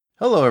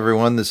Hello,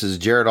 everyone. This is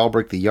Jared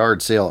Albrecht, the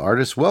yard sale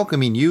artist,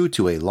 welcoming you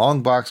to a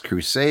Longbox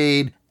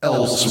Crusade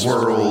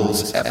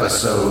Elseworlds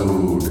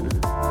episode.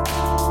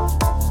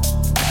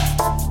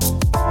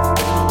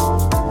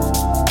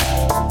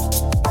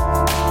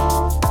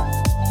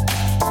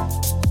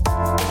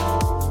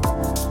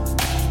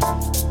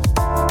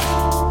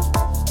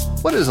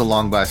 What is a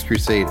Longbox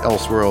Crusade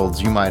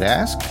Elseworlds, you might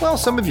ask? Well,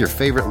 some of your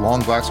favorite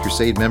Longbox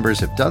Crusade members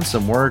have done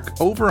some work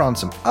over on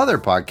some other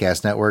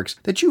podcast networks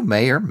that you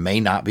may or may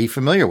not be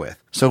familiar with.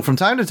 So from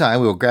time to time,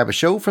 we will grab a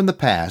show from the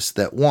past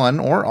that one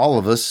or all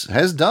of us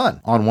has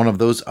done on one of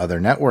those other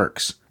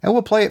networks, and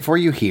we'll play it for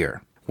you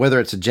here. Whether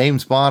it's a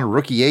James Bond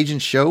Rookie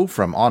Agent show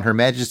from On Her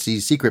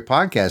Majesty's Secret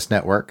Podcast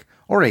Network,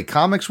 or a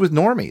Comics with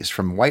Normies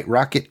from White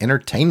Rocket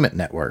Entertainment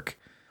Network,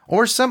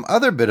 or some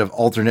other bit of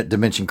alternate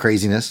dimension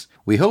craziness,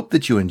 we hope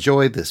that you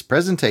enjoyed this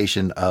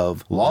presentation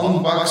of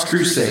Longbox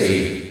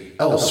Crusade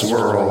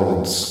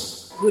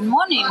Elseworlds. Good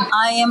morning.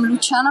 I am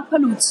Luciana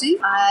Paluzzi.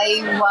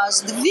 I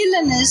was the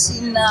villainess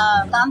in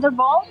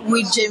Thunderball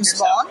with James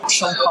Bond,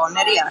 Sean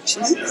Connery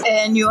actually,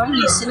 and you are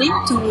listening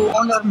to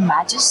On Her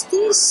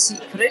Majesty's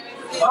Secret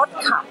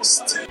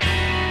Podcast.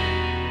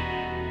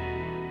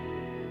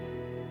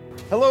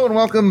 Hello and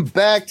welcome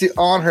back to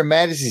On Her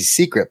Majesty's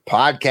Secret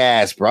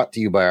Podcast, brought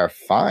to you by our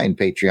fine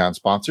Patreon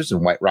sponsors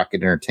and White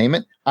Rocket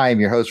Entertainment. I am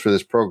your host for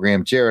this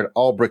program, Jared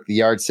Albrecht, the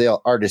yard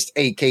sale artist,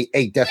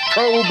 a.k.a. Death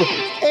Probe.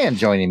 And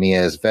joining me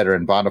as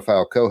veteran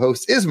Bondophile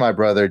co-host is my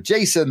brother,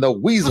 Jason the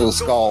Weasel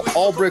Skull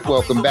Albrecht.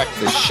 Welcome back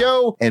to the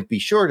show. And be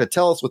sure to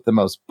tell us what the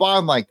most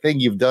Bond-like thing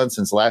you've done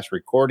since last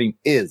recording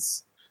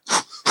is.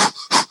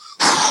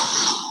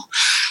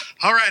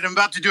 All right, I'm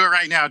about to do it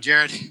right now,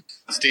 Jared.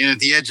 Standing at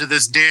the edge of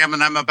this dam,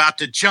 and I'm about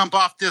to jump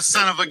off this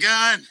son of a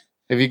gun.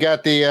 Have you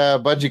got the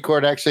bungee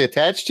cord actually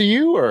attached to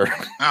you, or?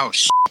 Oh,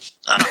 shit.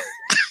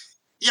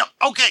 Yep,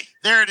 okay,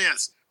 there it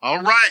is.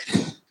 All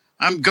right,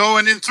 I'm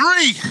going in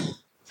 3,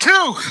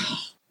 2,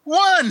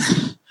 1.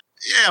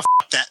 Yeah,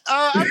 that.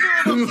 I'm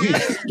doing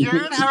okay,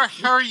 Jared.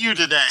 How are you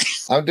today?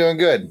 I'm doing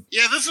good.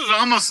 Yeah, this is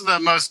almost the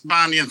most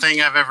Bondian thing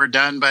I've ever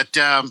done, but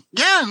yeah,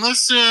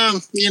 unless,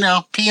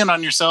 peeing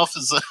on yourself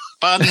is a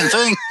Bondian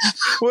thing.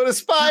 What a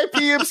spy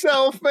pee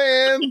himself,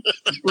 man.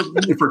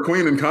 For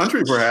Queen and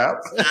Country,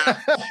 perhaps.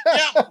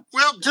 Yeah,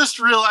 well, just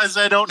realized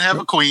I don't have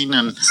a queen,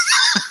 and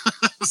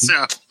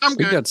so I'm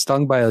good. You got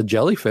stung by a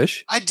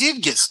jellyfish. I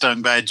did get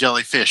stung by a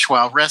jellyfish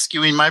while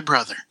rescuing my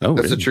brother. Oh,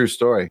 that's really? A true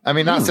story. I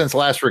mean, not since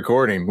last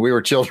recording. We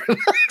were children.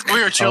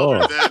 We were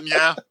children then,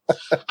 yeah.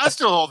 I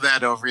still hold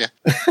that over you.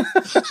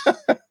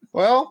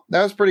 Well,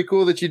 that was pretty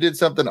cool that you did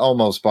something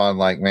almost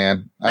Bond-like,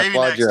 man. I Maybe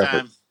applaud next your time.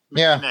 effort.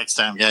 Yeah. Next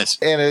time, guys.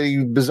 And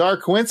a bizarre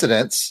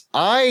coincidence,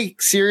 I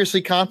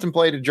seriously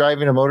contemplated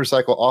driving a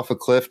motorcycle off a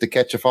cliff to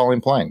catch a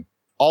falling plane.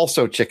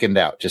 Also chickened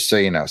out, just so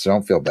you know, so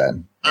don't feel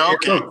bad.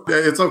 Okay.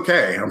 It's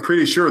okay. I'm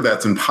pretty sure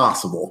that's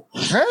impossible.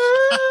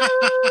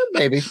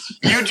 Maybe.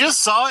 You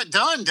just saw it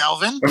done,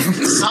 Delvin.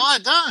 You saw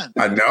it done.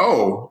 I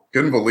know.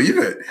 Couldn't believe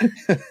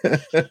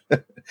it.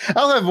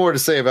 I'll have more to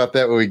say about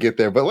that when we get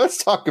there, but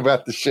let's talk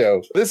about the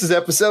show. This is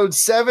episode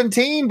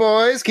 17,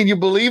 boys. Can you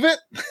believe it?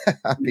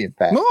 I'm being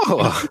fat.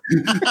 Oh,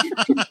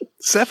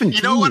 17.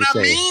 You know what I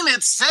say. mean?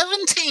 It's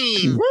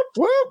 17. Whoop,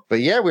 whoop.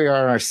 But yeah, we are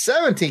on our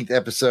 17th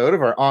episode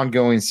of our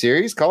ongoing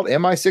series called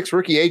MI6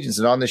 Rookie Agents.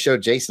 And on the show,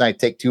 Jason and I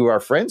take two of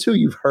our friends who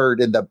you've heard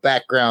in the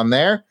background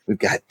there. We've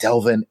got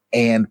Delvin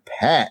and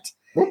Pat.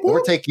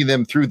 We're taking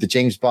them through the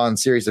James Bond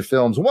series of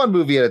films, one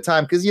movie at a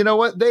time, because you know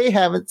what? They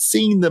haven't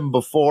seen them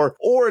before,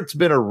 or it's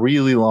been a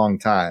really long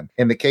time.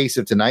 In the case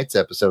of tonight's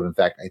episode, in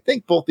fact, I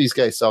think both these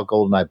guys saw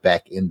GoldenEye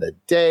back in the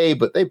day,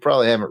 but they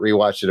probably haven't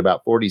rewatched it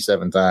about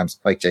 47 times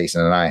like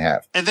Jason and I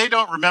have. And they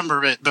don't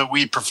remember it, but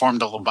we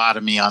performed a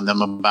lobotomy on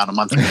them about a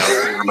month ago.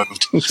 We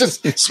removed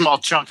a small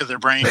chunk of their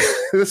brain.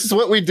 This is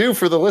what we do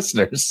for the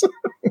listeners.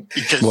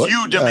 Because What?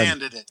 you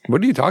demanded it.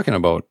 What are you talking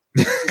about?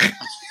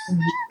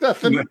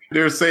 Nothing.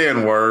 They're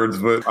saying words,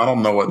 but I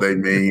don't know what they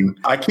mean.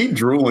 I keep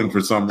drooling for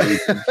some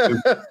reason.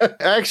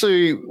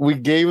 Actually, we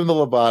gave him the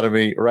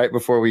lobotomy right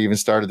before we even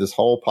started this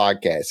whole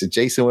podcast. And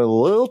Jason went a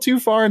little too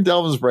far in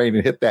Delvin's brain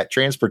and hit that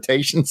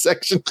transportation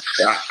section.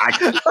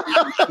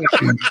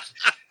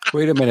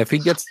 Wait a minute. If he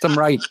gets them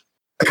right.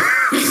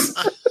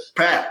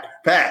 Pat.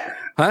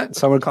 Huh?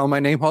 Someone call my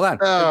name. Hold on.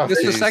 Oh,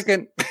 Just geez. a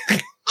second.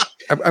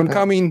 I'm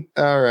coming.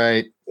 All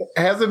right.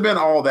 Hasn't been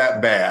all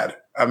that bad.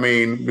 I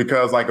mean,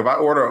 because like if I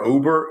order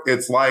Uber,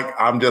 it's like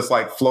I'm just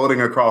like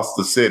floating across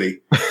the city.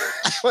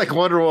 Like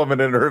Wonder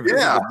Woman in her.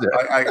 Yeah,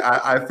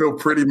 I feel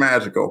pretty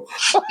magical.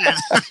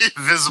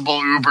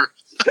 Invisible Uber.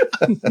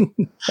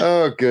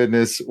 Oh,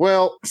 goodness.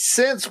 Well,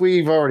 since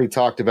we've already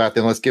talked about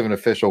them, let's give an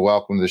official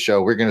welcome to the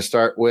show. We're going to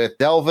start with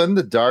Delvin,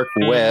 the Dark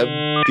Web,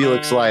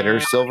 Felix Leiter,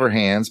 Silver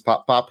Hands,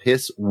 Pop Pop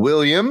Hiss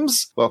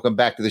Williams. Welcome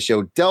back to the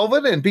show,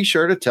 Delvin, and be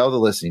sure to tell the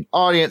listening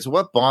audience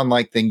what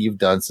Bond-like thing you've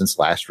done since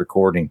last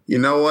recording. You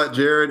know what,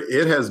 Jared?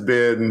 It has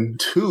been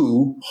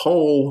 2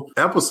 whole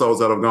episodes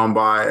that have gone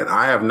by, and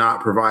I have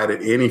not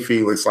provided any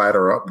Felix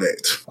Leiter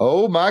updates.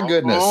 Oh, my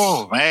goodness.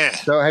 Oh, man.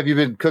 So have you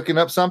been cooking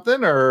up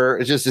something, or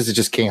is it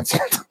just just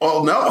canceled.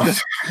 Oh, no.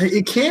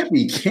 It can't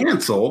be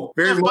canceled.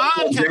 Very If much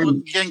Bond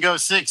so. can go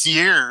 6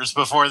 years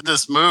before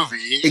this movie,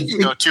 it can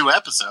go 2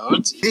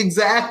 episodes.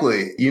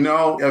 Exactly. You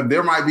know,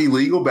 there might be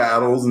legal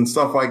battles and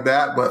stuff like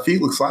that, but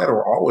Felix Leiter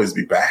will always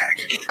be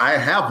back. I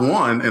have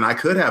one, and I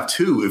could have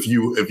two if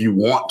you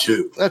want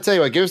to. I'll tell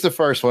you what, give us the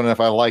first one, and if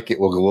I like it,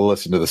 we'll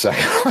listen to the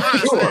second one.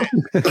 Honestly,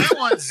 I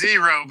want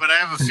 0, but I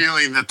have a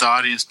feeling that the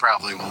audience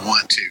probably will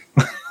want to.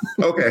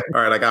 Okay.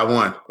 All right. I got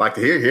one. Like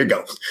to hear. Here it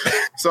goes.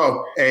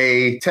 So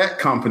a tech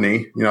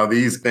company, you know,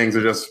 these things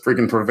are just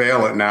freaking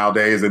prevalent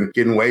nowadays and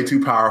getting way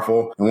too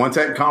powerful. And one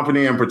tech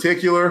company in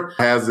particular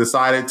has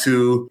decided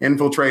to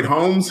infiltrate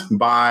homes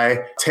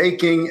by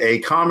taking a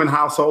common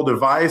household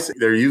device.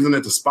 They're using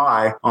it to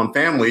spy on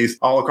families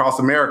all across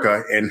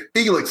America. And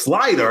Felix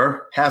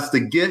Leiter has to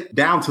get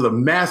down to the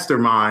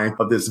mastermind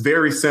of this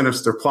very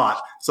sinister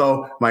plot.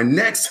 So my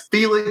next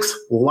Felix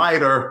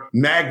Leiter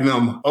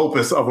magnum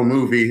opus of a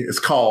movie is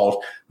called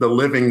The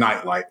Living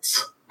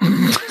Nightlights.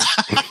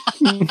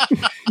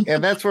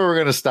 And that's where we're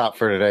going to stop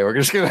for today. We're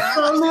just going to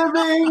The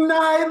living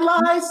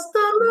nightlights,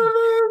 the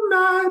living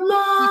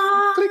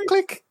nightlights.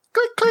 click,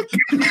 click, click, click.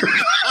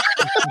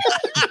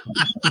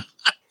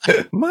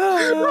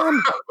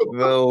 Mom.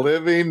 The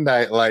Living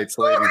Nightlights,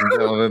 ladies and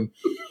gentlemen.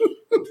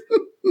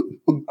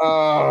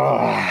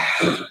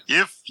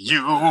 If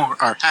you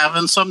are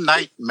having some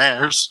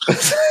nightmares.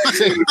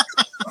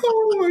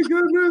 Oh my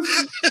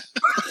goodness.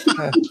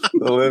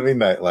 The Living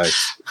Nightlights.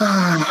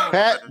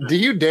 Pat, do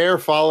you dare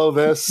follow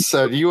this?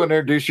 Do you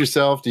introduce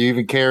yourself? Do you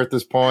even care at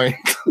this point?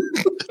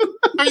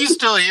 Are you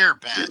still here,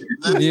 Pat?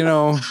 You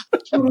know,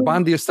 the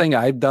bondiest thing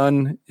I've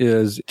done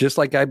is just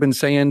like I've been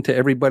saying to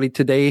everybody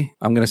today,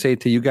 I'm going to say it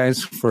to you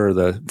guys for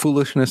the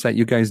foolishness that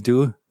you guys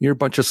do. You're a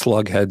bunch of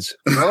slugheads.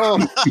 Oh,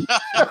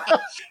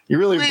 you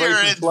really We are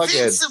breaking slugheads.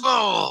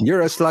 invincible.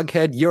 You're a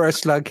slughead. You're a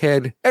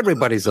slughead.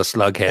 Everybody's a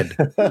slughead.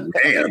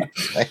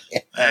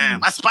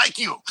 I spike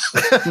you.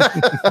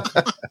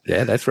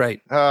 Yeah, that's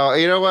right. Oh,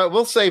 you know what?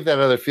 We'll save that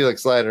other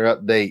Felix Leiter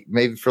update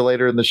maybe for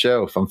later in the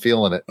show if I'm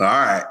feeling it. All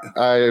right.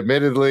 I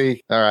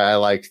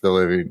liked the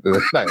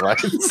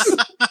Nightlights.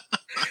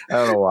 I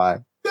don't know why.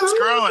 It's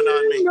growing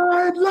on me.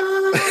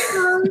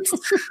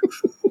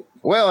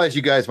 Well, as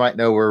you guys might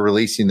know, we're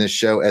releasing this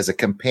show as a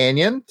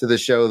companion to the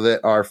show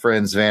that our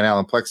friends Van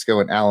Allen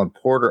Plexico and Alan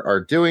Porter are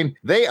doing.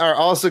 They are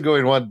also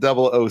going one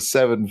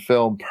 007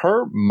 film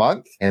per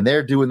month, and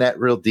they're doing that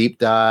real deep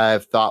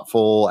dive,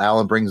 thoughtful.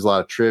 Alan brings a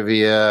lot of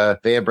trivia.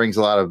 Van brings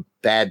a lot of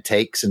bad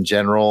takes in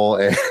general,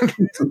 and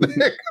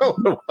they're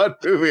going one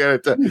movie at a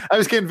time. I'm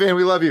just kidding, Van.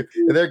 We love you.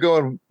 And they're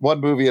going one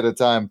movie at a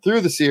time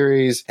through the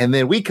series, and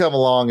then we come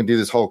along and do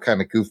this whole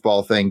kind of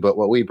goofball thing. But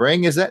what we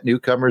bring is that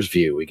newcomer's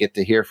view. We get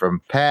to hear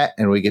from Pat,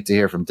 and we get to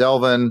hear from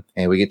Delvin,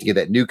 and we get to get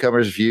that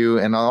newcomer's view.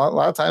 And a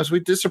lot of times we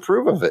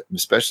disapprove of it,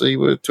 especially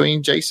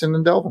between Jason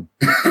and Delvin.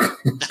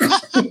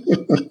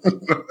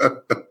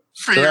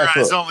 For your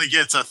eyes only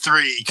gets a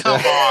 3.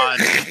 Come on.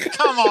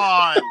 Come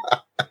on.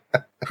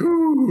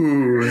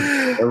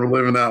 We're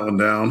living that one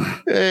down.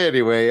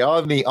 Anyway,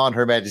 on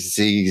Her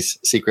Majesty's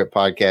Secret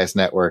Podcast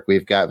Network,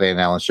 we've got Van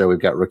Allen Show, we've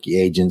got Rookie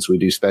Agents, we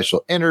do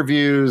special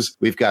interviews,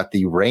 we've got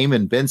the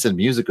Raymond Benson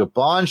Music of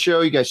Bond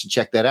show. You guys should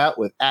check that out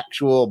with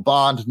actual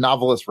Bond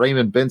novelist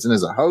Raymond Benson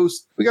as a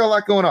host. We got a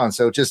lot going on,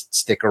 so just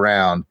stick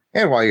around.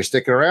 And while you're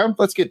sticking around,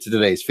 let's get to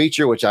today's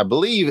feature, which I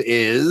believe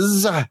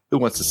is Who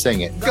Wants to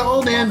Sing It?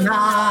 Golden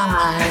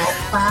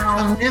eye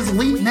found his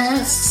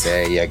weakness.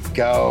 There you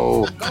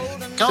go.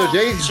 Go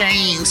James-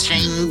 chain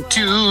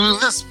to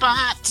the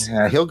spot.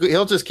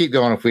 He'll just keep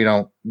going if we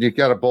don't. You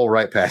got to bowl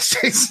right past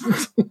Jason.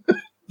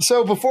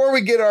 So before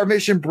we get our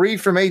mission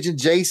brief from Agent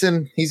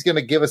Jason, he's going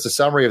to give us a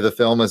summary of the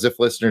film, as if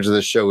listeners of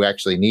this show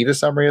actually need a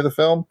summary of the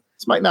film.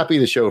 This might not be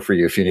the show for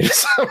you if you need a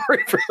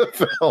summary for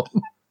the film.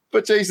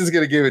 But Jason's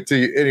going to give it to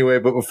you anyway.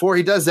 But before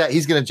he does that,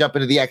 he's going to jump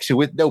into the action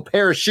with no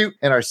parachute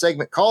in our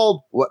segment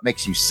called What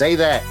Makes You Say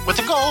That? With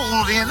the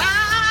golden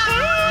eye.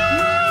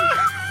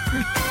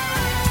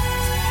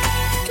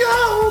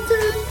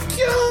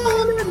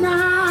 Golden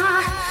eye.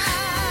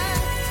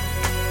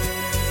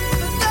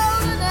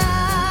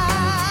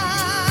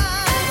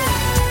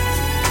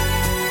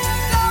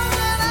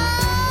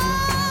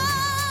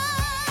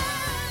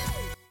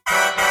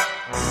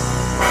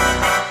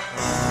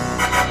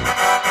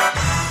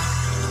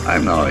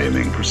 I'm now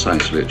aiming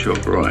precisely at your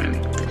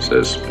groin.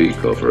 Says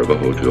speak or forever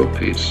hold your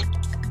peace.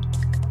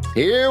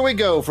 Here we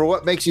go. For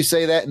What Makes You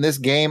Say That in this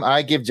game,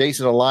 I give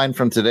Jason a line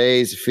from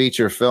today's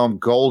feature film,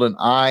 Golden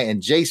Eye,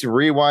 and Jason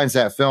rewinds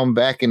that film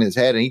back in his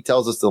head, and he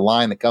tells us the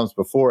line that comes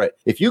before it.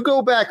 If you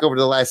go back over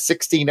the last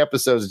 16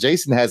 episodes,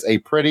 Jason has a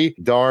pretty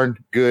darn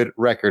good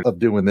record of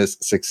doing this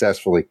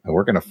successfully. And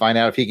we're going to find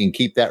out if he can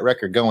keep that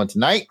record going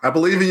tonight. I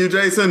believe in you,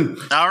 Jason.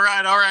 All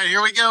right.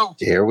 Here we go.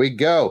 Here we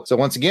go. So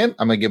once again,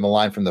 I'm going to give him a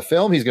line from the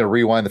film. He's going to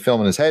rewind the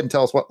film in his head and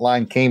tell us what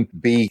line came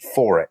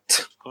before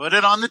it. Put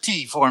it on the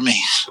tee for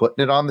me.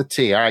 Putting it on the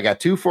tee. All right, I got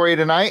 2 for you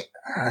tonight.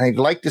 I'd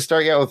like to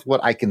start you out with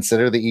what I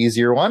consider the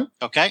easier one.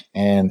 Okay.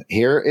 And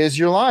here is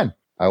your line.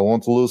 I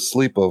won't lose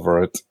sleep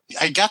over it.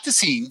 I got the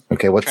scene.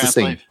 Okay, what's the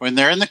scene? When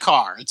they're in the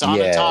car. It's on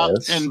the top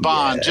and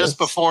Bond yes. just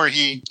before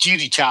he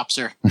Judy chops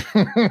her.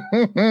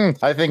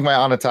 I think my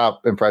on the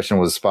top impression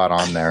was spot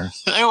on there.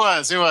 It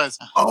was.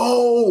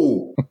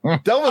 Oh!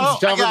 Delvin's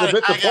jumping the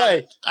bit to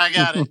play. I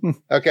got it.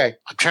 Okay.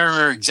 I'm trying to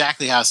remember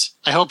exactly how.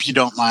 I hope you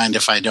don't mind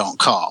if I don't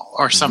call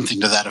or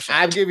something to that effect.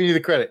 I'm giving you the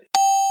credit.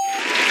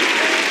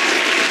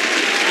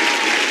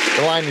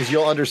 The line is,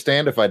 you'll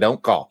understand if I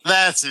don't call.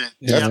 That's it.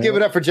 Let's give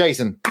it up for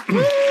Jason.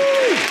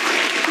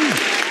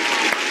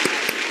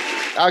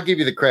 I'll give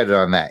you the credit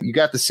on that. You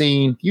got the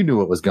scene. You knew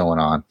what was going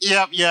on.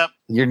 Yep.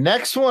 Your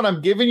next one,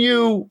 I'm giving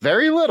you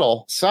very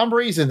little. Some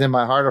reason in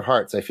my heart of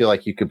hearts, I feel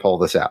like you could pull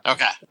this out.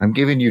 Okay. I'm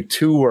giving you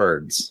 2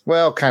 words.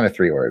 Well, kind of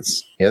 3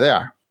 words. Here they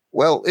are.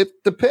 Well, it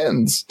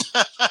depends.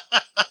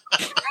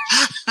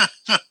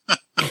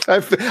 I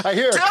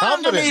hear a Tell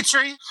him, confidence.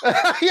 Dimitri.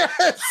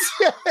 yes.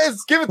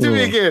 Give it to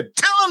me again.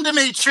 Tell him,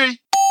 Dimitri.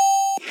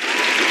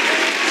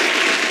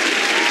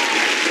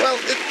 Well,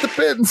 it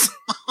depends.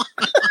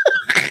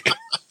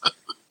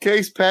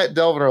 Case Pat,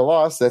 Delvin are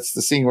lost. That's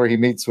the scene where he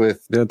meets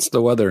with That's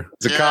the weather.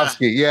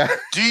 Zukovsky. Yeah.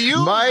 Do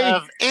you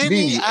have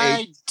any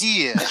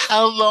idea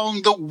how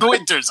long the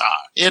winters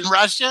are in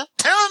Russia?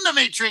 Tell him,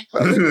 Dimitri.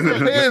 It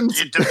depends.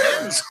 It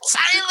depends.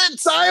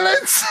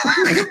 Silence.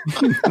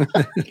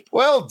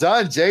 Well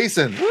done,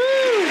 Jason. Woo.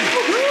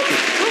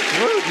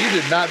 You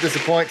did not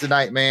disappoint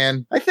tonight,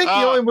 man. I think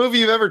the only movie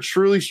you've ever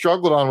truly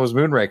struggled on was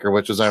Moonraker,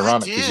 which was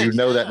ironic because you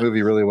know that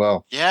movie really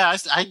well. Yeah,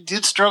 I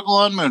did struggle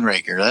on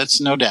Moonraker.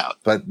 That's no doubt.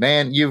 But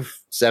man, you've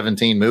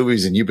 17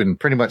 movies and you've been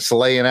pretty much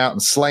slaying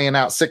out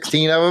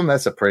 16 of them.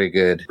 That's a pretty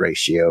good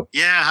ratio.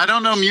 Yeah, I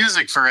don't know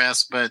music for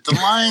S, but the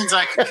lines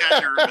I can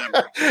kind of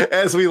remember.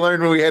 As we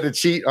learned when we had to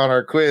cheat on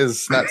our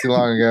quiz not too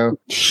long ago.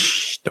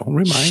 Don't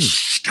remind.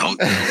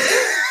 Don't.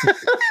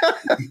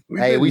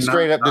 Hey, we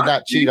straight up did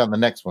not cheat on the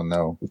next one,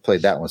 though. We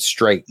played that one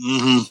straight.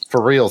 Mm-hmm.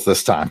 For reals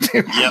this time,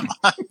 too. Yep.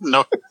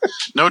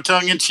 No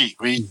tongue in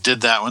cheek. We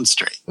did that one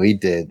straight. We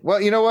did.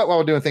 Well, you know what? While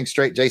we're doing things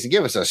straight, Jason,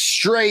 give us a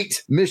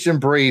straight mission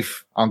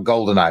brief on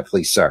GoldenEye,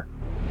 please, sir.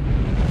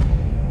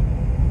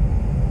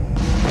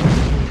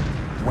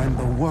 When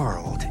the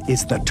world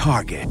is the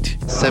target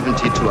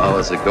 72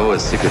 hours ago, a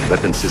secret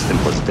weapon system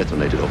was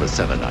detonated over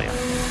Severnaya.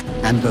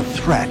 and the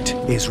threat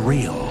is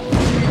real,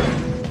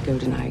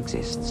 GoldenEye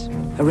exists.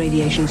 A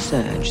radiation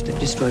surge that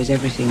destroys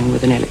everything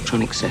with an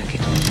electronic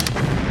circuit.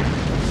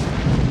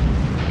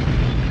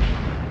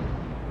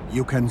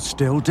 you can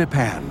still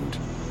depend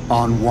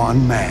on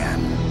one man.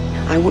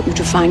 I want you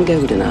to find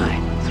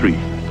GoldenEye. 3,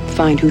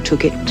 Find who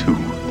took it. 2,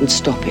 And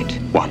stop it.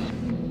 1.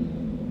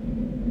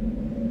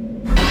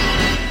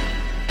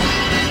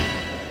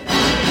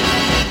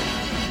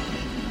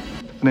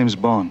 The name's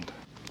Bond.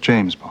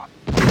 James Bond.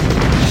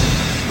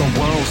 The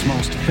world's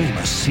most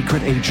famous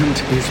secret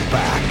agent is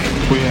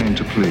back. We aim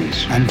to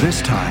please. And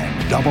this time,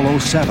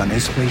 007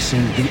 is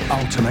facing the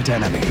ultimate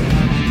enemy.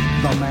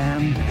 The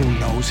man who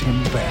knows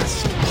him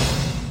best.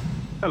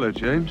 Hello,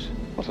 James.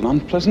 What an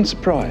unpleasant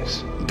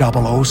surprise.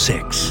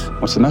 006.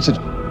 What's the matter?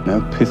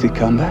 No pithy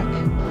comeback?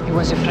 He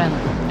was your friend,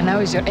 and now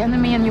he's your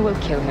enemy, and you will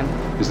kill him.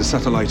 Is the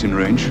satellite in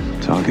range?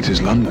 Target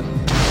is London.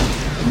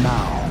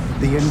 Now,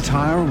 the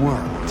entire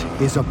world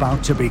is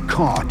about to be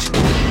caught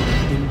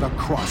in the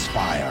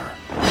crossfire.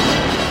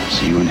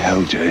 See you in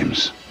hell,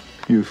 James.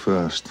 You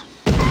first.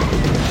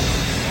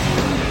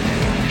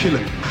 Kill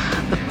him.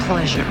 The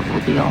pleasure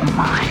will be all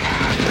mine.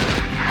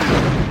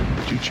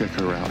 Did you check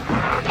her out?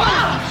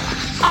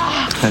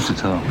 Head to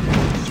toe.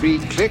 3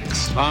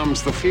 clicks,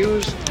 arms the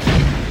fuse.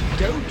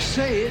 Don't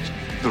say it.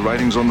 The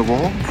writing's on the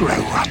wall?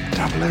 Grow up,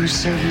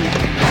 007.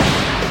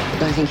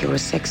 I think you're a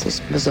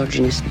sexist,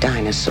 misogynist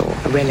dinosaur,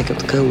 a relic of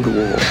the Cold War.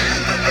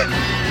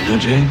 You know,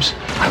 James,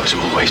 I was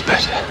always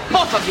better.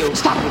 Both of you,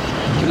 stop it!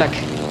 You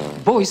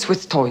like boys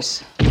with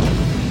toys. The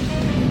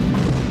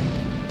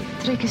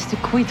trick is to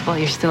quit while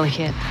you're still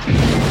ahead.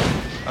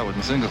 I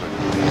wouldn't think of it.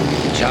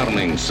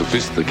 Charming,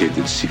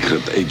 sophisticated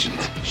secret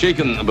agent.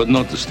 Shaken but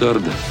not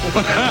disturbed.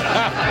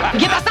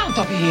 Get us out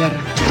of here!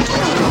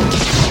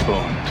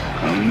 Bond.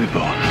 Only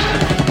Bond.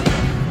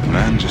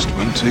 Man just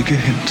won't take a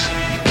hint.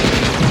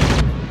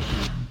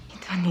 You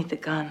don't need the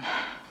gun.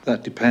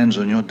 That depends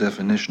on your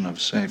definition of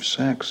safe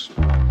sex.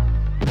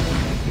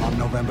 On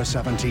November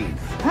 17th,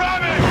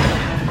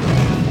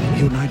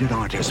 United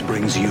Artists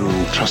brings you,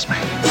 Trust me.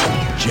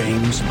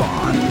 James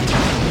Bond.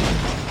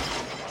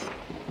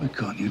 Why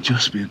can't you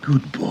just be a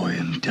good boy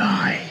and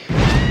die?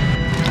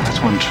 That's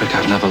one trick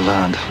I've never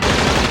learned.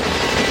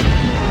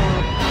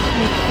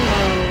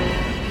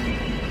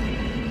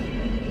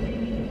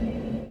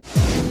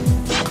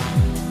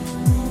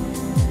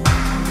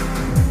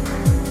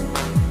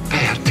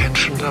 Pay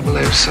attention,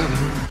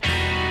 007.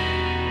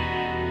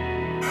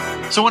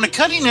 So when a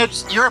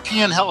cutting-edge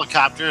European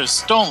helicopter is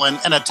stolen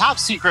and a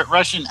top-secret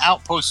Russian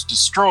outpost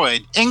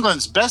destroyed,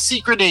 England's best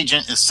secret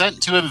agent is sent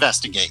to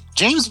investigate.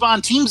 James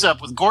Bond teams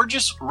up with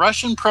gorgeous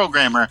Russian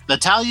programmer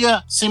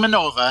Natalia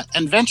Simonova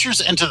and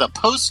ventures into the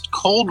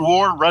post-Cold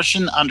War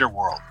Russian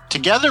underworld.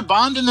 Together,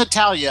 Bond and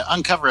Natalia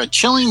uncover a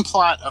chilling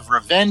plot of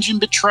revenge and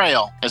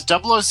betrayal as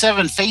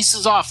 007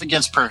 faces off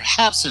against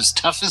perhaps his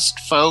toughest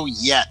foe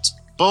yet.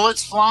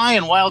 Bullets fly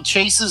and wild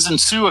chases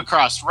ensue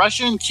across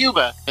Russia and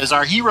Cuba as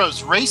our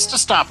heroes race to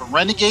stop a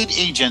renegade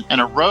agent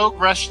and a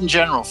rogue Russian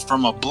general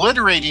from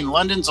obliterating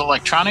London's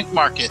electronic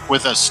market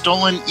with a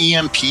stolen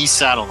EMP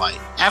satellite.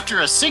 After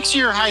a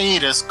 6-year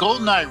hiatus,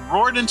 GoldenEye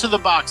roared into the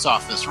box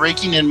office,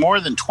 raking in more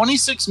than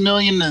 $26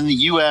 million in the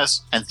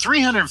US and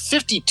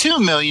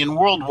 $352 million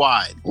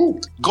worldwide.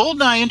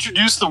 GoldenEye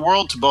introduced the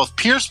world to both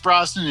Pierce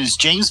Brosnan as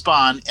James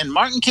Bond and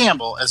Martin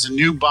Campbell as a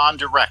new Bond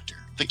director.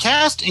 The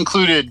cast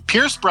included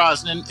Pierce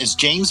Brosnan as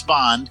James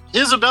Bond,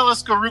 Isabella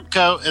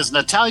Scorupco as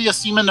Natalia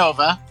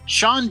Simonova,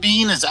 Sean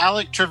Bean as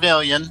Alec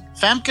Trevelyan,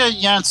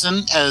 Famke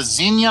Janssen as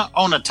Xenia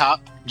Onatop,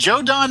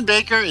 Joe Don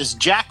Baker as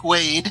Jack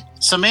Wade,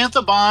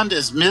 Samantha Bond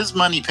as Ms.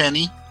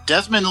 Moneypenny,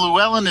 Desmond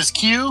Llewellyn as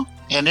Q,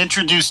 and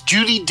introduced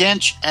Judi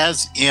Dench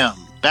as M.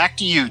 Back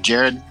to you,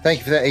 Jared. Thank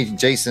you for that, Agent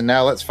Jason.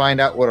 Now let's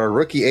find out what our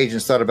rookie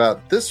agents thought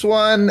about this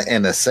one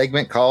in a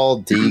segment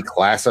called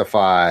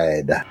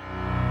Declassified.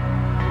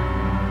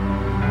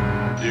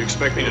 Do you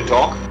expect me to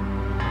talk?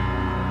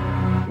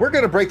 We're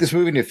going to break this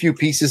movie into a few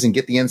pieces and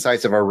get the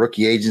insights of our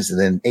rookie agents, and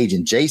then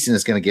Agent Jason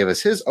is going to give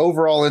us his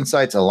overall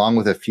insights along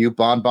with a few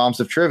Bond bombs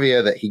of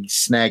trivia that he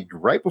snagged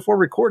right before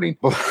recording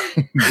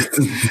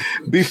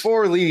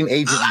before leading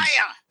Agent...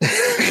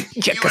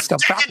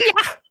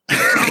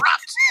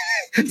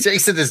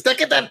 Jason is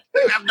decadent.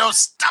 You have no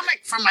stomach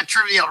for my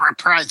trivial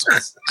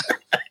reprisals.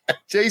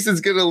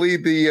 Jason's going to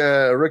lead the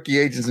rookie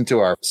agents into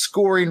our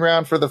scoring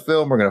round for the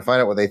film. We're going to find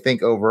out what they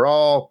think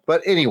overall.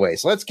 But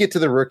anyways, let's get to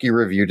the rookie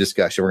review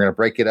discussion. We're going to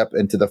break it up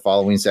into the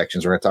following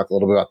sections. We're going to talk a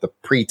little bit about the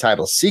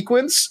pre-title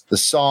sequence, the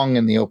song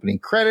in the opening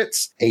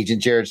credits,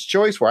 Agent Jared's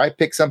Choice, where I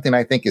pick something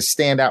I think is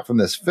stand out from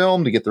this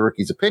film to get the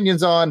rookies'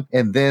 opinions on,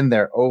 and then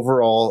their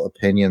overall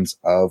opinions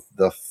of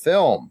the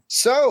film.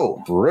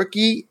 So,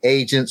 rookie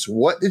agents,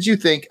 what did you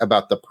think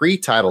about the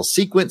pre-title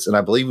sequence? And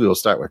I believe we will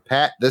start with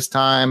Pat this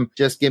time.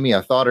 Just give me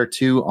a thought or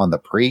two on the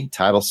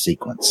pre-title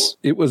sequence.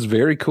 It was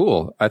very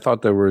cool. I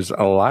thought there was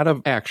a lot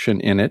of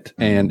action in it,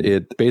 and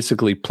it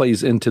basically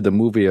plays into the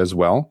movie as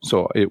well.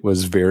 So it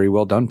was very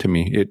well done to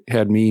me. It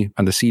had me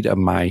on the seat of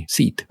my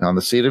seat. On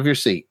the seat of your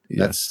seat.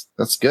 Yes.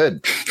 That's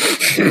good.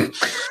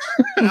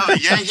 The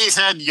Yankees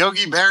had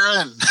Yogi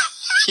Berra and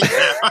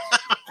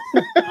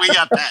we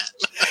got that.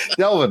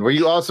 Delvin, were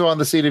you also on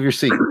the seat of your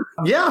seat?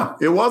 Yeah,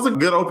 it was a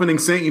good opening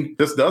scene.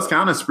 This does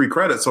count as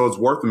pre-credit, so it's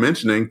worth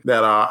mentioning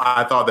that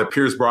I thought that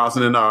Pierce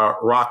Brosnan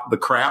rocked the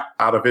crap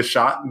out of his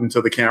shot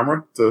into the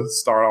camera to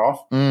start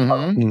off.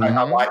 Mm-hmm.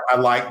 I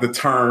like the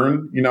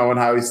turn, and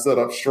how he stood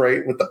up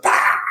straight with the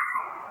pow.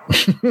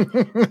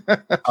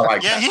 I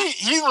like that.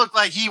 He looked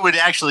like he would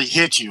actually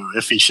hit you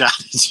if he shot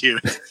at you,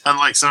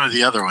 unlike some of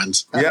the other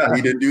ones. Yeah,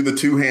 he didn't do the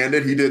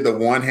two-handed. He did the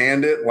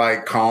one-handed,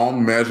 like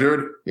calm,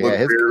 measured. Yeah,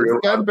 his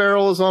gun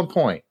barrel is on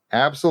point.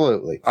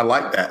 Absolutely. I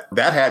like that.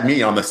 That had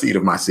me on the seat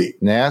of my seat.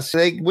 Yes,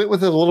 they went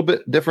with a little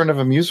bit different of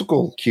a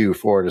musical cue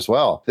for it as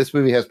well. This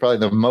movie has probably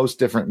the most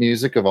different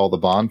music of all the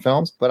Bond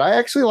films, but I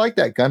actually like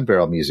that gun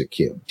barrel music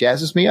cue.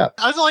 Jazzes me up.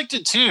 I liked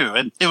it too.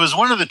 And it was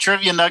one of the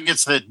trivia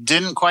nuggets that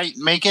didn't quite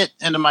make it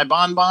into my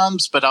Bond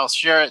bombs, but I'll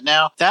share it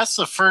now. That's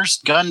the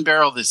first gun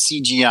barrel that's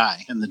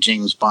CGI in the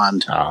James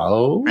Bond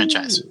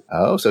franchise.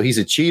 Oh, so he's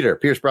a cheater.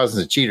 Pierce Brosnan's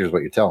a cheater is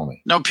what you're telling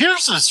me. No,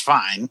 Pierce is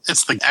fine.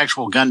 It's the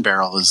actual gun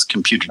barrel is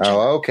computer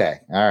generated. Oh, okay.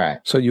 All right.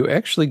 So you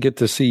actually get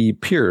to see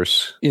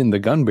Pierce in the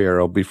gun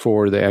barrel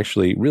before they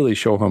actually really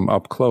show him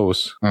up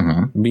close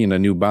being a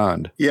new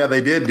Bond. Yeah, they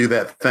did do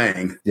that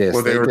thing. Yes,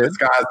 where they were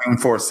disguising him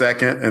for a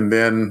second and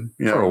then,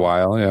 for a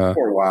while, yeah.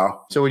 For a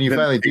while. So when you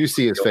finally do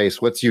see his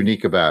face, what's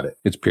unique about it?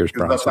 It's Pierce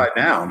Brosnan. Upside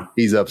down.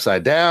 He's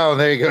upside down.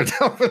 There you go.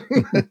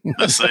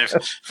 So if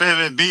it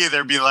would be,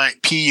 there'd be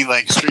like pee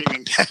like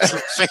streaming down your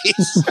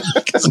face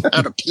because I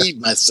would have peed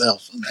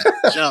myself on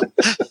that jump.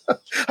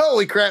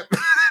 Holy crap.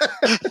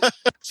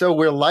 So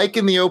we're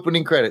liking the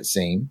opening credit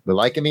scene. We're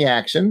liking the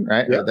action,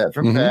 right? Yeah. Heard that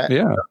from Pat.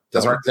 Yeah.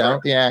 That's right. Down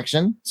with the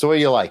action. So what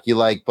do you like? You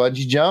like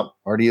bungee jump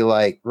or do you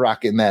like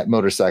rocking that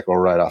motorcycle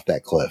right off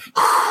that cliff?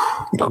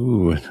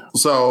 Ooh.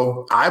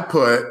 So I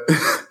put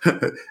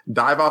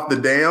dive off the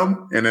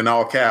dam and in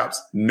all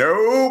caps,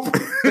 nope.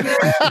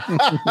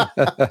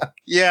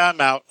 Yeah,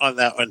 I'm out on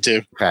that one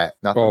too. Pat,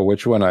 oh,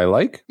 which one I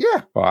like?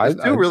 Yeah. Well,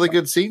 There's two really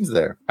good scenes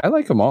there. I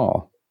like them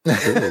all.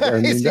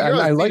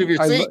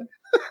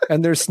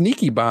 And there's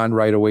sneaky Bond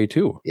right away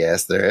too.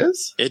 Yes, there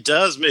is. It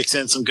does mix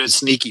in some good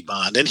sneaky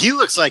Bond, and he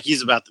looks like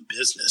he's about the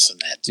business in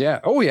that too. Yeah.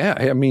 Oh yeah.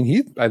 I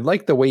mean, I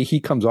like the way he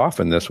comes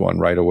off in this one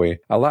right away.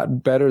 A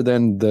lot better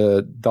than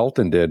the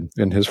Dalton did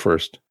in his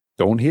first.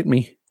 Don't hit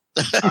me.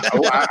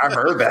 I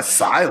heard that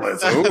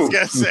silence. Ooh. I was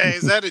gonna say,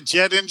 is that a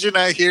jet engine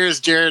I hear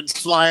as Jared's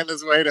flying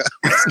his way to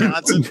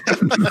Wisconsin?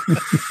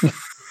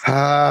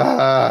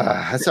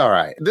 That's all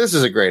right. This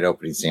is a great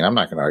opening scene. I'm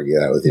not going to argue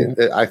that with you.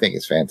 I think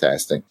it's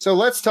fantastic. So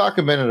let's talk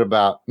a minute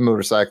about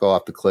motorcycle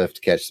off the cliff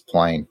to catch the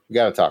plane. We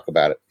got to talk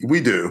about it. We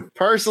do.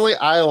 Personally,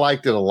 I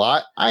liked it a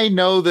lot. I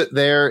know that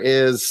there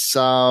is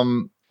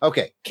some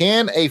Okay.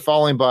 Can a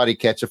falling body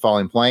catch a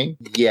falling plane?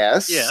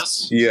 Yes.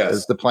 Yes.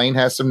 Because the plane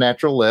has some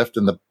natural lift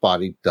and the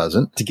body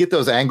doesn't. To get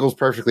those angles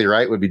perfectly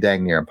right would be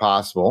dang near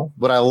impossible.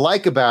 What I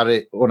like about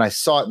it when I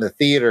saw it in the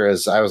theater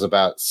is I was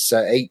about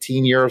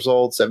 17 years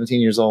old.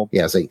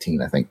 Yeah, it's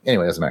 18, I think.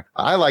 Anyway, it doesn't matter.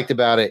 I liked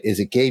about it is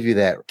it gave you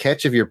that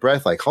catch of your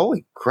breath, like,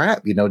 holy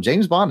crap,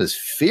 James Bond is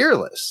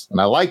fearless. And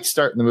I liked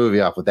starting the movie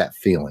off with that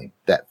feeling,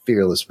 that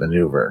fearless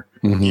maneuver.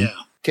 Mm-hmm. Yeah.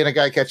 Can a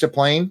guy catch a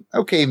plane?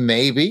 Okay,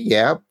 maybe.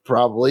 Yeah,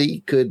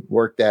 probably could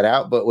work that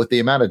out. But with the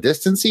amount of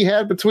distance he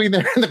had between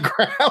there and the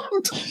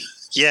ground,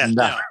 Yeah.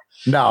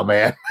 no,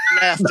 man.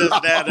 Math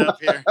doesn't add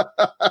up here.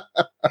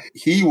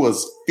 He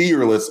was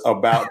fearless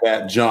about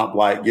that jump.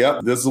 Like,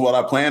 yep, this is what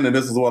I planned and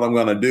this is what I'm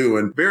going to do.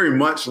 And very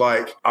much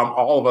like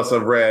all of us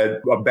have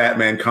read a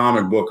Batman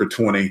comic book or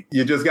 20.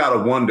 You just got to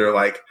wonder,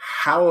 like,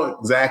 how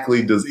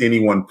exactly does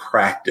anyone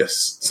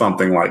practice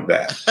something like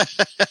that?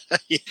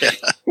 Yeah.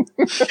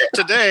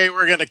 Today,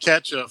 we're going to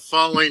catch a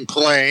falling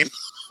plane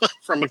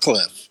from a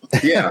cliff.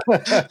 Yeah.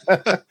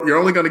 You're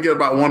only going to get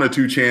about 1 or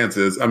 2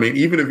 chances. I mean,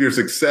 even if you're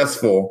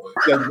successful,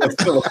 that's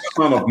still a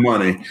ton of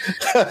money.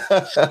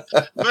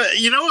 But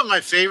you know what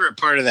my favorite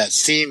part of that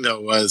scene, though,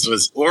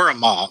 was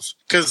Ourumov.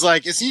 Because,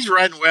 like, as he's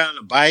riding away on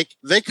a bike,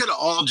 they could have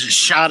all just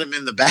shot him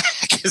in the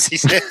back as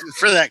he's heading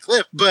for that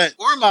cliff. But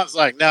Ourumov's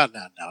like, no, I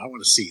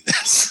want to see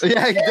this.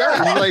 Yeah, he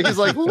does. He's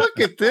like, look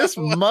at this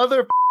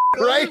mother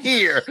right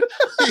here.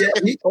 Yeah,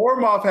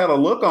 Ourumov had a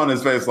look on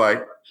his face like,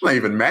 I'm not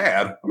even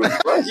mad.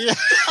 Yeah.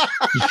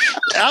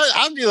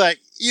 I'd be like,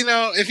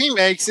 if he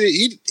makes it,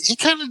 he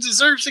kind of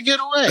deserves to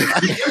get away.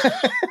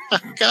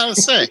 I gotta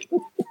say.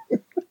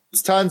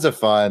 It's tons of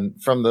fun,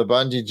 from the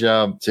bungee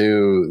jump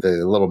to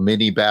the little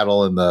mini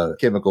battle in the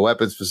chemical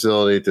weapons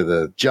facility to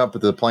the jump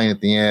into the plane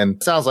at the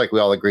end. Sounds like we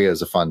all agree it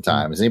was a fun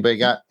time. Has anybody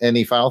got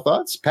any final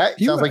thoughts? Pat,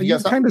 sounds like you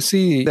got something. Kind of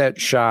see that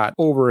shot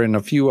over in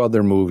a few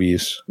other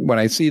movies. When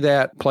I see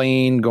that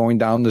plane going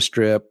down the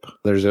strip,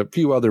 there's a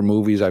few other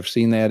movies I've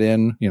seen that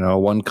in.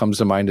 One comes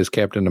to mind is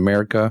Captain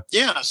America.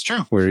 Yeah, that's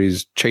true. Where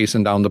he's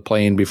chasing down the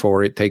plane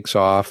before it takes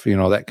off,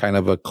 that kind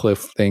of a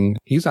cliff thing.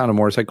 He's on a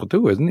motorcycle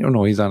too, isn't he? Oh,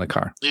 no, he's on a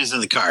car. He's in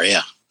the car,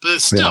 yeah. But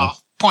still,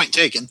 point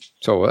taken.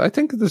 So I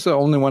think this is the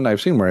only one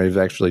I've seen where he's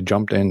actually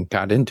jumped in,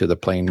 got into the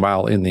plane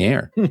while in the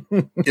air.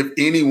 If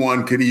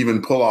anyone could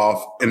even pull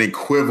off an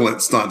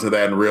equivalent stunt to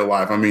that in real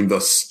life, I mean,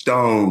 the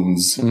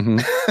Stones. Mm-hmm.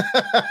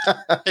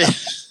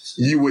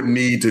 You would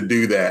need to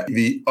do that.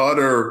 The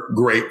utter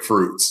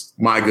grapefruits.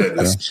 My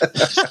goodness.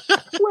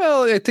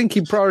 Well, I think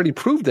he already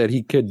proved that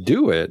he could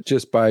do it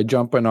just by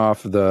jumping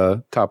off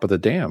the top of the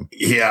dam.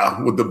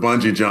 Yeah, with the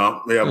bungee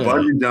jump. Yeah,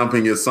 bungee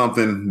jumping is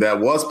something that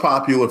was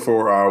popular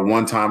for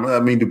one time. I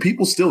mean, do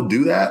people still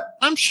do that?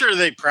 I'm sure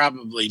they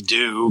probably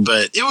do,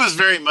 but it was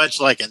very much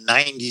like a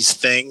 90s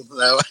thing,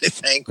 though, I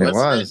think. It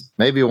was.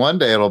 Maybe one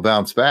day it'll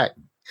bounce back.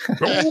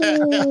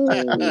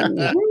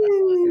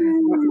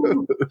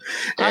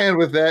 And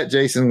with that,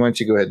 Jason, why don't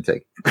you go ahead and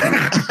take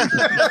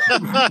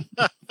it?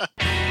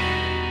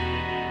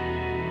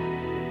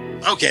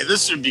 Okay,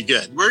 this should be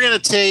good. We're going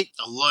to take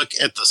a look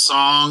at the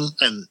song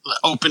and the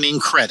opening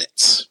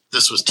credits.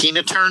 This was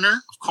Tina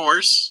Turner, of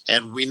course,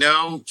 and we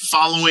know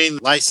following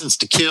License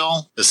to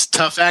Kill, this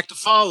tough act to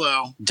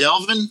follow.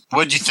 Delvin,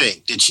 what'd you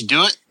think? Did she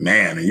do it?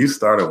 Man, and you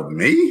started with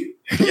me?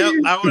 Yep,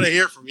 I want to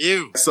hear from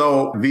you.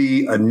 So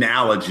the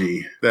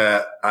analogy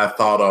that I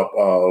thought up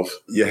of,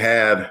 you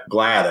had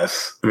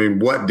Gladys. I mean,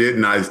 what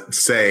didn't I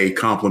say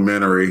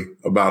complimentary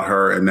about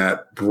her in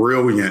that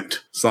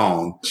brilliant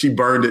song? She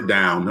burned it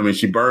down. I mean,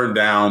 she burned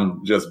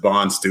down just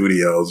Bond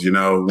Studios,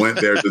 went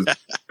there, just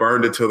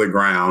burned it to the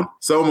ground.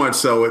 So much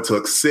so it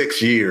took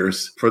 6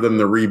 years for them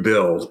to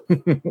rebuild,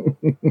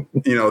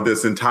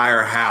 this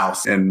entire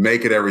house and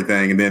make it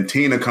everything. And then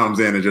Tina comes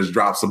in and just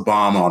drops a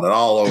bomb on it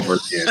all over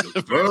again.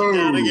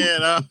 Boom.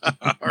 Again.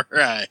 All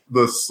right.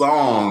 The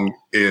song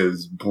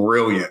is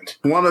brilliant.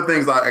 One of the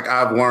things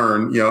I've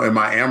learned, in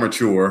my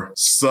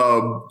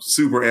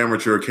super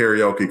amateur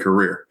karaoke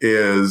career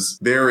is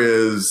there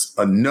is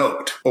a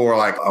note or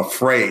like a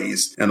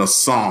phrase in a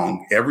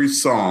song, every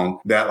song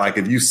that like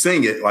if you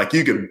sing it, like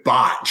you could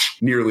botch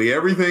nearly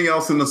everything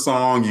else in the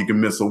song. You can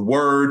miss a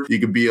word. You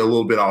could be a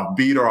little bit off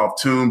beat or off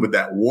tune, but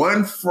that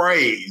one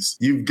phrase,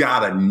 you've got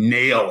to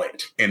nail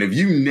it. And if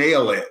you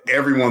nail it,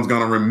 everyone's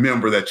going to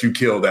remember that you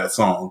killed that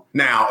song.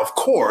 Now, of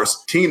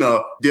course, Tina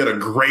did a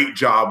great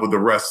job with the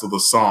rest of the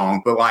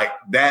song, but like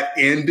that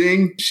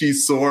ending, she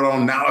soared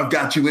on Now I've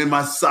Got You in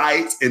My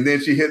Sights, and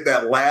then she hit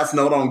that last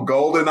note on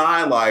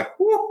Goldeneye, like,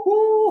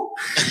 woo-hoo.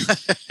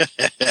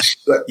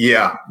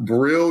 Yeah,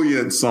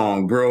 brilliant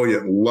song,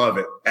 brilliant, love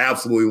it,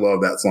 absolutely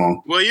love that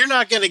song. Well, you're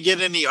not going to get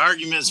any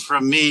arguments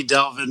from me,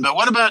 Delvin, but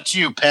what about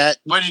you, Pat?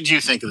 What did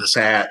you think of this?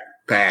 Pat,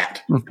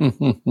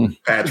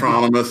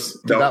 Patronymus.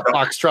 Do not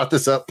foxtrot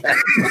this up.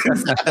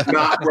 Do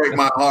not break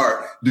my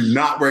heart. Do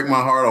not break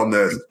my heart on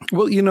this.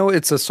 Well,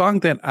 it's a song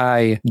that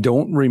I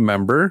don't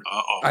remember.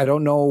 Uh-oh. I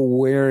don't know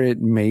where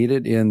it made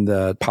it in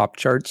the pop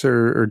charts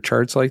or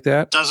charts like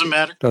that. Doesn't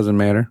matter. Doesn't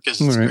matter.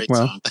 Because it's a great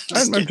song.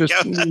 I'm just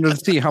to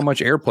see how much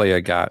airplay I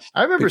got.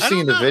 I remember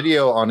seeing the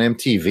video on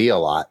MTV a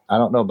lot. I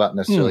don't know about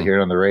necessarily hearing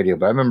it on the radio,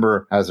 but I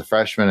remember as a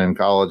freshman in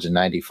college in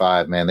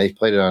 95, man, they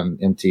played it on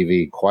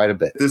MTV quite a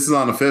bit. This is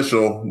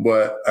unofficial,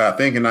 but I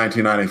think in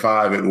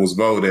 1995 it was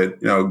voted,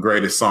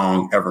 greatest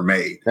song ever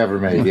made. Ever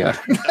made, yeah.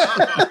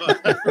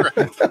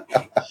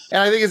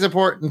 And I think it's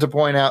important to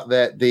point out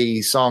that the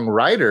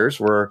songwriters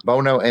were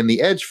Bono and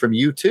The Edge from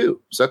U2.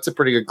 So that's a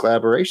pretty good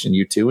collaboration,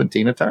 U2 and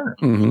Tina Turner.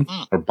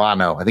 Mm-hmm. Or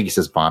Bono. I think he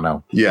says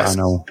Bono. Yes.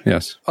 Bono,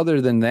 yes.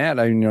 Other than that,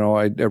 I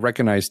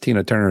recognize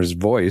Tina Turner's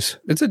voice.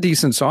 It's a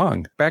decent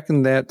song. Back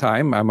in that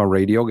time, I'm a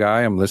radio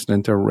guy. I'm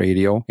listening to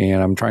radio,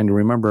 and I'm trying to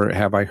remember,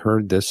 have I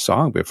heard this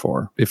song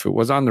before? If it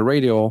was on the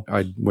radio,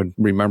 I would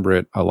remember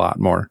it a lot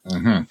more.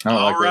 Mm-hmm.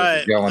 All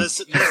right.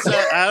 This,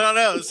 I don't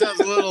know. It sounds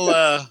a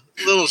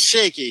little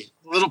shaky.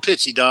 A little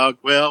pitchy, dog.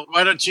 Well,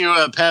 why don't you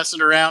pass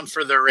it around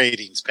for the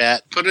ratings,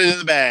 Pat? Put it in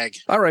the bag.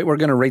 All right, we're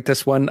going to rate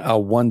this one a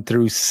 1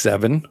 through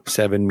 7.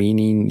 7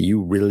 meaning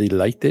you really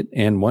liked it,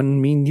 and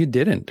 1 meaning you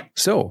didn't.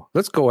 So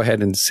let's go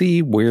ahead and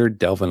see where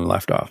Delvin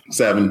left off.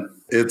 7.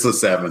 It's a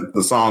 7.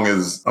 The song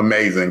is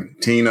amazing.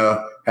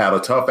 Tina had a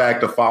tough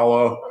act to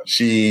follow.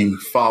 She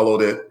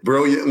followed it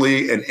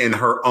brilliantly and in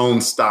her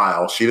own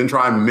style. She didn't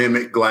try and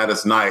mimic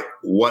Gladys Knight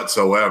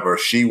whatsoever.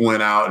 She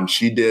went out and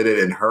she did it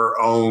in her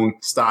own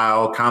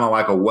style, kind of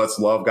like a What's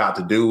Love Got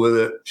to Do with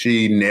It.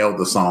 She nailed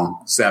the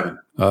song. 7.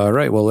 All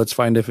right. Well, let's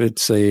find if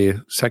it's a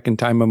second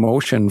time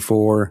emotion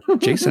for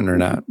Jason or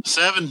not.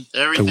 7.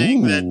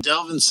 Everything that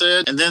Delvin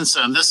said, and then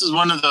some. This is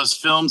one of those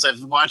films.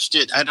 I've watched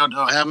it, I don't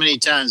know how many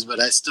times, but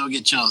I still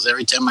get chills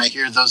every time I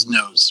hear those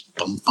notes.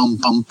 Bum, bum,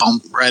 bum,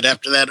 bum. Right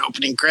after that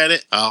opening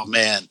credit. Oh,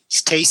 man.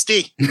 It's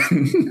tasty.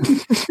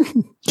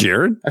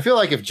 Jared? I feel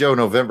like if Joe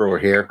November were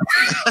here,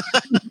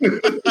 he'd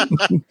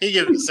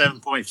give it a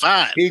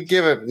 7.5. He'd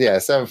give it,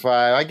 7.5.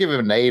 I give it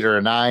an 8 or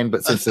a 9,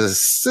 but since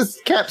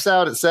this caps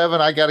out at 7,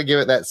 I got to give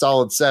it that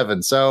solid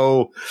 7.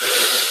 So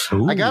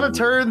I got to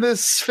turn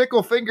this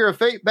fickle finger of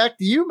fate back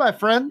to you, my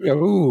friend.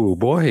 Oh,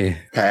 boy.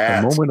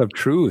 Pat. A moment of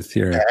truth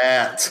here.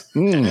 Pat.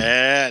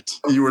 Pat.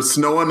 You were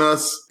snowing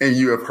us and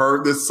you have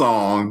heard this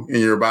song and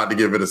you're about to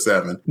give it a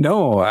 7.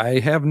 No,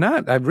 I have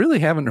not. I really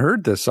haven't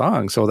heard this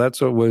song. So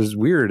that's what was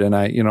weird. And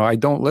I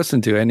don't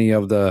listen to any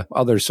of the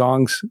other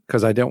songs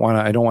because I don't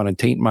want to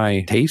taint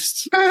my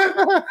tastes. Take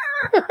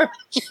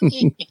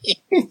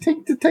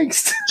the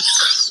taste.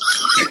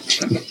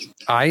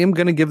 I am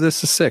going to give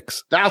this a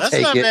 6.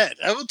 That's not bad.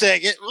 I will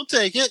take it. We'll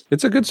take it.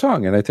 It's a good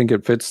song, and I think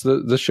it fits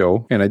the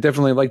show. And I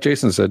definitely, like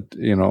Jason said,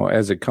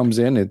 as it comes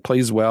in, it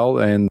plays well.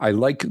 And I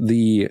like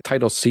the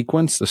title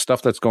sequence, the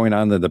stuff that's going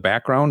on in the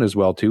background as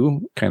well,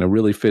 too. Kind of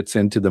really fits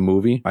into the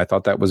movie. I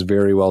thought that was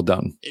very well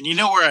done. And you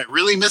know where I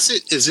really miss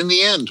it is in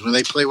the end when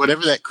they play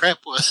whatever that crap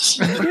was.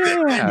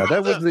 Yeah,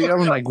 that was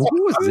I'm like,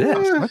 who was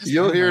this?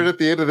 You'll hear it at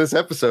the end of this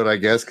episode, I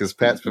guess, because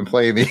Pat's been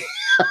playing the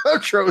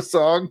outro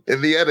song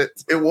in the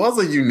edits. It was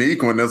a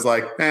unique one. It's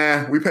like,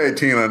 we paid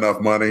Tina enough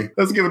money.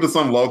 Let's give it to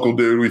some local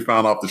dude we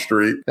found off the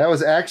street. That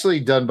was actually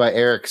done by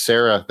Eric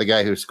Serra, the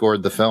guy who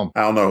scored the film.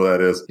 I don't know who that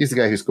is. He's the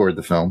guy who scored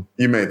the film.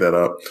 You made that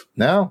up.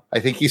 No, I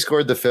think he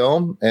scored the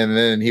film, and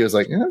then he was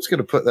like, I'm just going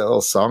to put that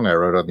little song I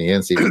wrote on the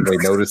end, see if anybody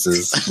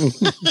notices.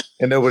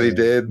 And nobody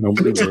did.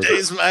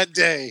 Today's my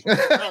day.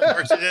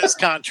 Today's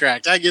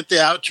contract. I get the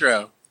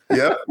outro.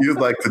 Yep. He was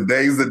like,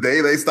 today's the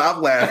day they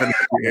stop laughing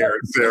at you,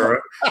 Eric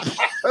Serra. I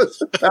was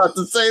about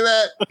to say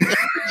that.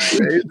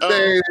 Today's the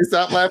day they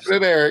stop laughing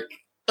at Eric.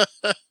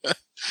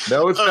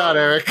 No, it's not,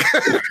 Eric.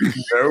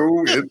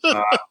 No, it's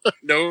not.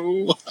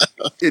 No.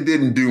 It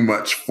didn't do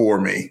much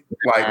for me.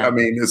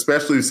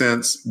 Especially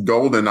since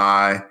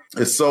GoldenEye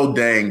is so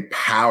dang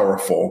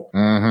powerful.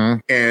 Mm-hmm.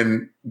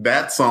 And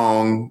that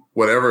song,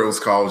 whatever it was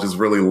called, was just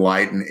really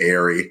light and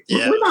airy.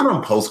 Yeah. We're not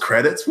on post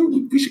credits.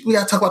 We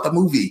got to talk about the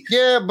movie.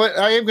 Yeah, but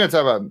I am going to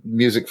talk about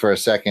music for a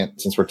second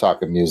since we're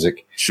talking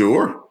music.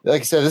 Sure.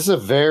 Like I said, this is a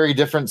very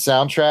different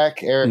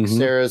soundtrack. Eric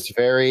Serra's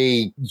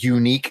very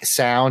unique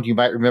sound. You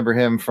might remember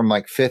him from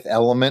like Fifth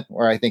Element,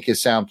 where I think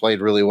his sound played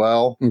really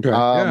well. Okay.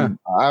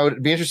 I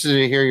would be interested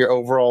to hear your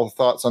overall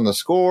thoughts on the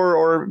score,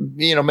 or,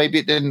 maybe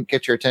it didn't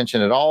get your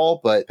attention at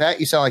all. But Pat,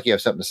 you sound like you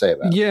have something to say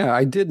about it. Yeah,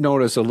 I did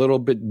notice a little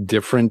bit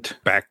different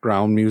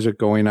background music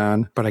going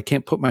on, but I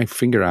can't put my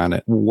finger on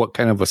it, what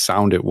kind of a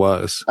sound it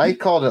was. I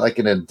called it like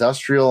an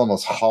industrial,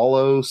 almost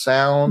hollow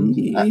sound.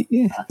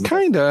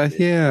 Kind of,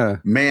 yeah.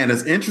 Man,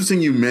 it's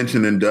interesting you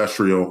mentioned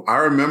industrial. I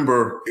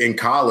remember in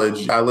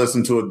college, I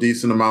listened to a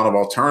decent amount of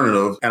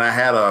alternative, and I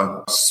had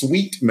a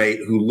suite mate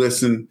who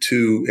listened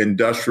to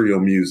industrial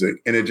music,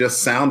 and it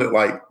just sounded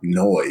like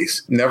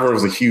noise. Never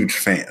was a huge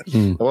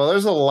fan. Well,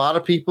 there's a lot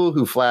of people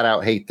who flat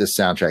out hate this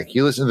soundtrack.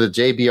 You listen to the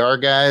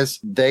JBR guys,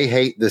 they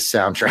hate this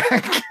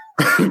soundtrack.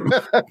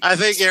 I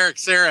think Eric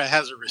Serra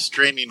has a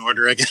restraining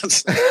order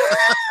against it.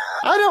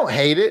 I don't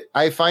hate it.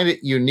 I find it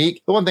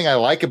unique. The one thing I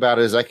like about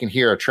it is I can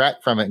hear a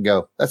track from it and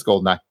go, that's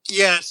Goldeneye.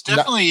 Yeah, it's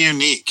definitely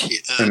unique.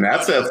 And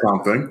that says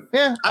something.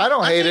 Yeah, I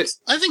don't hate it.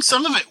 I think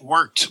some of it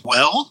worked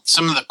well.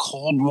 Some of the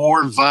Cold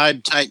War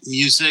vibe type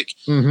music,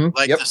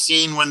 like the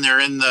scene when they're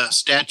in the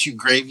statue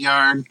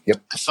graveyard.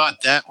 Yep. I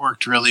thought that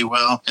worked really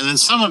well. And then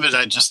some of it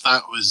I just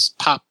thought was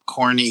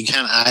popcorny.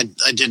 Kind of,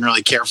 I didn't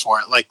really care for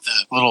it. Like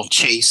the little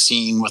chase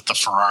scene with the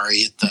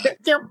Ferrari at the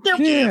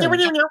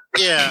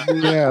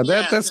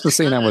That's the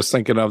scene I was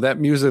thinking of. That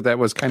music that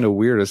was kind of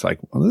weird. It's like,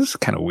 well, this is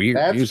kind of weird.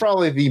 That's music.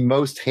 probably the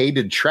most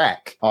hated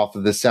track off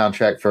of the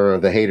soundtrack for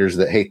the haters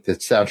that hate the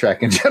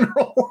soundtrack in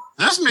general.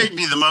 This may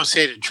be the most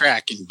hated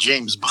track in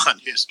James Bond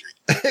history.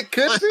 It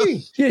could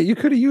be. Yeah, you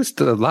could have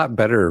used a lot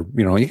better.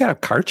 You know, you got a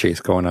car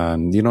chase going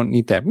on. You don't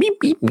need that. Meep,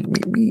 meep, meep,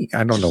 meep, meep.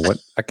 I don't know what.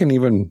 I can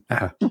even.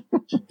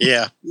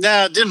 Yeah.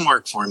 No, it didn't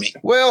work for me.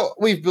 Well,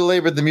 we've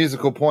belabored the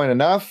musical point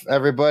enough.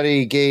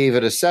 Everybody gave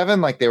it a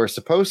 7 like they were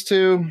supposed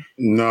to.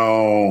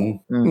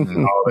 No.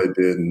 No, they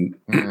didn't.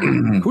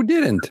 Who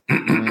didn't?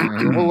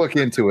 We'll look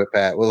into it,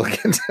 Pat. We'll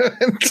look into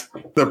it.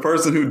 The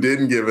person who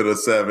didn't give it a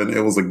 7,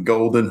 it was a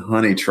golden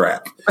honey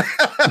trap.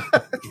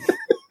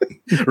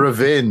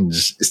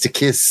 Revenge is to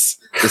kiss.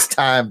 This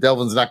time,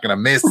 Delvin's not going to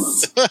miss.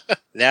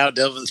 Now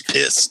Delvin's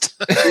pissed.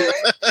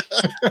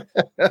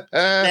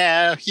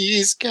 Now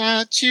he's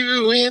got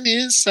you in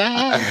his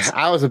sights.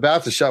 I was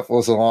about to shuffle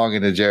us along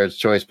into Jared's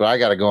choice, but I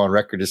got to go on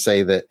record to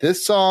say that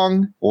this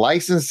song,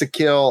 License to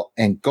Kill,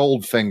 and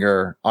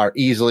Goldfinger are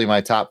easily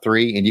my top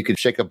 3, and you could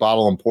shake a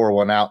bottle and pour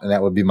one out, and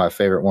that would be my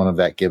favorite one of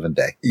that given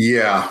day.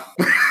 Yeah.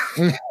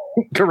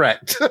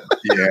 Correct.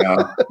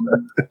 Yeah.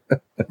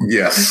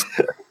 Yes.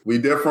 We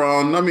differ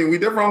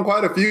on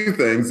quite a few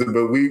things, but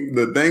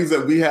the things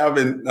that we have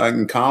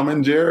in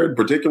common, Jared,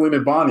 particularly in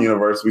the Bond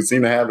universe, we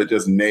seem to have it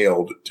just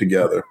nailed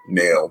together.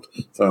 Nailed.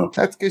 So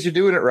that's because you're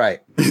doing it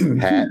right,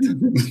 Pat.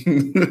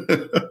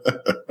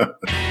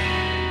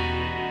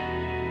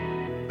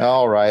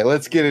 All right,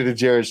 let's get into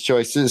Jared's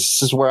choice.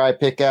 This is where I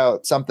pick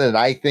out something that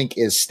I think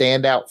is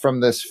standout from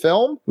this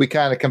film. We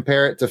kind of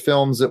compare it to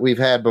films that we've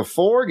had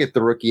before, get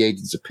the rookie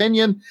agent's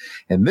opinion.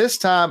 And this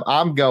time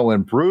I'm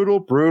going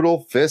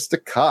brutal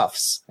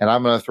fisticuffs. And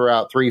I'm going to throw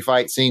out 3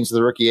 fight scenes to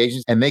the rookie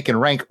agents, and they can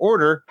rank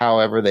order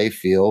however they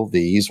feel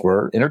these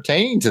were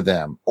entertaining to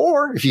them.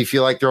 Or if you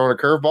feel like throwing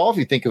a curveball, if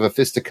you think of a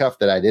fisticuff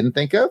that I didn't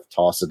think of,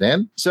 toss it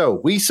in.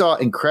 So we saw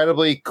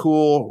incredibly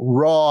cool,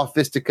 raw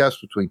fisticuffs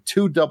between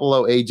 2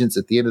 00 agents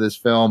at the end of this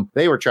film.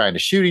 They were trying to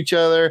shoot each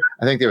other.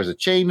 I think there was a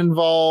chain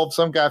involved.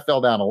 Some guy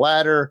fell down a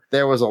ladder.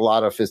 There was a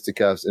lot of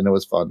fisticuffs, and it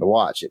was fun to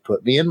watch. It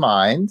put me in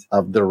mind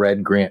of the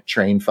Red Grant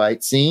train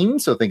fight scene.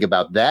 So think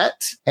about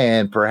that,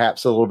 and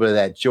perhaps a little bit of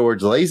that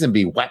George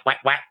Lazenby whack, whack,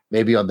 whack.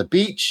 Maybe on the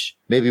beach.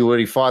 Maybe when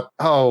he fought.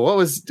 Oh, what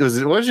was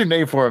your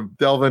name for him,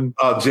 Delvin?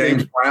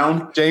 James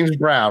Brown. James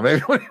Brown.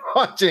 Maybe when he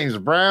fought James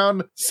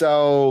Brown.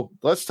 So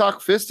let's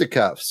talk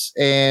fisticuffs.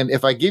 And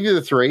if I give you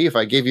the 3, if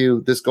I give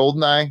you this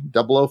Goldeneye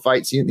 00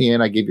 fight scene at the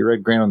end, I give you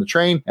Red Grant on the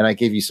train, and I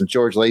give you some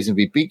George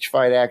Lazenby beach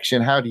fight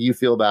action. How do you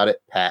feel about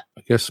it, Pat?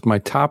 I guess my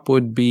top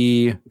would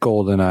be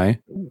Goldeneye.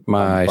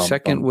 My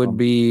second would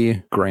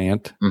be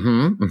Grant.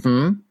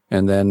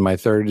 And then my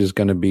third is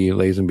going to be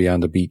Lazenby on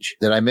the beach.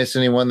 Did I miss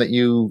anyone that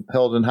you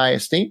held in high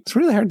esteem? It's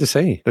really hard to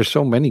say. There's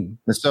so many.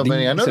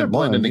 I know they're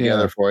blending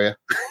together for you.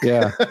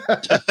 Yeah.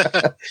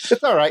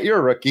 It's all right. You're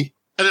a rookie.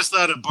 I just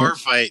thought a bar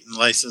fight and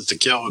License to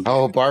Kill would be.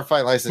 Oh, bar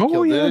fight, License to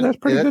Kill. Yeah, that's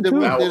pretty good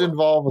too. That did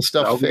involve a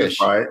stuffed fish.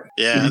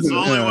 Yeah, it's the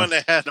only one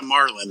that had a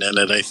marlin in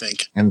it, I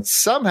think. And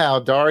somehow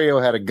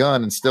Dario had a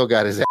gun and still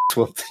got his ass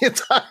whooped the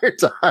entire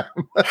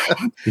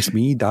time. It's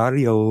me,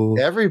 Dario.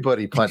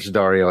 Everybody punched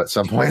Dario at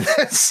some point in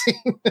that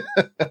scene.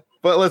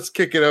 But let's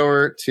kick it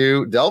over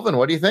to Delvin.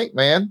 What do you think,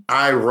 man?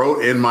 I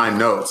wrote in my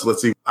notes.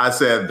 Let's see. I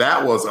said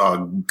that was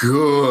a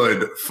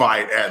good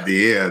fight at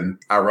the end.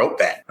 I wrote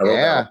that. I wrote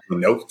that in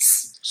the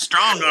notes.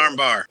 Strong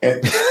armbar.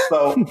 And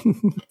so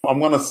I'm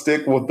going to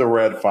stick with the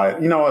Red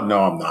fight. You know what?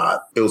 No, I'm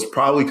not. It was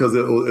probably because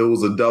it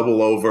was a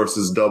 00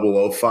 versus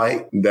 00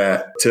 fight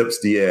that tips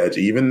the edge.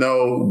 Even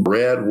though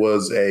Red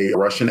was a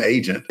Russian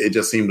agent, it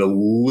just seemed a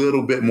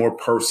little bit more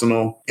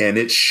personal, and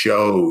it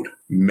showed.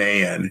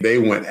 Man, they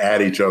went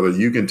at each other.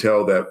 You can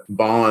tell that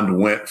Bond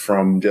went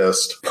from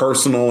just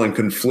personal and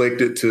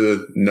conflicted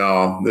to,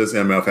 no, this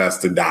MF has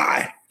to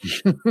die.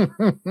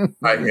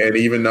 And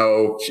even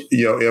though,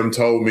 M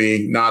told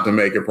me not to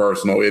make it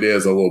personal, it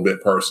is a little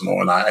bit personal,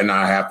 and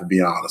I have to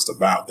be honest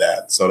about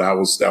that. So that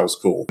was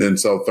cool. And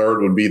so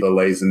third would be the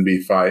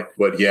Lazenby fight.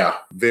 But yeah,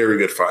 very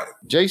good fight.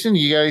 Jason,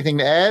 you got anything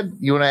to add?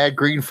 You want to add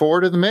Green 4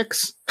 to the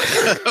mix?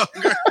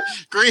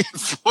 Green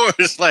 4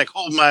 is like,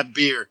 hold my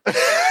beer.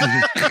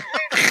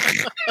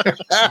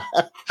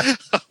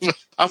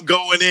 I'm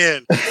going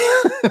in.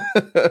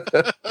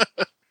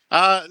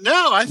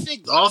 No, I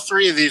think all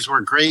three of these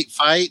were great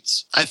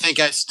fights. I think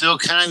I still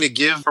kind of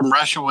give From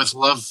Russia with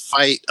Love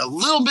fight a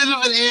little bit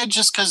of an edge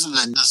just because of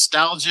the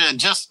nostalgia and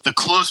just the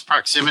close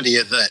proximity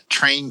of the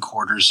train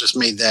quarters just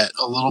made that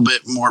a little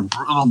bit more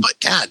brutal. But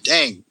God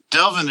dang,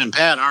 Delvin and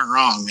Pat aren't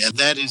wrong, man.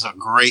 That is a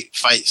great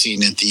fight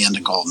scene at the end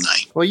of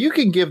GoldenEye. Well, you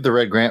can give the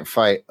Red Grant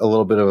fight a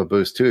little bit of a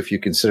boost, too, if you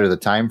consider the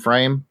time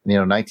frame,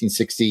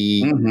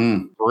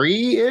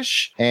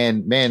 1963-ish.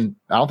 And, man,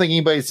 I don't think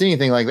anybody's seen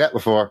anything like that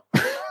before.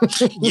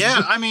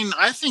 Yeah, I mean,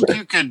 I think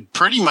you could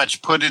pretty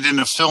much put it in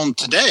a film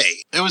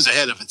today. It was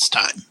ahead of its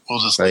time. We'll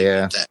just leave it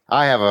at that.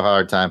 I have a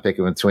hard time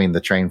picking between the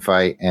train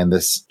fight and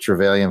this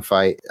Trevelyan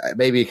fight.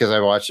 Maybe because I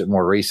watched it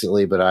more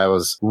recently, but I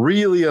was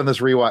really on this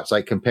rewatch,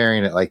 like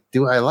comparing it, like,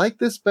 do I like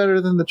this better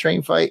than the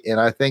train fight? And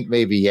I think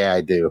maybe, yeah,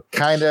 I do.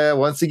 Kind of,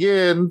 once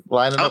again,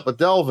 lining up with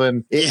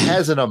Delvin, it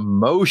has an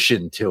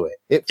emotion to it.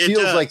 It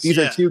feels like these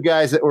are two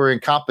guys that were in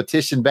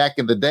competition back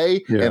in the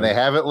day, and they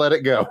haven't let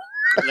it go.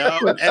 No,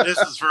 and this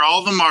is for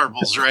all the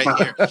marbles right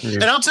here.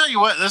 And I'll tell you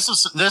what,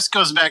 this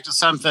goes back to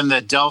something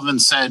that Delvin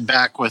said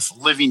back with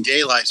Living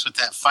Daylights with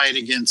that fight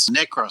against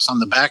Nikros on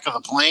the back of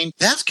the plane.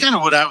 That's kind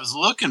of what I was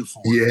looking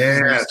for.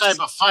 Yeah. This type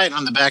of fight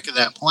on the back of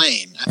that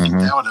plane. I think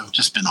that would have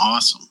just been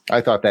awesome.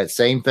 I thought that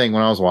same thing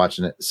when I was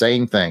watching it.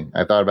 Same thing.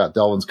 I thought about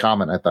Delvin's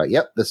comment. I thought,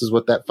 yep, this is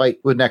what that fight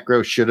with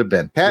Necro should have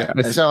been. Pat,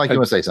 it sounded like you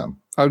want to say something.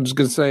 I was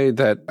going to say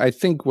that I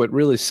think what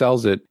really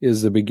sells it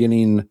is the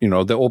beginning,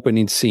 the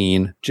opening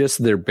scene,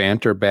 just their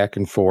banter back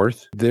and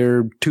forth.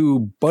 They're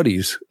two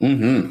buddies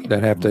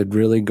that have to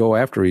really go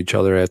after each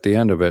other at the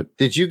end of it.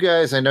 Did you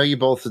guys, I know you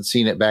both had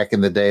seen it back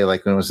in the day,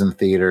 like when it was in the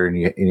theater, and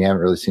you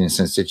haven't really seen it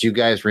since. Did you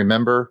guys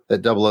remember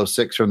that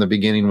 006 from the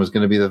beginning was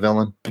going to be the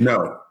villain?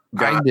 No.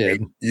 I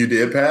did. You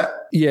did, Pat?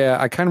 Yeah,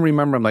 I kind of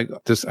remember. I'm like,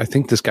 I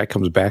think this guy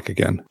comes back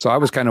again. So I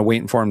was kind of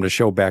waiting for him to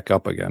show back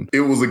up again.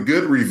 It was a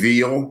good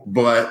reveal,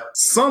 but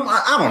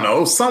I don't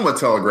know, somewhat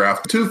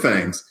telegraphed. Two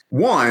things.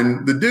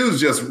 One, the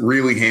dude's just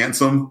really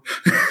handsome.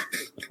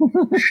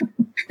 And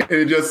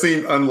it just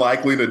seemed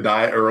unlikely to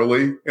die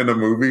early in the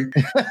movie.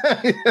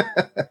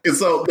 And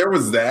so there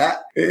was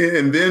that.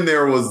 And then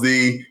there was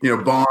the,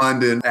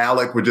 Bond and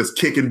Alec were just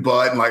kicking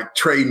butt and like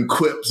trading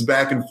quips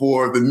back and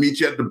forth and meet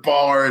you at the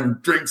bar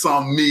and drinks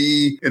on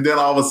me. And then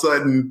all of a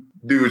sudden,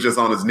 dude was just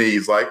on his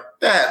knees like,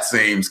 that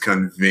seems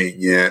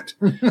convenient.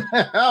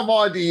 I'm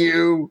on to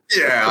you.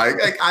 Yeah,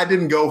 I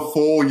didn't go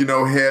full,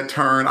 head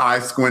turn, eye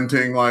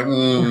squinting, like, but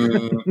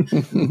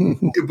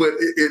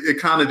it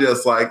kind of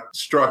just like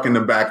struck in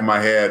the back of my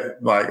head.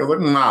 Like, I was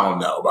like, I don't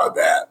know about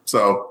that.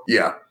 So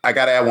yeah, I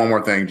got to add one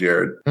more thing,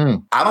 Jared.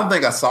 I don't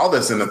think I saw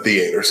this in the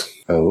theaters.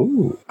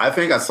 Oh, I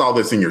think I saw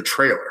this in your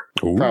trailer.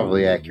 Ooh.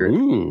 Probably accurate.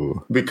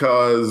 Ooh.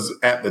 Because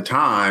at the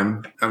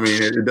time, I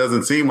mean, it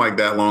doesn't seem like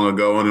that long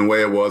ago, and the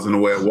way it was and the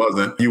way it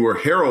wasn't, you were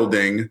heralding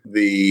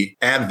the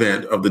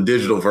advent of the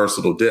digital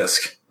versatile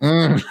disc.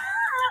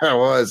 I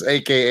was,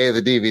 a.k.a.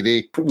 the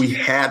DVD. We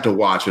had to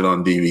watch it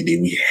on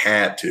DVD. We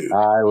had to.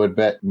 I would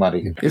bet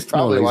money. It's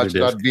probably watched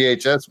it on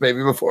VHS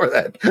maybe before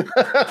that.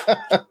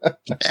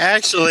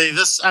 Actually,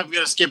 I'm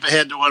going to skip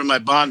ahead to one of my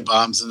Bond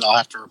bombs, and I'll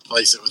have to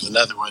replace it with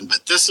another one.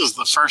 But this is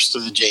the first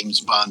of the James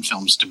Bond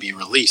films to be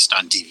released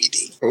on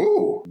DVD.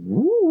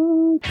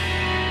 Ooh.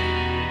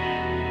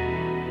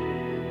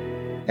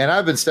 And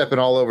I've been stepping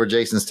all over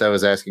Jason's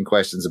toes asking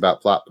questions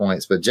about plot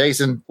points. But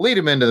Jason, lead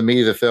him into the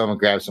meat of the film and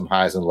grab some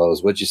highs and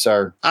lows, would you,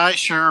 sir? I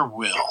sure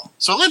will.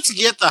 So let's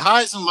get the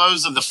highs and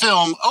lows of the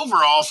film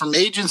overall from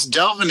Agents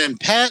Delvin and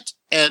Pat.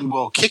 And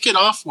we'll kick it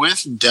off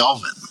with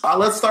Delvin.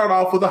 Let's start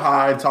off with a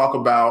high, talk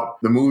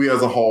about the movie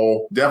as a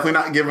whole. Definitely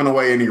not giving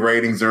away any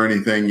ratings or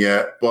anything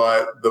yet,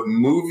 but the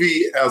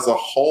movie as a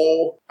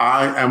whole,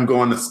 I am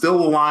going to steal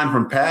a line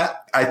from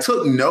Pat. I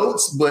took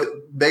notes, but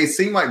they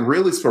seem like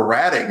really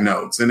sporadic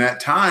notes. And at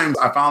times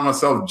I found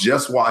myself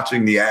just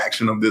watching the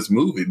action of this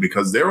movie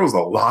because there was a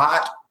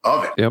lot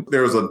of it. Yep.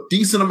 There was a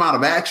decent amount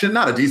of action,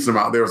 not a decent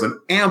amount. There was an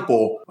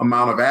ample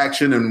amount of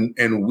action,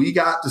 and we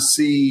got to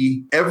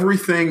see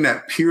everything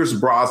that Pierce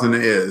Brosnan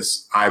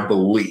is, I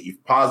believe,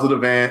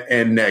 positive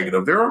and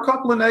negative. There are a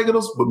couple of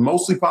negatives, but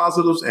mostly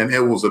positives, and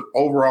it was an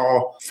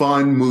overall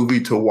fun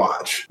movie to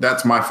watch.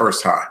 That's my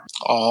first high.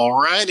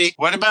 All righty.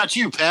 What about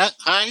you, Pat?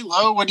 High,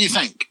 low, what do you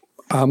think?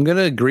 I'm going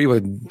to agree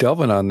with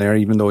Delvin on there,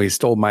 even though he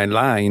stole my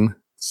line.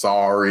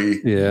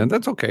 Sorry. Yeah,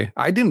 that's okay.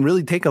 I didn't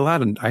really take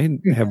I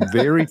have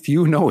very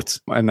few notes,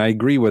 and I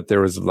agree with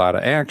there was a lot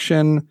of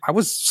action. I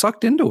was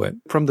sucked into it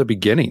from the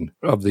beginning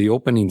of the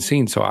opening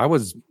scene. So I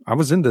was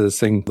into this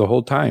thing the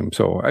whole time.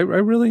 So I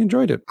really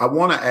enjoyed it. I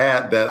want to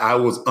add that I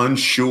was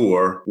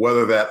unsure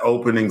whether that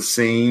opening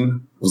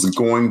scene was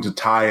going to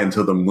tie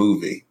into the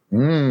movie.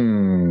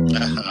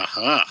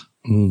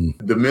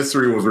 The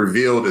mystery was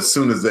revealed as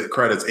soon as the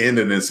credits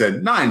ended and it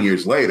said 9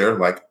 years later,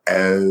 like,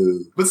 oh.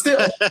 But still,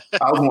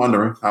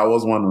 I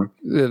was wondering.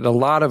 A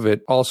lot of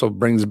it also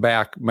brings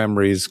back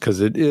memories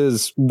because it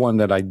is one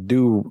that I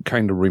do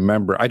kind of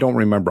remember. I don't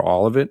remember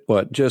all of it,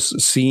 but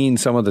just seeing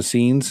some of the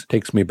scenes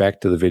takes me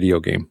back to the video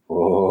game.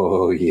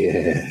 Oh,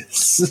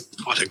 yes.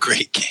 What a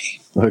great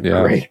game.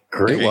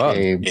 Great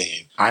game.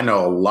 I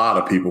know a lot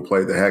of people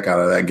played the heck out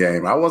of that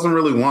game. I wasn't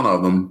really one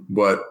of them,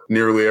 but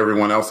nearly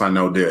everyone else I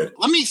know did.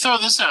 Let me throw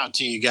this out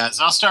to you guys.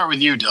 I'll start with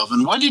you,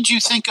 Delvin. What did you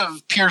think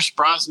of Pierce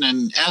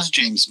Brosnan as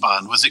James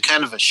Bond? Was it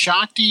kind of a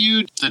shock to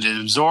you? Did it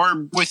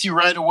absorb with you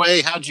right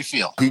away? How'd you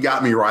feel? He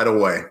got me right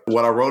away.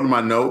 What I wrote in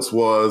my notes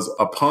was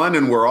a pun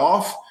and we're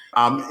off.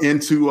 I'm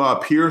into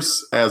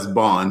Pierce as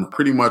Bond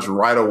pretty much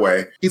right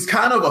away. He's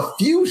kind of a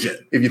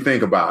fusion, if you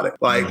think about it.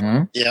 Like,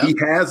 he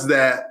has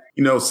that,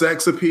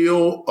 sex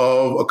appeal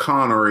of a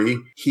Connery.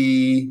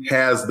 He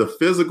has the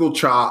physical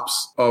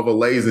chops of a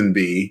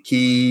Lazenby.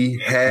 He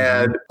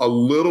had a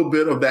little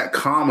bit of that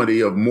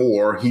comedy of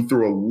Moore. He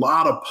threw a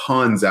lot of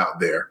puns out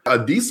there. A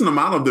decent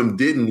amount of them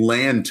didn't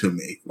land to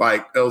me.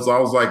 Like, I was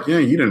like,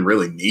 you didn't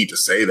really need to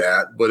say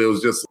that, but it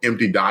was just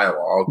empty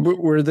dialogue.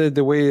 Were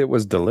the way it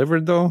was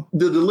delivered, though?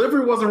 The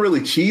delivery wasn't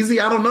really cheesy.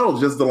 I don't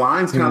know. Just the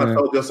lines kind of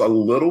felt just a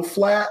little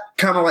flat,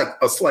 kind of like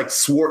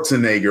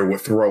Schwarzenegger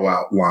would throw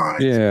out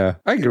lines. Yeah,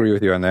 I agree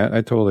with you on that.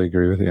 I totally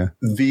agree with you.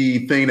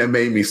 The thing that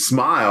made me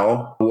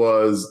smile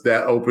was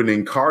that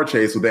opening car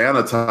chase with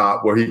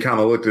Anatop, where he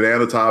kind of looked at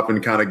Anatop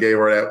and kind of gave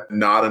her that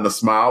nod and a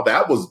smile.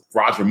 That was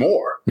Roger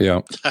Moore.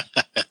 Yeah.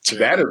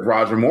 That is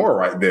Roger Moore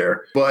right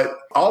there. But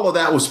all of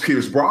that was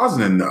Pierce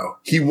Brosnan, though.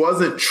 He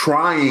wasn't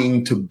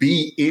trying to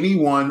be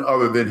anyone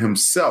other than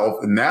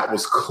himself, and that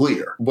was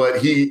clear. But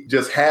he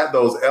just had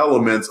those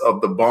elements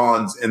of the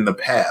Bonds in the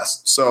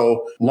past.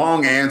 So,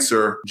 long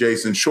answer,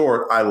 Jason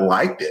Short, I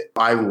liked it.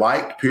 I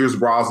liked Pierce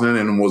Brosnan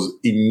and was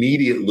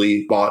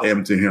immediately bought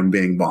into him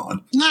being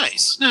Bond.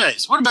 Nice.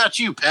 What about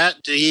you,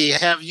 Pat? Did he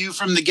have you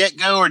from the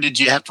get-go, or did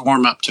you have to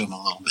warm up to him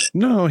a little bit?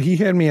 No, he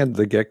had me at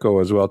the get-go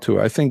as well, too.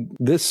 I think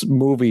this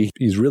movie,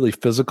 he's really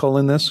physical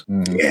in this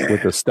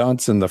with the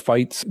stunts and the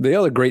fights. The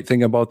other great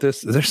thing about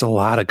this, there's a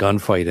lot of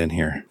gunfight in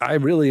here. I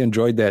really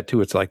enjoyed that,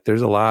 too. It's like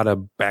there's a lot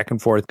of back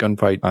and forth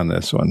gunfight on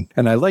this one.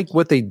 And I like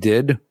what they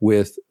did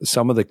with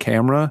some of the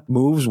camera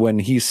moves when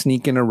he's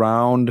sneaking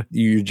around.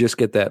 You just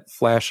get that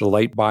flash of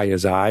light by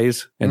his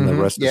eyes and the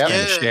rest is kind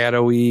of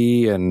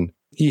shadowy, and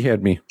he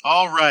had me.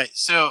 All right.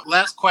 So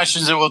last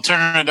questions, and we'll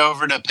turn it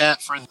over to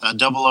Pat for a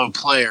 00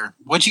 player.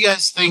 What do you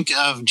guys think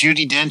of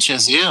Judi Dench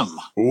as M?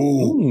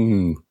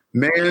 Ooh.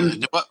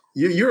 Man,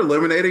 you're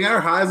eliminating our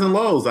highs and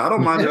lows. I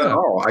don't mind it at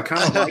all. I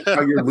kind of like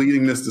how you're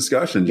leading this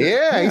discussion.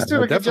 Yeah, he's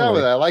doing a good job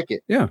with that. I like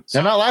it. Yeah.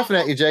 I'm not laughing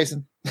at you,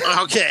 Jason.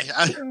 Okay.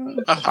 I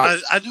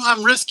know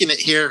I'm risking it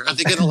here. Are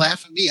they going to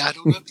laugh at me? I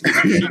don't know.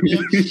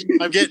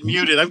 I'm getting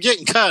muted. I'm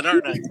getting cut,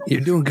 aren't I?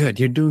 You're doing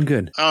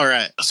good. All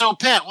right. So,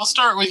 Pat, we'll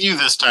start with you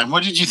this time.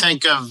 What did you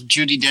think of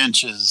Judi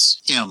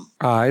Dench's M?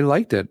 I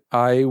liked it.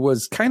 I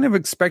was kind of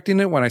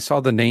expecting it when I saw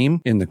the name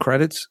in the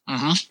credits.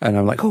 And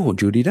I'm like, oh,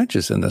 Judi Dench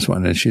is in this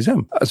one, and she's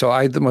him. So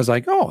I was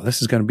like, oh,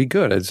 this is going to be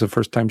good. It's the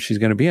first time she's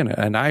going to be in it.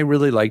 And I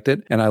really liked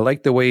it. And I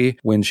liked the way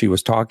when she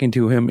was talking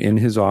to him in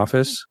his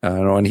office,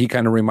 and he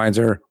kind of reminds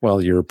her,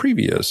 well, you're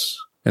previous.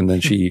 And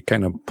then she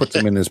kind of puts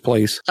him in his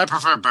place. I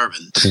prefer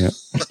bourbon. Yeah,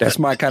 that's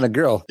my kind of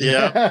girl.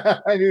 Yeah.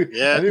 I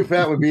knew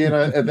Pat would be in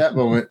at that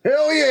moment.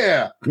 Hell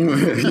yeah.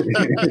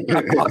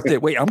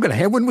 Wait, I'm going to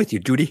have one with you,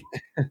 Judy.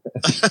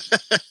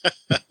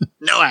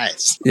 No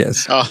eyes.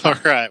 Yes. All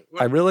right.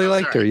 I really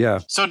liked her, yeah.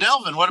 So,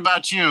 Delvin, what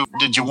about you?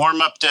 Did you warm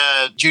up to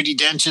Judi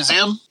Dench's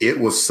M? It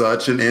was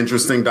such an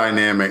interesting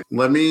dynamic.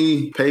 Let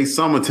me pay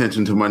some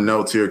attention to my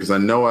notes here because I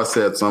know I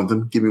said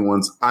something. Give me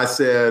one. I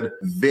said,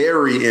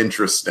 very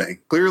interesting.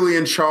 Clearly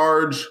in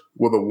charge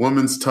with a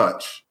woman's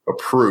touch.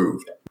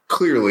 Approved.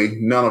 Clearly,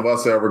 none of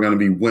us are ever going to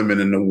be women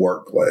in the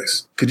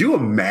workplace. Could you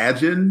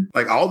imagine,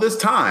 like all this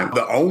time,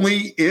 the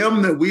only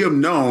M that we have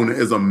known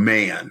is a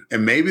man.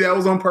 And maybe that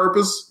was on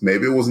purpose.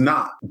 Maybe it was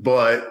not.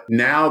 But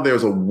now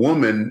there's a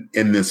woman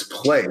in this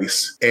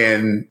place.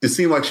 And it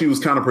seemed like she was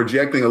kind of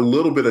projecting a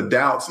little bit of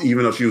doubts,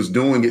 even though she was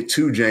doing it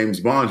to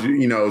James Bond.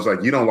 It's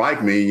like, you don't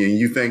like me and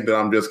you think that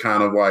I'm just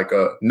kind of like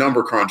a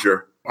number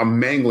cruncher. I'm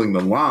mangling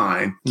the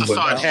line. The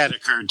thought had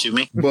occurred to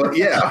me. But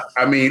yeah,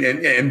 I mean,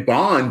 and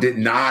Bond did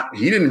not,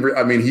 he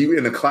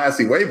in a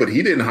classy way, but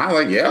he didn't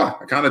highlight,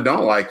 I kind of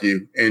don't like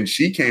you. And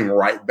she came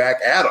right back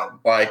at him.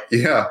 Like,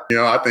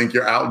 I think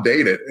you're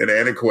outdated and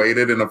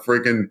antiquated and a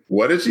freaking,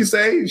 what did she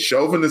say?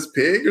 Chauvinist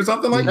pig or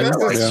something like that?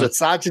 Like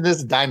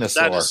misogynist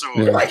dinosaur.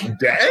 Yeah. Like,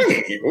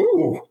 dang.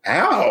 Ooh,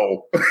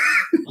 ow.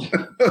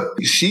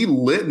 She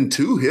lit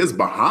into his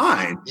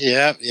behind.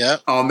 Yeah.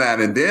 On that.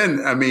 And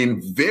then, I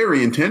mean,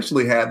 very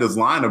intentionally had this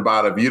line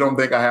about if you don't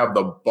think I have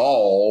the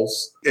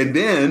balls, and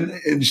then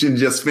she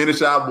just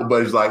finished out,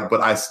 but it's like,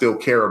 but I still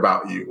care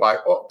about you. Like,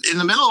 in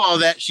the middle of all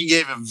that, she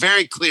gave a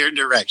very clear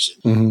direction.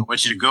 I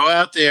want you to go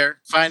out there,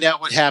 find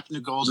out what happened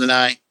to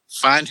GoldenEye,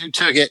 find who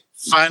took it,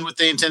 find what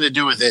they intend to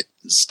do with it,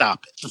 and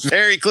stop it.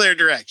 Very clear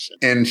direction.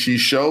 And she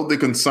showed the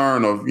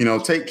concern of,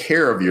 take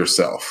care of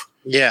yourself.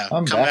 Yeah,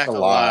 I'm back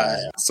alive.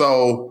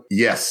 So,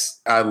 yes,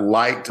 I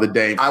liked the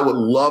Dame. I would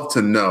love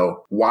to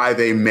know why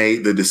they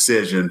made the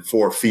decision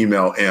for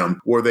female M.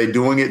 Were they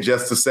doing it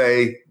just to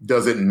say,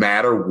 does it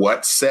matter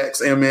what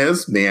sex M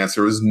is? The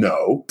answer is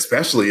no.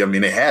 Especially, I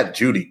mean, they had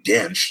Judi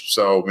Dench.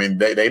 So, I mean,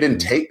 they didn't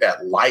take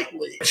that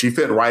lightly. She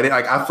fit right in.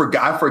 Like, I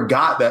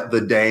forgot that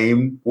the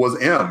Dame was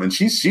M, and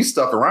she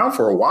stuck around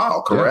for a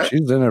while, correct? Yeah,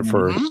 she's in it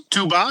for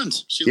 2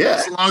 Bonds. She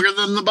lives longer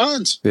than the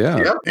Bonds. Yeah.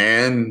 Yep.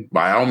 And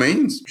by all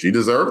means, she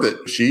deserved it.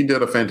 She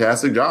did a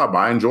fantastic job.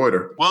 I enjoyed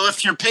her. Well,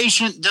 if you're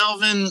patient,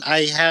 Delvin,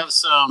 I have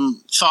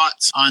some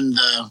thoughts on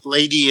the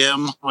Lady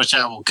M, which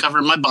I will cover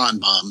in my Bond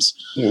bombs.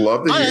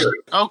 Love to hear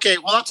it. Okay,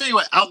 well, I'll tell you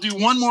what. I'll do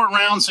one more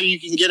round so you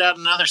can get out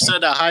another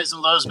set of highs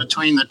and lows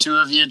between the two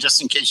of you,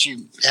 just in case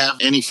you have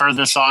any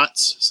further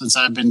thoughts, since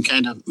I've been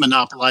kind of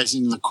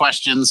monopolizing the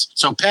questions.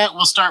 So, Pat,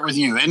 we'll start with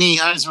you. Any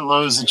highs or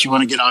lows that you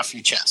want to get off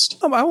your chest?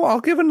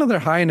 I'll give another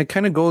high, and it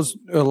kind of goes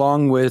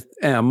along with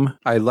M.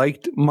 I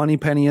liked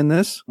Moneypenny in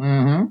this.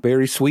 Mm-hmm.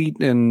 Very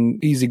sweet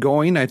and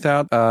easygoing. I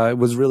thought it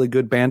was really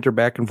good banter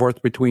back and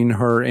forth between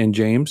her and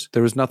James.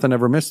 There was nothing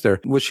ever missed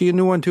there. Was she a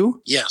new one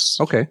too? Yes.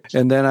 Okay.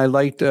 And then I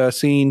liked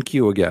seeing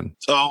Q again.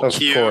 Oh, Of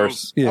Q.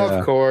 course. Yeah.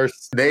 Of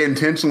course. They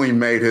intentionally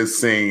made his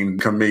scene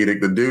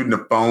comedic. The dude in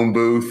the phone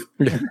booth.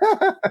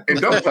 And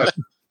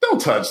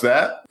don't touch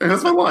that.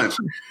 That's my lunch.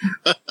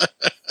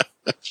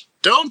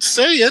 Don't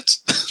say it.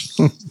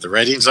 The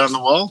writing's on the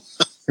wall.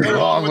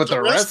 Along with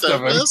the rest of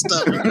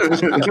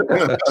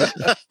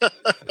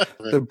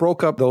They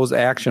broke up those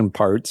action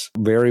parts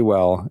very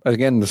well.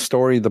 Again, the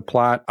story, the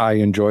plot, I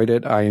enjoyed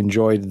it. I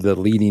enjoyed the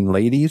leading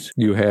ladies.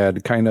 You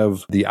had kind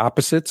of the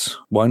opposites.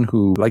 One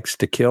who likes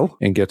to kill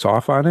and gets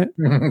off on it.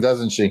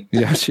 Doesn't she?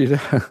 Yeah, she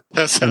does.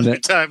 That's the only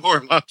time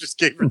more mom just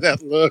gave her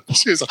that look.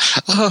 She was like,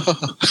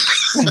 oh.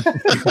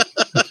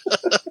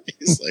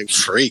 He's like,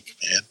 freak,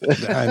 man.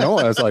 I know.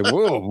 I was like,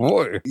 whoa,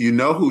 boy. You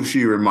know who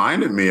she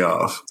reminded me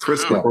of?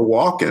 Christopher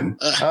Walken.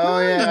 Oh,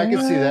 yeah. I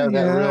can see that.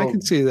 I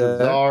can see that.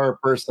 Bizarre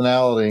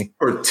personality.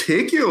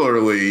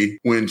 Particularly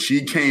when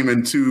she came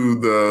into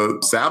the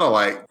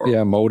satellite.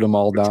 Yeah, mowed them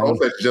all down.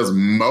 She just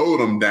mowed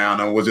them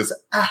down and was just,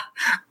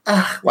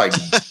 like.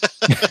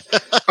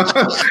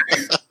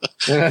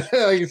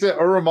 Like you said,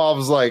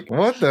 Uramov's like,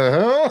 what the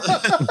hell?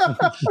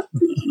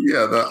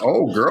 Yeah, the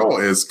old girl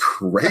is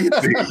crazy.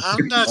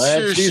 I'm not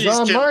sure she's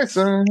on my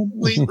side.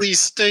 Completely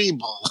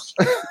stable.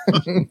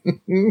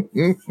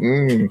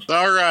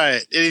 All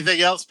right.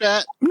 Anything else,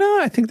 Pat?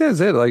 No, I think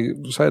that's it. Like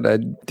I said, I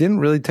didn't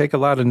really take a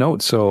lot of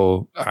notes,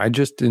 so I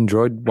just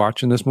enjoyed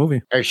watching this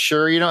movie. Are you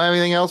sure you don't have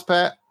anything else,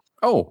 Pat?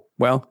 Oh,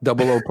 well,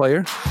 00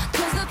 player.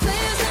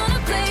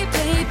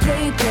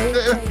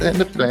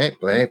 Play.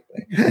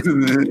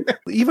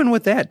 Even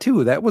with that,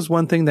 too, that was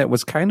one thing that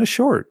was kind of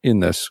short in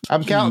this.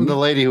 I'm counting the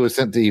lady who was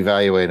sent to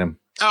evaluate him.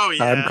 Oh,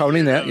 yeah. I'm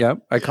counting that.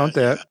 Yep. I count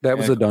that. That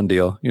was a done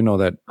deal. You know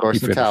that. Of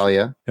course,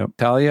 Natalia. Yep.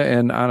 Talia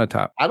and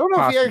Anatop. I don't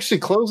know if he actually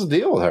closed the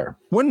deal with her.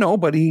 Well, no,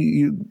 but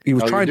he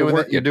was trying to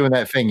work. You're doing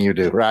that thing you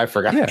do, right? I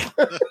forgot. Yeah.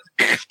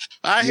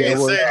 I hate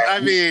saying, I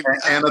mean,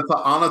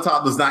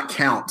 Anatop does not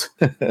count.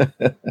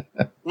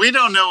 We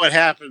don't know what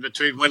happened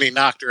between when he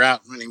knocked her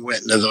out and when he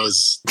went into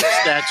those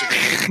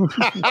statues.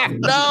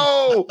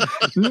 No,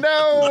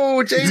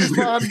 James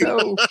Bond,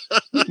 no.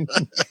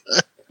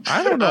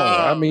 I don't know.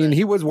 I mean,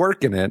 he was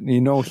working it.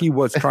 You know, he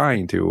was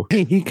trying to.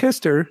 He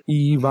kissed her.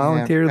 He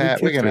voluntarily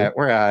kissed her. We're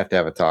gonna have to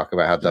have a talk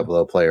about how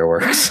 00 player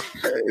works.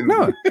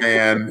 No.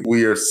 And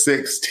we are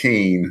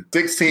 16.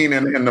 16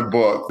 in the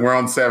book. We're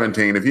on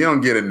 17. If you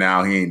don't get it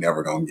now, he ain't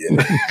never gonna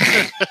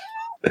get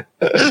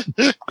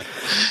it.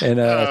 And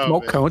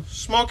smoke count.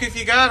 Smoke if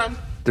you got him.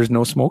 There's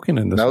no smoking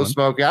in this No one.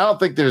 smoking. I don't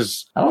know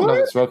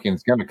if smoking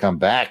is going to come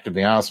back, to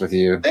be honest with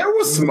you. There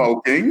was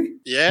smoking.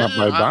 Yeah. Not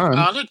by Bond.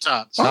 On the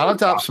top. Not on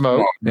top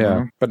smoke.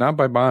 Yeah, but not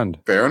by Bond.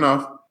 Fair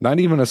enough. Not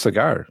even a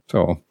cigar.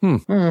 So,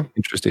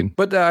 interesting.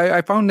 But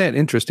I found that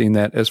interesting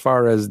that as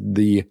far as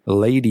the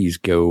ladies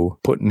go,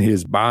 putting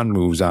his Bond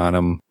moves on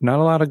him, not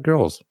a lot of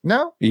girls.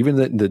 No. Even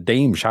the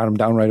dame shot him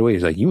down right away.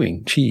 He's like, you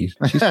ain't cheese.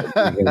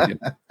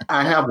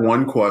 I have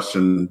one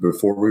question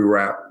before we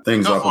wrap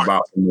things up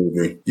about the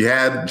movie. You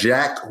had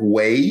Jack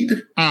Wade,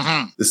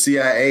 the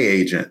CIA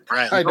agent.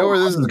 Right. I know where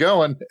this is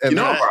going. And You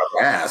know what I'm about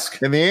to ask.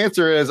 And the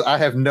answer is, I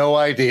have no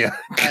idea.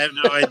 I have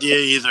no idea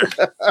either.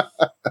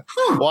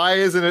 Why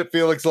isn't it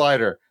Felix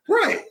Leiter?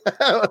 Right.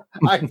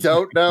 I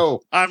don't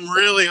know. I'm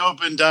really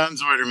hoping Don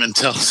Zoiderman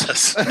tells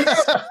us.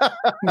 I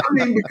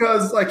mean,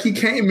 because like he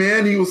came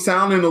in, he was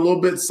sounding a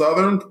little bit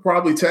Southern,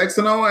 probably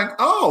texting. I'm like,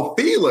 oh,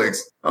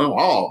 Felix.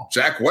 Oh,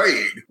 Jack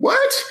Wade.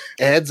 What?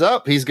 Heads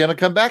up. He's going to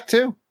come back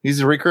too. He's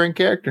a recurring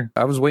character.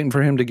 I was waiting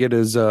for him to get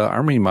his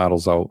army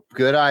models out.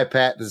 Good eye,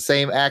 Pat. The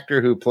same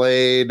actor who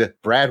played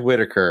Brad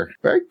Whitaker.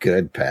 Very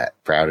good, Pat.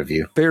 Proud of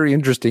you. Very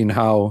interesting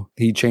how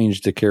he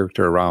changed the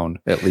character around,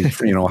 at least,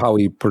 you know, how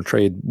he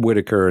portrayed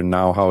Whitaker character and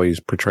now how he's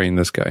portraying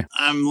this guy.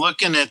 I'm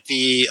looking at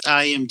the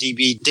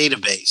IMDb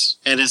database,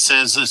 and it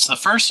says it's the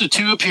first of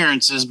 2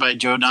 appearances by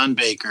Joe Don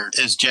Baker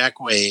as Jack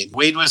Wade.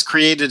 Wade was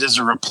created as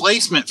a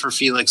replacement for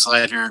Felix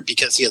Leiter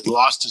because he had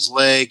lost his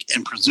leg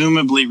and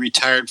presumably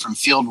retired from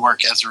field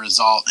work as a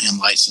result in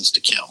License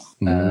to Kill.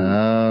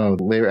 Oh,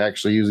 they were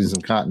actually using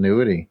some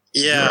continuity.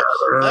 Yeah,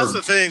 that's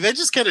the thing. They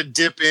just kind of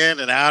dip in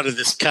and out of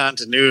this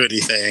continuity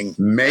thing.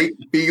 Make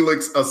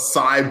Felix a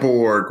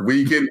cyborg.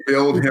 We can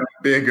build him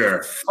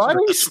bigger.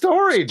 Funny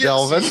story,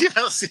 Delvin.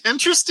 Yes,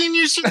 interesting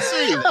you should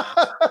say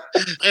that.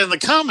 In the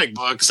comic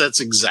books, that's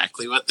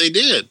exactly what they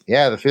did.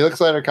 Yeah, the Felix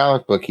Leiter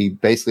comic book, he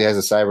basically has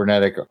a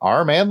cybernetic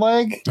arm and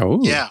leg. Oh,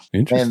 yeah.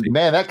 Interesting. And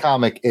man, that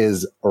comic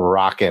is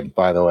rocking,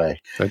 by the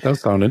way. That does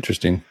sound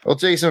interesting. Well,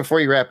 Jason, before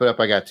you wrap it up,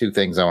 I got 2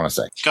 things I want to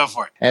say. Go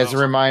for it. As a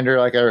reminder,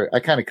 like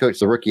I kind of coached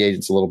the rookie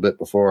agents a little bit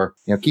before.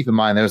 Keep in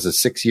mind there was a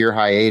 6-year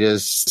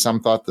hiatus. Some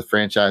thought the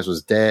franchise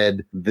was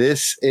dead.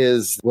 This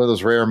is one of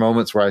those rare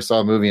moments where I saw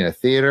a movie in a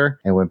theater,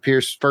 and when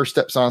Pierce first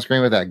steps on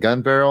screen with that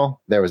gun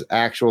barrel, there was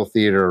actual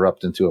theater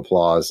erupt into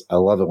applause. I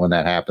love it when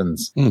that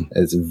happens.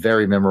 It's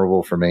very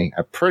memorable for me.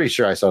 I'm pretty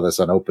sure I saw this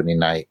on opening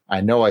night.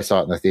 I know I saw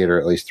it in the theater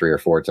at least 3 or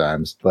 4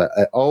 times, but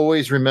I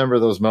always remember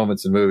those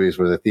moments in movies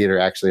where the theater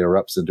actually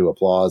erupts into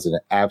applause, and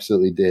it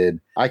absolutely did.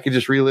 I could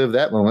just relive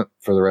that moment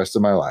for the rest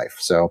of my life.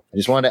 So I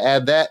just wanted to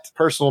add that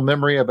personal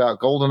memory about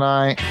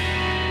GoldenEye.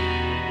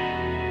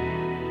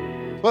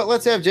 But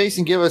let's have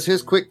Jason give us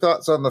his quick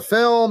thoughts on the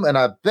film, and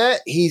I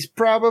bet he's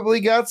probably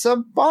got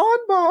some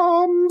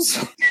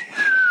bombs.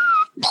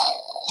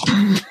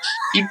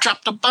 You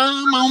dropped a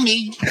bomb on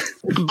me.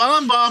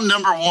 Bomb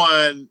number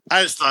 1.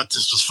 I just thought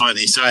this was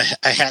funny, so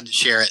I had to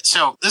share it.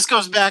 So this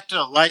goes back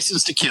to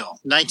License to Kill,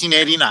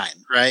 1989,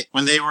 right?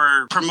 When they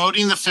were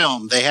promoting the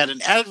film, they had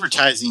an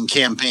advertising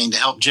campaign to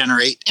help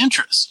generate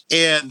interest.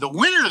 And the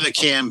winner of the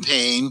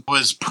campaign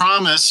was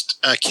promised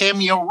a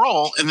cameo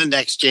role in the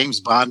next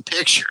James Bond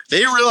picture. They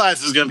didn't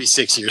realize it was going to be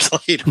 6 years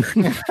later.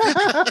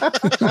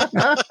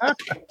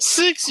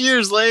 6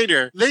 years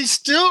later, they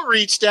still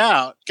reached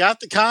out, got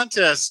the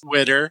contest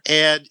winner,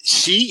 and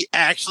she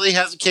actually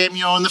has a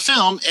cameo in the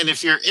film. And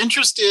if you're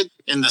interested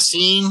in the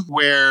scene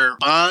where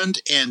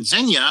Bond and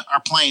Xenia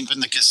are playing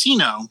in the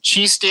casino,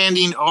 she's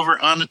standing over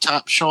on the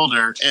top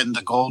shoulder in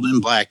the gold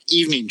and black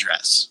evening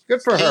dress.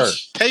 Good for her.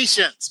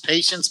 Patience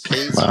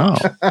pays. Wow.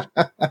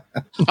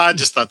 I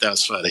just thought that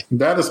was funny.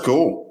 That is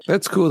cool.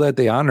 That's cool that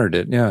they honored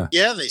it. Yeah.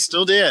 Yeah, they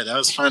still did. That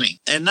was funny.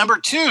 And number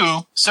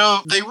 2, so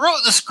they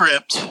wrote the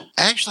script.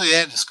 Actually, they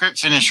had the script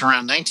finished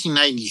around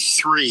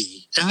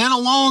 1993. And then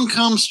along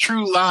comes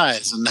True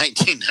Lies in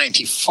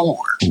 1994.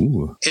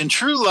 Ooh. And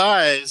True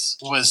Lies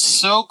was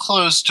so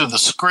close to the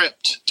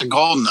script to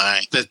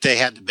GoldenEye that they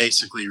had to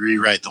basically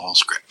rewrite the whole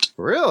script.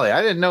 Really?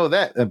 I didn't know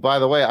that. And by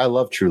the way, I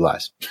love True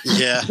Lies.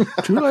 Yeah.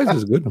 True Lies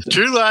is good.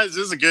 True Lies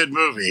is a good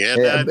movie.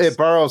 And it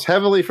borrows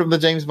heavily from the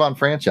James Bond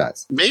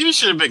franchise. Maybe it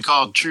should have been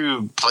called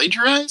True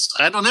Plagiarize?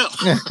 I don't know.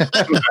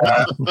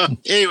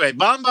 Anyway,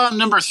 Bomb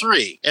number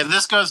 3. And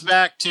this goes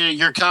back to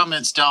your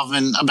comments,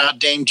 Delvin, about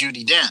Dame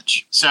Judi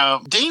Dench.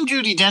 So Dame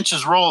Judi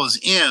Dench's role as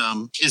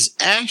M is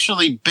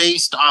actually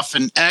based off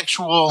an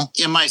actual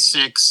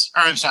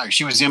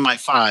she was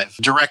MI5,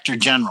 Director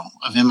General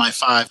of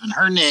MI5, and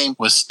her name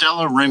was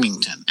Stella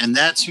Remington, and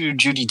that's who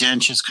Judi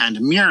Dench is kind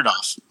of mirrored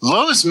off.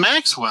 Lois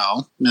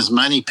Maxwell, Ms.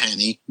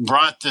 Moneypenny,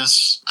 brought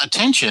this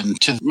attention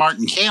to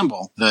Martin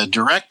Campbell, the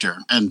director,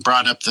 and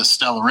brought up the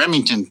Stella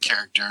Remington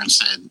character and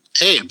said,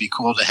 hey, it'd be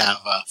cool to have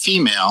a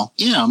female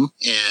M,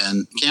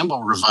 and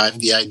Campbell revived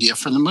the idea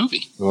for the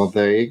movie. Well,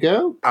 there you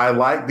go. I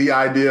like the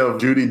idea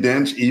of Judi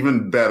Dench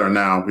even better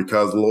now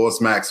because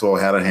Lois Maxwell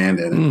had a hand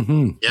in it.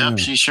 Mm-hmm. Yep,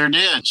 she sure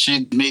did.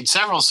 She made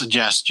several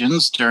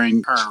suggestions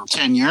during her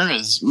tenure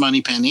as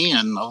Moneypenny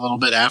and a little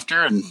bit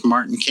after, and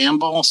Martin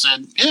Campbell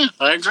said, yeah,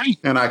 I agree.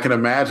 And I can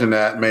imagine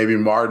that maybe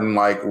Martin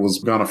was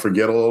going to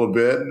forget a little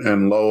bit,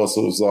 and Lois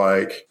was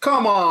like,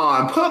 come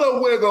on, put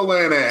a wiggle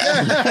in it.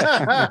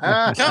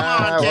 Come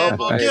on,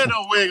 Campbell, get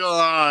a wiggle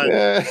on.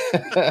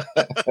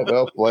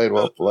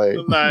 Well played.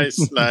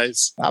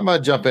 Nice. I'm going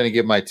to jump in and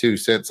give my 2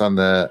 cents on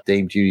the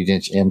Dame Judi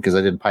Dench M because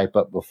I didn't pipe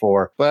up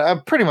before. But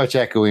I'm pretty much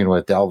echoing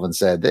what Delvin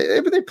said.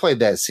 They played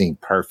that scene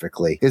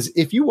perfectly. Because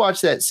if you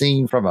watch that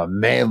scene from a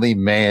manly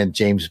man,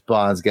 James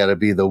Bond's got to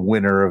be the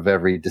winner of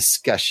every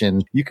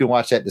discussion. You can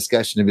watch that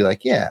discussion and be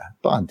like, yeah,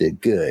 Bond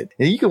did good.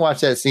 And you can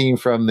watch that scene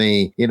from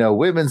the,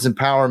 women's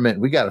empowerment.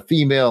 We got a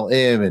female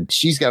M and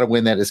she's got to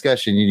win that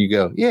discussion. And you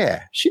go,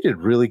 yeah, she did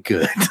really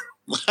good.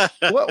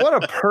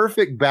 What a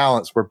perfect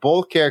balance where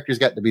both characters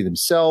got to be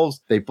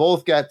themselves. They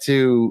both got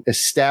to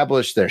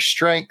establish their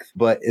strength,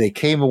 but they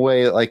came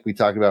away, like we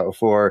talked about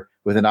before,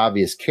 with an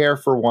obvious care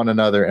for one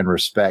another and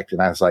respect.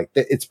 And I was like,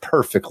 it's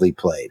perfectly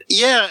played.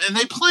 Yeah, and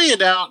they play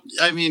it out.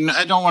 I mean,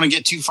 I don't want to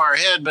get too far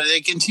ahead, but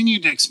they continue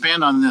to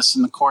expand on this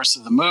in the course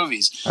of the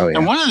movies. Oh, yeah.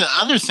 And one of the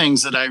other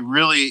things that I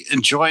really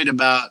enjoyed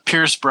about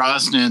Pierce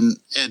Brosnan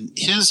and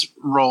his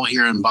role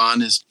here in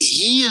Bond is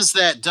he is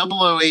that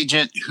 00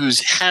 agent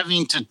who's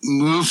having to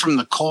move from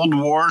the Cold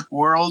War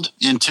world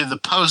into the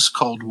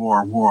post-Cold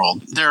War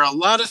world. There are a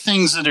lot of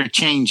things that are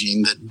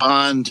changing that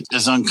Bond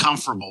is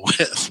uncomfortable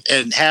with,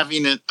 and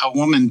having a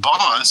woman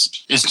boss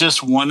is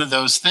just one of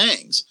those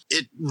things.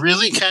 It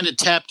really kind of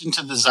tapped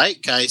into the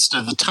zeitgeist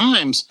of the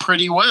times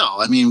pretty well.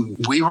 I mean,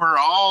 we were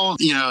all,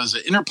 as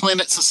an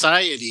interplanet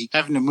society,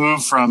 having to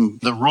move from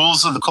the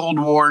rules of the Cold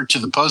War to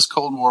the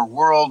post-Cold War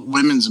world,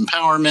 women's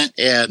empowerment,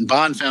 and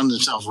Bond found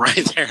himself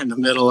right there in the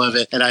middle of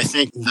it. And I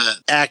think the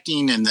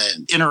acting and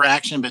the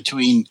interaction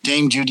between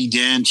Dame Judi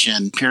Dench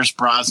and Pierce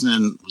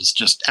Brosnan was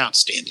just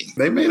outstanding.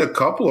 They made a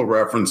couple of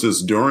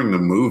references during the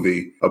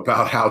movie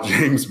about how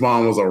James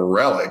Bond was a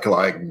relic.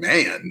 Like,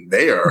 man,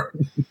 they are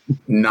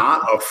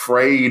not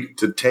afraid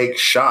to take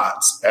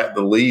shots at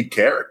the lead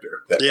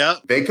character. Yeah.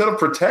 They could have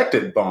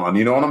protected Bond,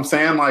 you know what I'm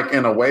saying? Like,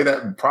 in a way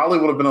that probably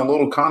would have been a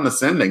little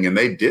condescending, and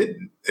they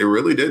didn't. They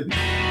really didn't.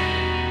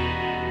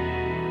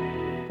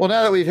 Well,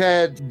 now that we've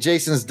had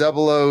Jason's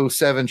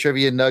 007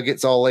 trivia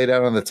nuggets all laid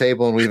out on the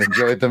table and we've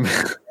enjoyed them.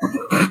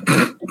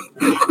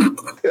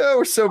 Yeah,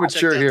 we're so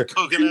mature here.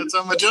 Coconuts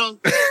on my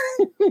junk.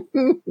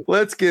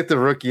 Let's get the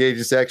rookie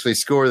agents to actually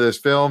score this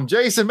film.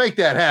 Jason, make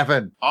that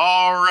happen.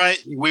 All right.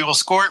 We will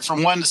score it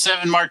from 1 to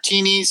 7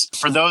 martinis.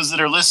 For those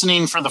that are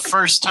listening for the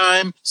first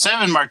time,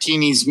 7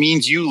 martinis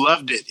means you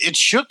loved it. It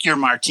shook your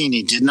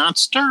martini, did not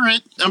stir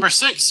it. Number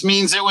 6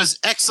 means it was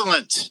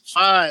excellent.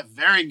 5,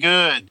 very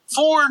good.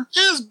 4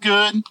 is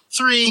good.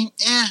 3,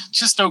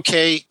 just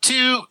okay.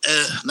 2,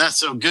 not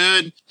so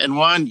good. And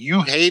 1,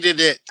 you hated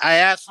it. I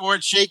asked for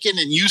it shaken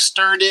and you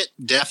stirred it.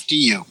 Death to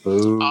you.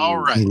 Ooh. All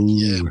right.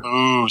 Yeah.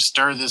 Ooh,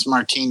 stir this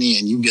martini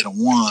and you get a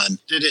 1.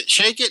 Did it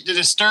shake it? Did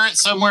it stir it?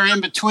 Somewhere in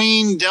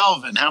between?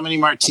 Delvin, how many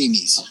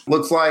martinis?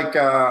 Looks like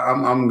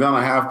I'm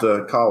going to have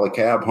to call a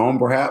cab home,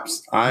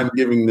 perhaps. I'm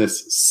giving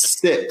this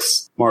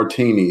 6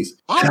 martinis.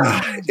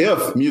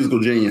 If musical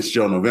genius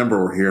Joe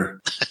November were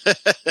here.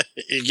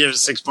 You give it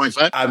a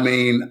 6.5? I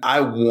mean,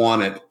 I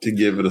wanted to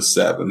give it a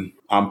 7.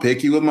 I'm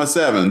picky with my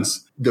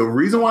 7s. The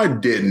reason why I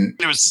didn't...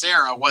 It was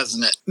Sarah,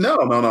 wasn't it? No.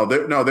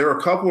 There were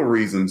a couple of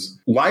reasons.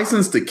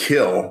 License to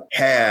Kill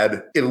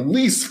had at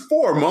least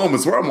 4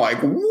 moments where I'm like,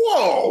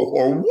 whoa,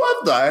 or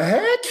what the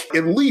heck?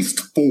 At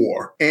least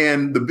 4.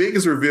 And the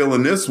biggest reveal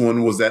in this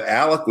one was that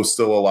Alec was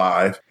still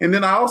alive. And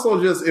then I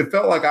also it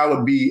felt like I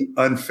would be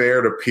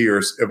unfair to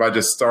Pierce if I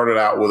just started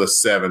out with a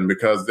 7,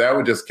 because that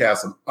would just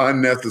cast an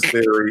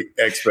unnecessary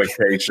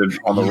expectation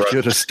on the rest. You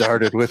should have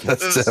started with a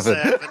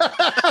 7.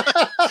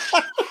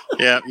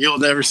 Yeah, you'll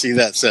never see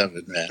that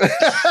 7, man.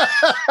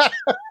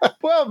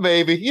 Well,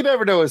 maybe. You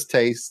never know his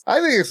taste.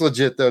 I think it's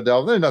legit, though,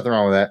 Delvin. There's nothing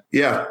wrong with that.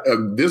 Yeah,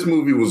 this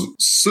movie was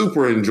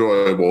super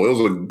enjoyable. It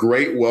was a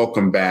great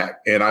welcome back.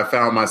 And I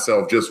found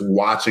myself just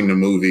watching the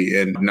movie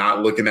and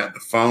not looking at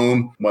the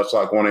phone, much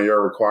like one of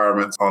your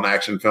requirements on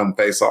Action Film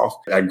Face Off.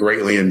 I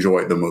greatly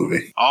enjoyed the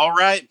movie. All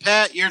right,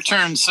 Pat, your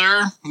turn,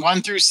 sir.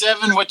 1 through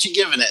 7, what you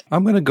giving it?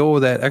 I'm going to go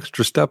with that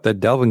extra step that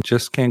Delvin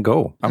just can't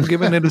go. I'm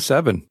giving it a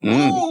 7.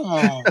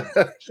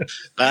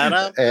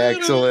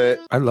 Excellent.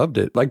 I loved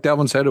it. Like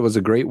Delvin said, it was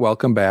a great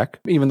welcome back,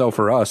 even though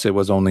for us it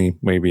was only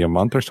maybe a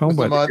month or so.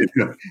 But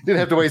didn't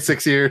have to wait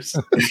 6 years.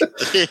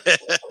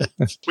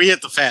 We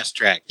hit the fast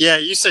track. Yeah,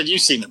 you said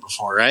you've seen it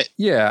before, right?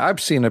 Yeah, I've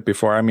seen it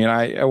before. I mean,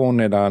 I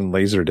own it on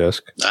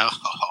Laserdisc. Oh.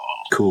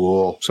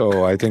 Cool.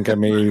 So I think I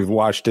may have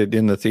watched it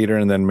in the theater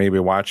and then maybe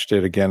watched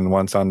it again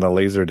once on the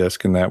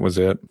Laserdisc, and that was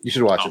it. You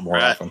should watch it more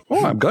often.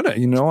 Oh, I'm gonna,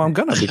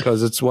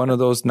 because it's one of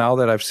those, now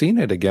that I've seen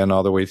it again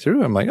all the way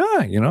through, I'm like,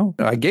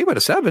 I gave it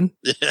a 7.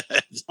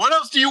 What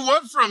else do you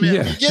want from it?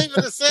 Yeah. You gave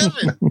it a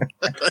 7.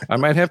 I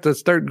might have to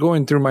start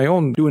going through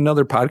do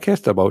another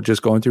podcast about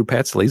just going through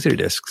Pat's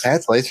Laserdiscs.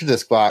 Pat's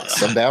Laserdisc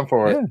box. I'm down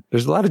for it. Yeah,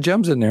 there's a lot of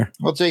gems in there.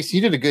 Well, Jason,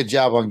 you did a good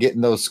job on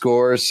getting those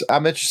scores.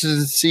 I'm interested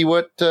to see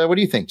what do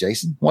you think,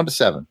 Jason? 1 to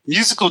 7.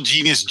 Musical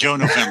genius Joe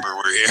November,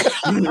 we're here.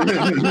 I'm going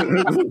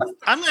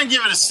to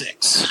give it a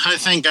 6. I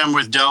think I'm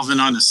with Delvin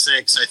on a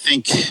 6. I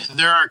think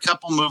there are a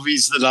couple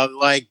movies that I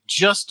like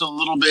just a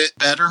little bit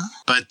better,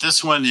 but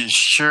this one is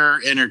sure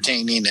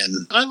entertaining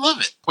and I love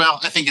it. Well,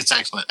 I think it's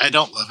excellent. I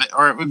don't love it,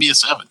 or it would be a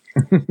 7.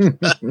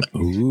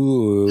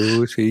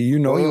 Ooh, see,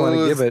 you want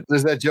to give it.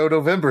 There's that Joe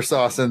November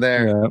sauce in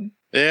there.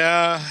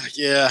 Yeah.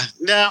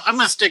 No, I'm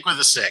going to stick with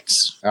a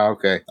 6.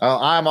 Okay.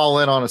 I'm all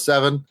in on a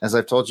 7. As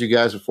I've told you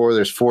guys before,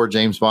 there's 4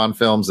 James Bond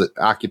films that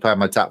occupy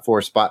my top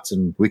 4 spots,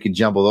 and we could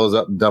jumble those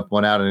up and dump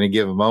one out at any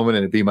given moment,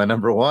 and it'd be my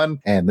number 1.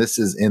 And this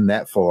is in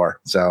that 4.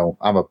 So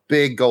I'm a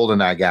big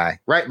GoldenEye guy.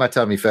 Right, my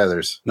tummy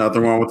feathers.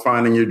 Nothing wrong with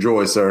finding your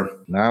joy, sir.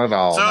 Not at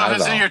all. So if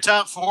it's in your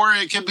top 4,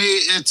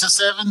 it's a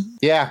 7?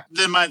 Yeah.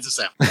 Then mine's a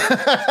 7.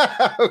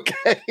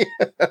 Okay.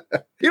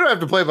 You don't have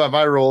to play by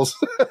my rules.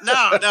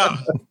 No.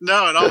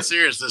 In all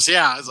seriousness,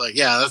 yeah. I was like,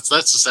 yeah, that's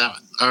the 7.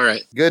 All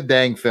right. Good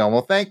dang film.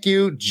 Well, thank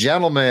you,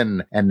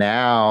 gentlemen. And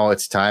now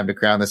it's time to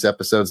crown this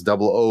episode's 00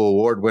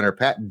 award winner.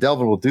 Pat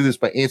Delvin will do this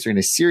by answering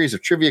a series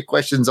of trivia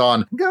questions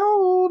on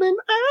Golden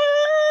Eye.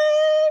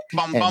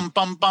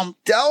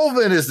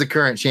 Delvin is the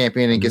current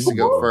champion and gets to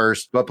go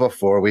first. But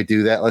before we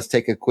do that, let's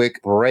take a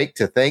quick break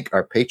to thank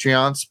our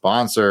Patreon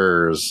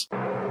sponsors.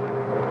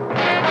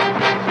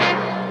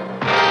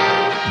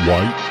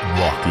 White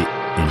Rocket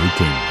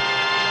Entertainment.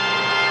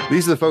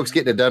 These are the folks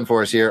getting it done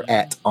for us here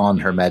at On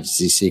Her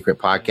Majesty's Secret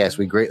Podcast.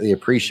 We greatly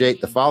appreciate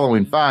the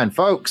following fine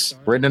folks: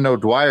 Brendan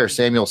O'Dwyer,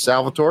 Samuel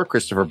Salvatore,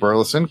 Christopher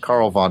Burleson,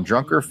 Carl Von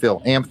Drunker, Phil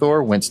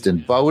Amthor,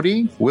 Winston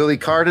Bodie, Willie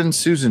Carden,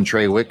 Susan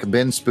Treywick,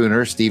 Ben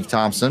Spooner, Steve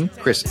Thompson,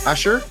 Chris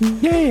Usher.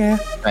 Yeah.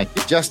 Thank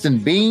you. Justin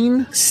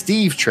Bean,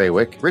 Steve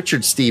Treywick,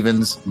 Richard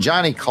Stevens,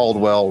 Johnny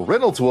Caldwell,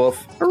 Reynolds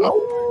Wolf.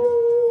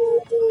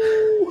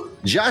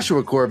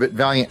 Joshua Corbett,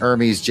 Valiant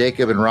Hermes,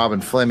 Jacob and Robin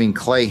Fleming,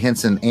 Clay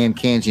Henson, Ann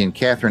Kanji and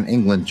Catherine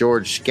England,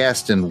 George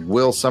Gaston,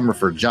 Will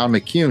Summerford, John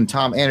McCune,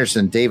 Tom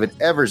Anderson, David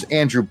Evers,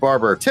 Andrew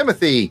Barber,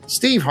 Timothy,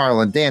 Steve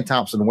Harlan, Dan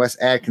Thompson, Wes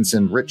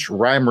Atkinson, Rich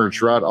Reimer,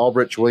 Gerard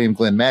Albrecht, William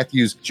Glenn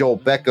Matthews, Joel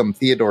Beckham,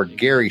 Theodore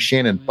Gary,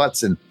 Shannon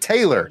Butson,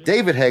 Taylor,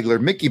 David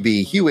Hegler, Mickey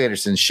B, Hugh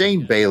Anderson,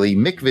 Shane Bailey,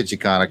 Mick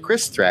Vigicana,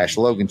 Chris Thrash,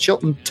 Logan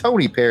Chilton,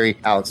 Tony Perry,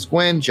 Alex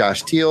Gwynn,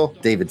 Josh Teal,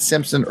 David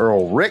Simpson,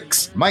 Earl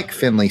Ricks, Mike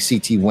Finley,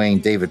 C.T. Wayne,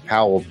 David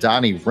Powell,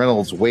 Donnie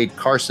Reynolds, Wade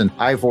Carson,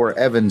 Ivor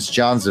Evans,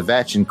 John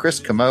Zavachin, Chris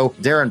Camo,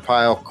 Darren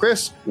Pyle,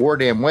 Chris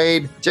Wardam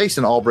Wade,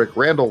 Jason Albrecht,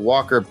 Randall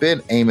Walker,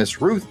 Ben Amos,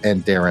 Ruth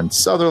and Darren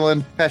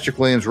Sutherland, Patrick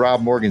Williams,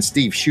 Rob Morgan,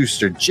 Steve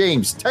Schuster,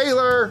 James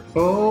Taylor.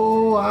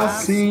 Oh, I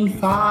seen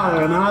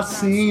fire and I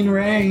seen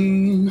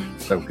rain.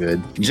 So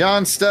good.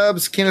 John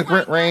Stubbs, Kenneth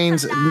Brent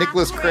Rains,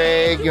 Nicholas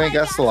Craig, you ain't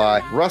got to lie,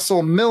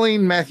 Russell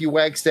Milling, Matthew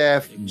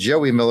Wagstaff,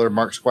 Joey Miller,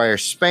 Mark Squire,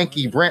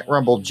 Spanky, Brent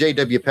Rumble,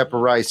 J.W. Pepper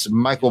Rice,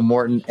 Michael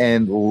Morton,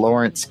 and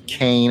Lawrence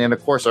Kane. And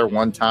of course, our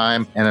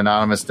one-time and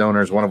anonymous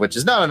donors, one of which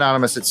is not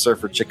anonymous, it's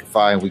Surfer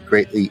Chickify, and we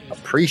greatly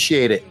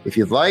appreciate it. If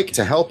you'd like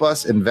to help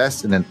us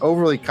invest in an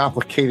overly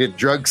complicated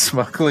drug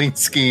smuggling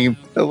scheme,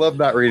 I love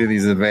not reading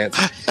these in advance.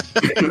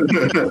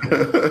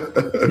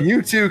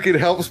 You too can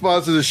help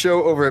sponsor the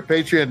show over at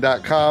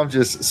patreon.com.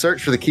 Just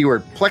search for the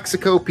keyword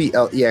Plexico,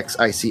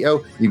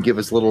 Plexico. You can give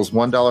as little as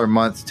 $1 a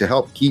month to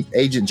help keep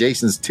Agent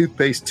Jason's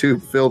toothpaste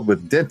tube filled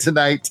with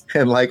dentonite.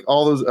 And like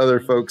all those other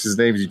folks'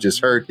 names you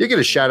just heard, you get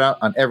a shout out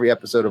on every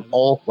episode of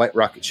all White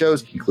Rocket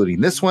shows,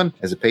 including this one.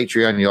 As a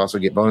Patreon, you also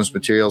get bonus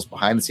materials,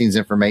 behind the scenes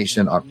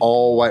information on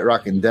all White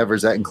Rocket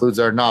endeavors. That includes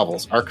our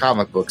novels, our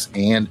comic books,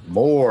 and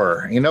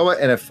more. You know what?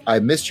 And if I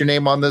missed your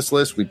name on this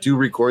list, we do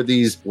record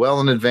these well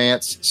in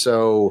advance,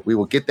 so we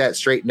will get that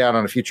straightened out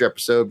on a future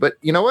episode. But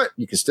you know what?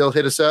 You can still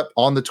hit us up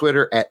on the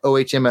Twitter at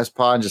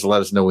OHMSPod and just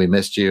let us know we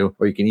missed you,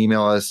 or you can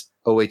email us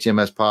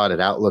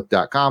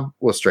ohmspod@outlook.com.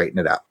 We'll straighten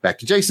it out. Back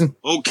to Jason.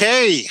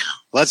 Okay,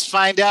 let's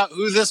find out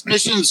who this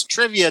mission's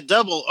Trivia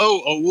 00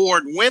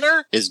 award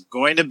winner is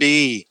going to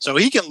be, so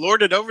he can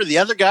lord it over the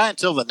other guy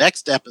until the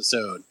next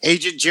episode.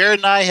 Agent Jared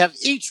and I have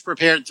each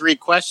prepared 3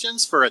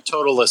 questions for a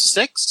total of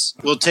 6.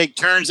 We'll take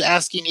turns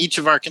asking each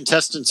of our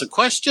contestants a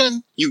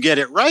question. You get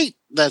it right,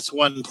 that's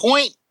 1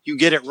 point. You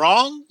get it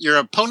wrong, your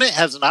opponent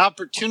has an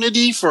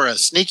opportunity for a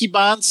Sneaky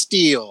Bond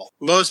steal.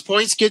 Most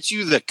points get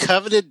you the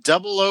coveted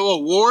 00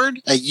 award,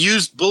 a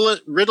used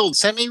bullet-riddled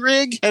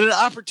semi-rig, and an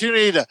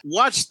opportunity to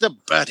watch the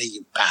buddy,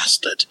 you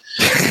bastard.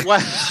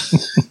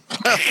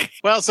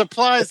 While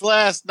supplies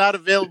last, not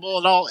available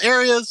in all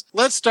areas,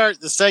 let's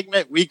start the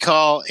segment we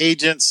call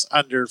Agents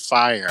Under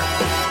Fire.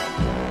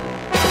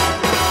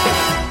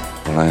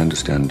 Well, I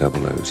understand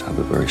 00s have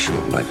a very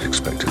short life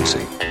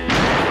expectancy.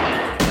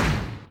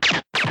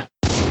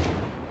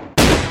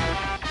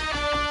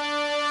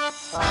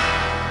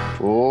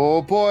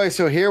 Oh boy,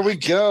 so here we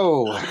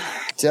go.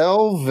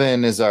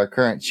 Delvin is our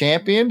current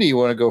champion. Do you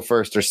want to go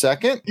first or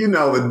second? You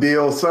know the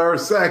deal, sir.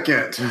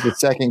 Second. He's the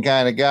second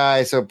kind of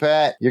guy. So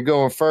Pat, you're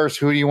going first.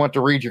 Who do you want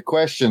to read your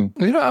question?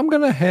 I'm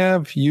going to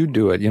have you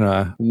do it.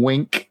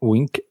 Wink.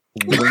 Wink.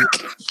 Wait.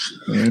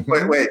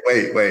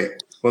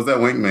 What's that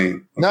wink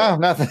mean? No,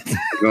 nothing.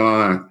 What's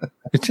going on?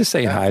 It's just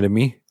saying hi to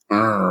me.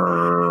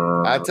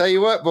 I tell you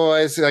what,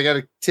 boys, I got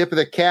a tip of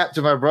the cap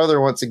to my brother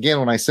once again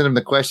when I sent him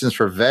the questions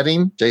for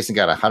vetting. Jason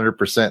got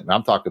 100%, and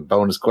I'm talking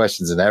bonus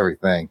questions and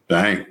everything.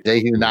 Dang.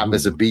 He did not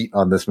miss a beat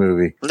on this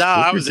movie. No,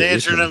 I was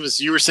answering them as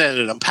you were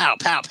sending them. Pow,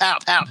 pow, pow,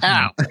 pow,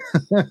 pow.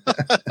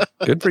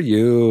 Good for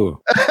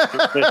you.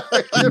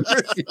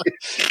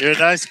 You're a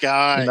nice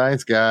guy.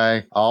 Nice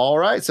guy. All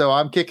right, so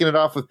I'm kicking it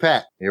off with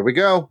Pat. Here we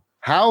go.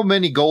 How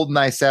many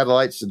GoldenEye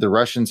satellites did the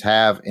Russians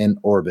have in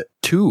orbit?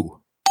 2.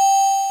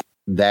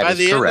 That By is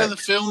the correct. end of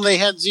the film, they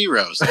had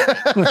zeros.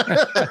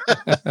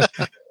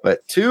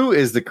 But 2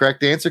 is the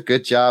correct answer.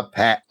 Good job,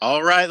 Pat.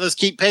 All right, let's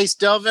keep pace,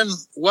 Delvin.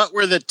 What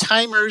were the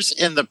timers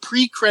in the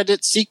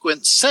pre-credit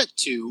sequence set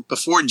to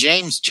before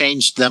James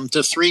changed them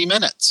to 3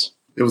 minutes?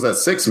 It was at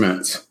 6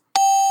 minutes.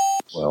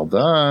 Well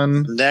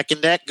done. Neck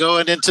and neck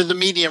going into the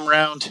medium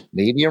round.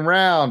 Medium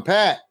round.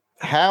 Pat,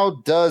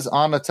 How does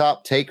On the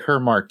Top take her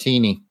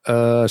martini?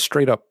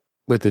 Straight up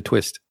with the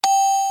twist.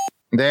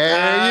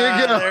 There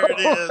you go. There it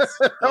is.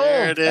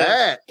 There it is.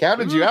 Pat,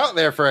 counted you out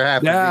there for a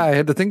half. Yeah, I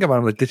had to think about it.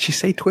 I'm like, did she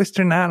say twist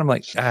or not? I'm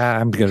like,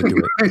 I'm going to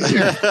do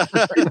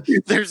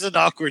it. There's an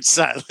awkward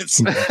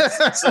silence.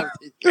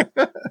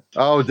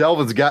 Oh,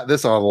 Delvin's got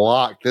this on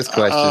lock, this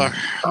question.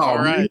 All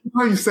right.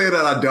 Why you say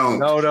that? I don't.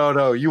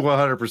 No. You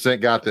 100%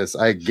 got this.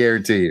 I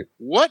guarantee you.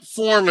 What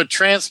form of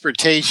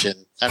transportation?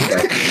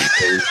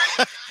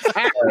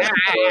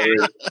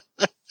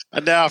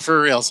 And now for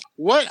reals,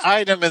 what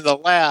item in the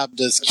lab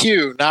does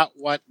Q not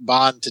want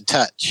Bond to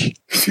touch?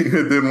 She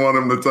didn't want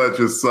him to touch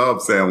his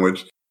sub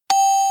sandwich.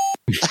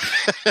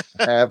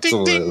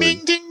 Absolutely. Ding,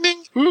 ding, ding,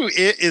 ding. Ooh,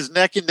 it is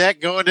neck and neck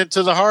going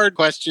into the hard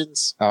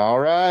questions. All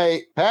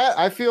right. Pat,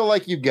 I feel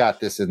like you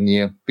got this in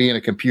you, being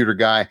a computer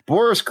guy.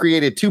 Boris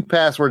created 2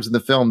 passwords in the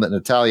film that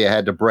Natalia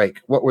had to break.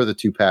 What were the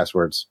 2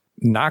 passwords?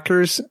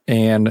 Knockers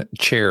and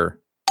chair.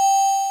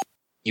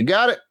 You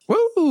got it.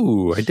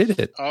 Woo, I did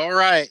it. All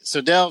right.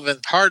 So, Delvin,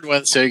 hard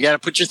one. So you got to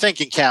put your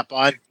thinking cap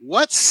on.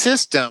 What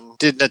system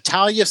did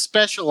Natalia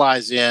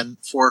specialize in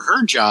for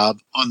her job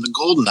on the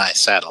GoldenEye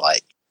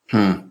satellite?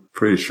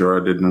 Pretty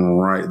sure I didn't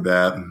write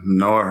that.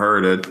 No, I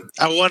heard it.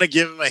 I want to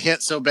give him a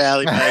hint so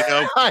badly, but I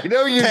know. I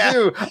know you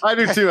do. I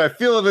do too. I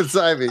feel it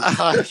inside me.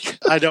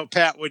 I know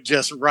Pat would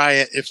just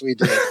riot if we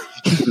did.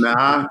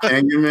 Nah,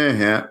 can't give me a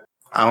hint.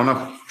 I don't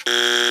know.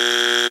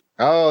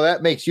 Oh,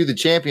 that makes you the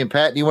champion,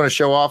 Pat. Do you want to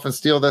show off and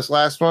steal this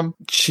last one?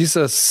 She's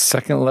a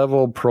 2nd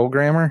level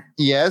programmer.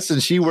 Yes,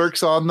 and she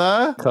works on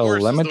the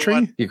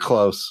telemetry. You're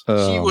close.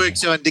 She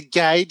works on the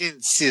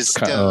guidance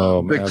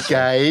system. The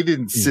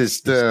guidance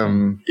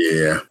system.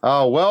 Yeah.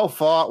 Oh, well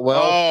fought.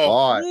 Well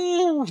fought.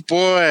 Ooh,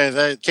 boy,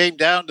 that came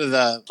down to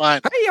the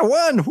final. Hey, you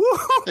won.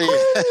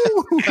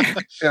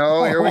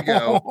 Oh, here we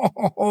go.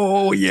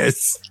 Oh,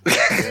 yes.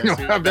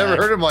 I've never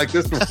heard him like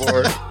this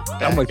before.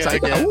 I'm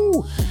excited.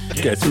 Ooh,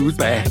 guess who's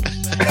back?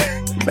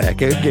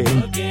 Back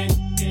again.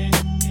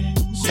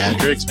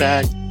 Patrick's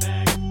back.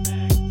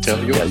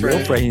 Tell your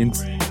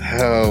friends.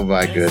 Oh,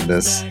 my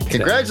goodness.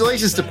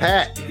 Congratulations to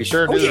Pat. Be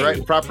sure to do the right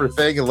and proper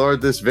thing and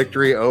lord this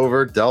victory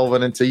over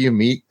Delvin until you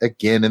meet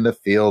again in the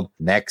field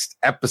next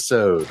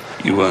episode.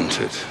 You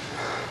want it.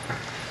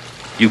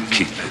 You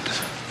keep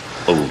it,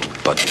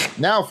 old buddy.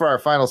 Now for our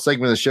final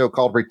segment of the show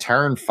called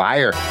Return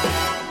Fire.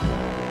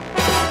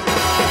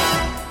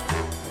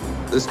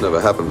 This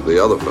never happened to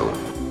the other fella.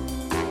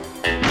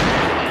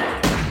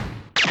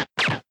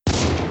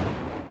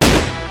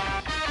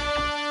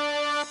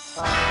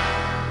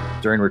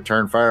 During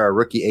Return Fire, our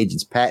rookie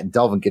agents Pat and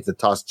Delvin get to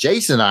toss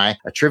Jason and I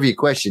a trivia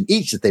question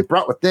each that they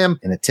brought with them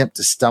in an attempt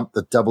to stump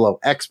the 00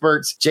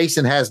 experts.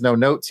 Jason has no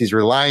notes. He's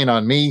relying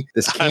on me.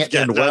 This can't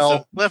end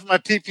well. Left my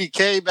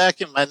PPK back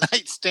in my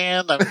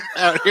nightstand. I'm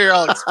out here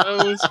all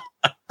exposed.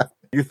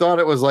 You thought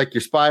it was like your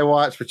spy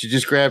watch, but you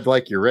just grabbed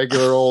like your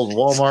regular old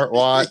Walmart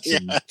watch.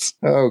 Yes.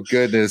 Oh,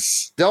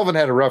 goodness. Delvin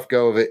had a rough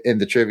go of it in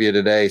the trivia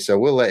today, so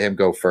we'll let him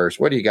go first.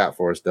 What do you got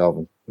for us,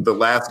 Delvin? The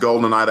last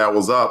GoldenEye that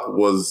was up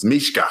was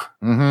Mishka.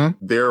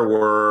 Mm-hmm. There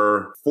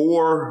were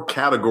 4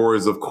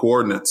 categories of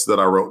coordinates that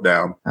I wrote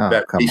down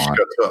that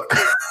Mishka took.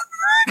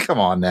 Come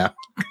on now.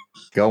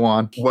 Go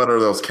on. What are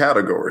those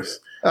categories?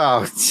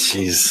 Oh,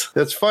 jeez.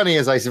 That's funny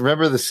as I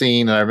remember the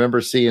scene and I remember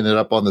seeing it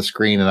up on the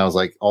screen and I was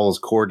like, all those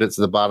coordinates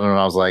at the bottom and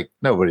I was like,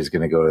 nobody's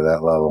going to go to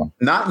that level.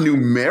 Not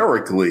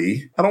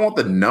numerically. I don't want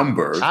the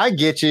numbers. I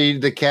get you.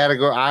 The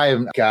category.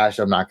 I'm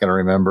not going to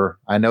remember.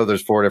 I know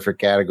there's 4 different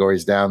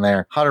categories down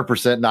there.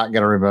 100% not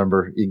going to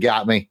remember. You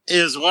got me.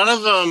 Is one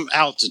of them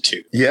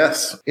altitude?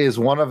 Yes. Is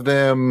one of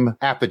them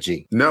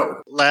apogee?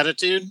 No.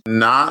 Latitude?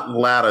 Not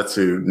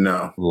latitude.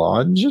 No.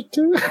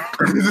 Longitude?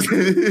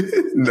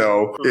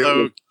 No.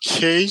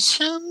 Location?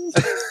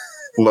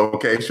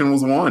 Location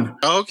was 1.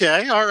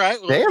 Okay, all right.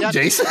 Well, damn,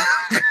 Jason.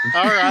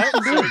 All right.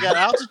 So we got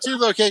altitude,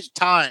 location,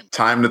 time.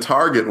 Time to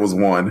target was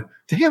 1.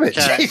 Damn it,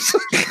 Okay. Jason.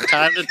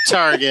 Time to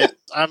target.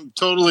 I'm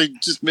totally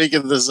just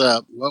making this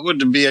up. What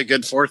would be a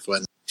good 4th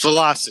one?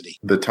 Velocity.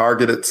 The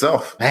target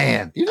itself.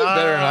 Man, you did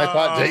better than I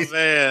thought, Jason.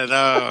 Man.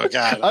 Oh,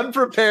 God.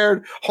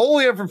 Unprepared,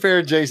 wholly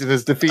unprepared Jason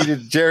has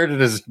defeated Jared in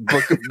his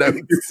book of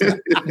notes.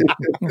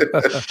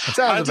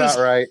 Sounds about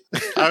right.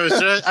 I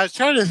was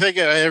trying to think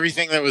of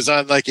everything that was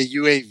on like a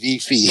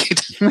UAV feed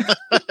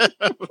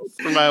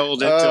from my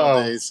old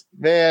Intel days.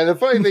 Man, the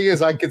funny thing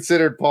is I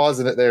considered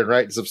pausing it there and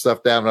writing some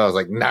stuff down, and I was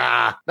like,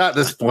 nah, not at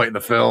this point in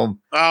the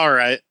film. All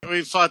right.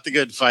 We fought the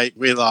good fight.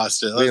 We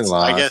lost it.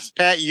 I guess,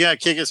 Pat, you got to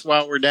kick us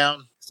while we're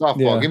down?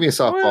 Softball. Yeah. Give me a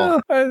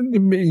softball. Well,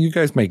 you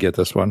guys may get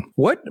this one.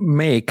 What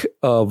make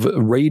of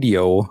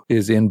radio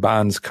is in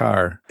Bond's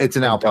car? It's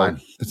an Alpine.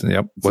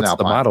 What's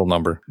the model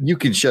number? You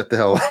can shut the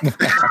hell up.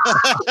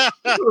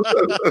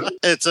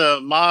 It's a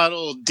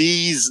Model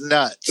D's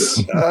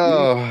nuts.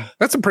 Oh,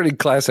 that's a pretty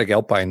classic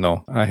Alpine,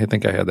 though. I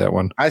think I had that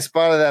one. I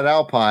spotted that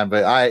Alpine,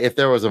 but if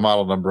there was a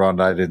model number on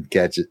it, I didn't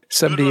catch it.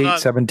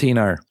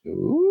 7817R.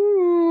 Ooh.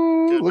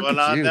 Good look one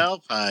at on you.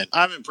 Alpine.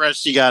 I'm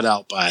impressed you got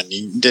Alpine.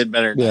 You did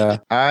better than Yeah.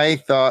 I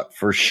thought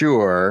for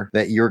sure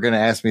that you were going to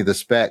ask me the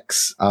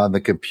specs on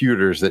the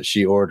computers that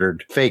she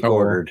ordered,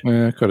 ordered.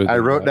 Yeah, I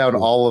wrote down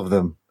all of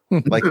them,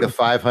 like the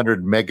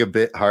 500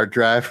 megabit hard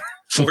drive,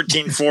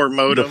 14.4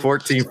 modem. the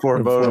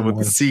 14.4 modem with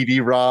the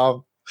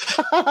CD-ROM.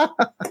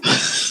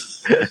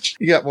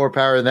 You got more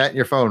power than that in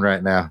your phone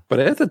right now. But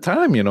at the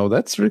time,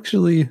 that's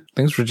actually,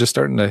 things were just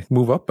starting to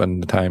move up in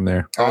the time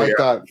there. I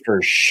thought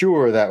for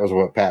sure that was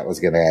what Pat was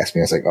going to ask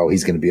me. I was like, oh,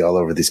 he's going to be all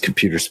over these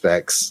computer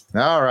specs.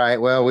 All right.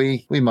 Well,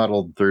 we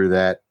muddled through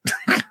that.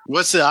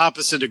 What's the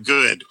opposite of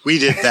good? We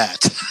did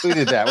that. We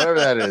did that, whatever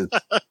that is.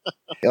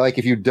 Like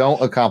if you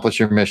don't accomplish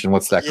your mission,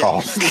 what's that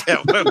called?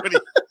 Yeah,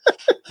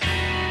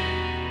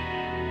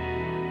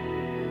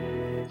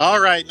 all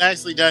right.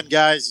 Nicely done,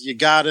 guys. You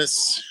got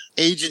us.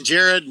 Agent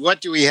Jared,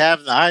 what do we have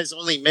in the Eyes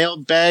Only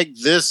mailbag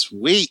this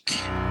week?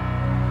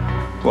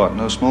 What,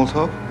 no small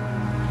talk?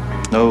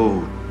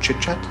 No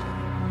chit-chat?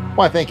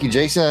 Why, thank you,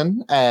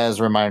 Jason. As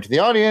a reminder to the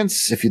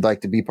audience, if you'd like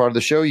to be part of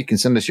the show, you can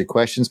send us your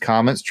questions,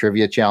 comments,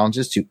 trivia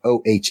challenges to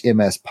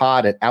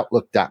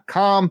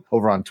ohmspod@outlook.com.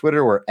 Over on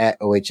Twitter, we're at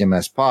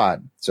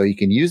ohmspod. So you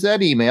can use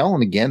that email.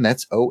 And again,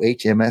 that's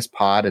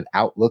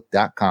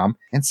ohmspod@outlook.com,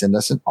 and send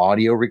us an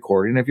audio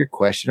recording of your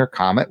question or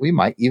comment. We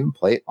might even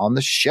play it on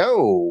the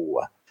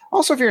show.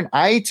 Also, if you're an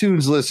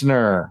iTunes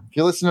listener, if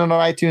you're listening on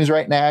iTunes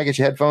right now, get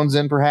your headphones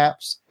in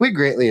perhaps. We'd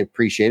greatly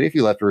appreciate it if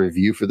you left a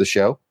review for the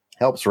show.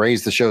 Helps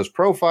raise the show's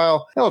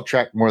profile. It'll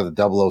attract more of the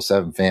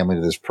 007 family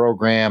to this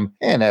program.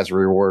 And as a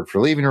reward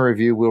for leaving a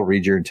review, we'll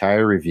read your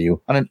entire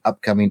review on an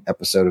upcoming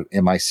episode of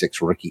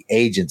MI6 Rookie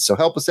Agents. So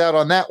help us out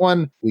on that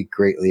one. We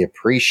greatly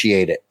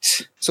appreciate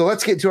it. So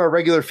let's get to our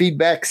regular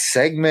feedback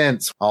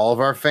segments. All of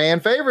our fan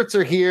favorites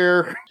are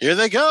here. Here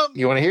they go.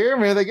 You want to hear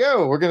them? Here they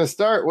go. We're going to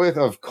start with,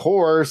 of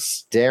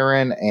course,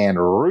 Darren and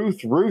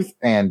Ruth. Ruth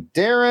and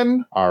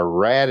Darren are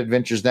Rad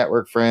Adventures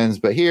Network friends,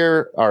 but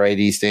here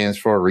RAD stands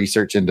for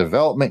Research and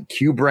Development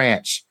Q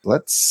Branch.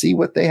 Let's see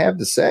what they have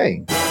to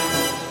say.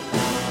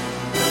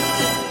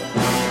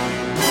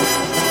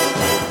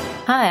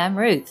 Hi, I'm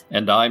Ruth.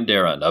 And I'm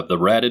Darren of the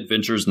Rad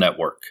Adventures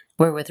Network.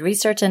 We're with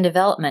Research and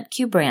Development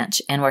Q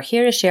Branch, and we're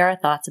here to share our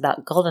thoughts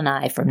about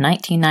GoldenEye from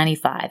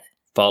 1995.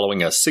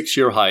 Following a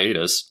 6-year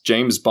hiatus,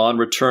 James Bond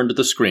returned to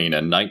the screen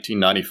in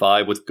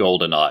 1995 with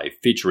GoldenEye,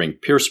 featuring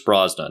Pierce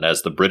Brosnan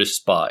as the British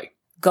spy.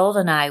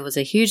 GoldenEye was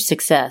a huge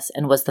success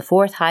and was the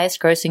 4th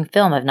highest-grossing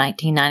film of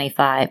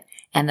 1995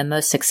 and the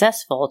most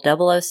successful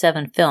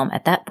 007 film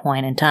at that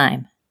point in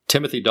time.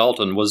 Timothy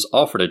Dalton was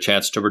offered a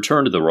chance to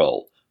return to the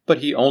role, but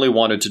he only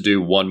wanted to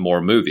do one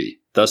more movie,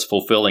 thus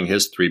fulfilling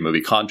his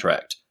 3-movie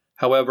contract.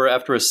 However,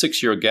 after a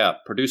 6-year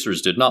gap,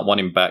 producers did not want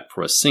him back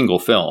for a single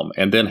film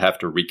and then have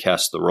to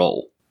recast the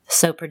role.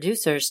 So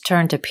producers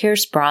turned to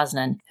Pierce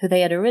Brosnan, who they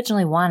had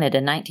originally wanted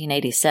in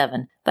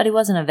 1987, but he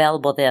wasn't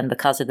available then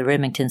because of the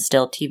Remington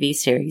Steele TV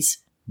series.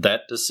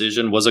 That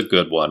decision was a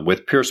good one,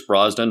 with Pierce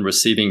Brosnan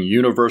receiving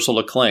universal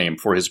acclaim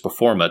for his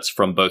performance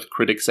from both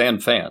critics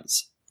and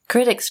fans.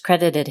 Critics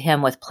credited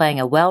him with playing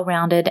a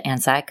well-rounded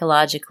and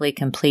psychologically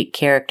complete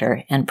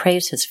character and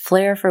praised his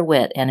flair for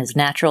wit and his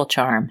natural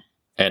charm.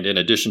 And in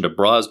addition to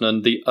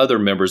Brosnan, the other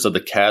members of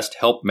the cast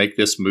helped make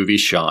this movie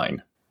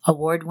shine.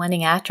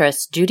 Award-winning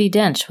actress Judi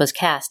Dench was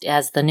cast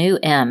as the new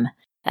M.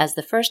 As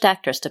the first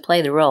actress to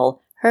play the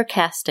role, her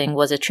casting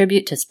was a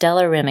tribute to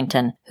Stella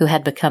Remington, who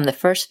had become the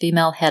first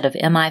female head of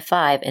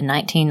MI5 in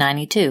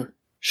 1992.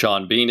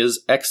 Sean Bean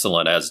is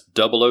excellent as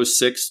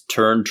 006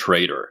 turned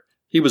traitor.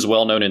 He was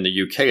well known in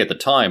the UK at the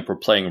time for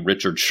playing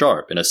Richard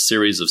Sharp in a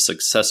series of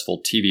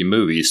successful TV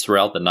movies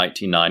throughout the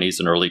 1990s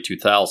and early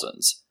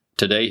 2000s.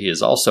 Today, he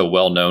is also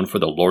well known for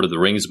the Lord of the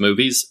Rings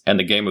movies and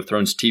the Game of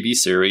Thrones TV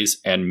series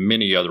and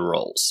many other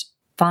roles.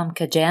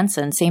 Famke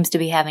Janssen seems to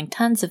be having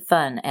tons of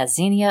fun as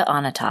Xenia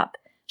Onatopp.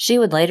 She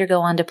would later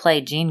go on to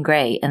play Jean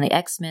Grey in the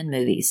X-Men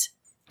movies.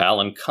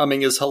 Alan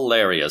Cumming is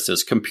hilarious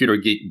as computer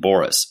geek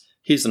Boris.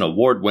 He's an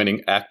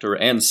award-winning actor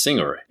and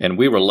singer, and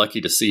we were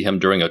lucky to see him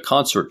during a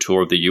concert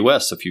tour of the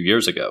U.S. a few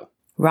years ago.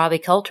 Robbie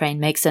Coltrane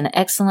makes an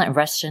excellent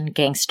Russian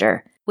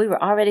gangster. We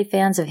were already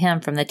fans of him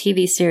from the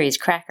TV series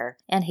Cracker,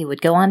 and he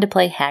would go on to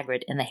play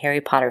Hagrid in the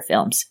Harry Potter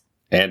films.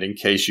 And in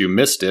case you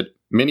missed it,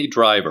 Minnie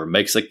Driver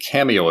makes a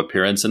cameo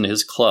appearance in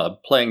his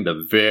club playing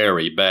the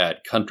very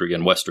bad country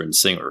and western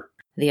singer.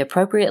 The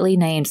appropriately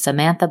named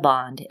Samantha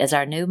Bond is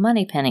our new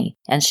Moneypenny,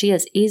 and she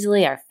is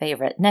easily our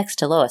favorite next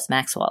to Lois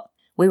Maxwell.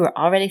 We were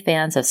already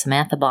fans of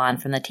Samantha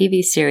Bond from the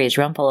TV series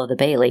Rumpel of the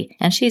Bailey,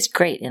 and she's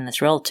great in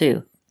this role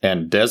too.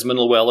 And Desmond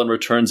Llewellyn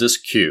returns as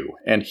Q,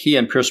 and he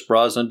and Pierce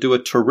Brosnan do a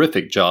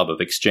terrific job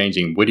of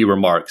exchanging witty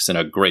remarks in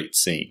a great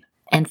scene.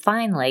 And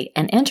finally,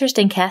 an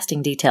interesting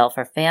casting detail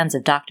for fans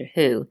of Doctor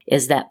Who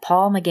is that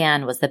Paul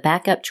McGann was the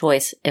backup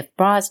choice if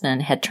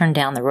Brosnan had turned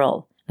down the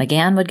role.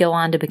 McGann would go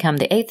on to become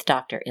the 8th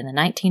Doctor in the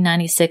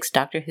 1996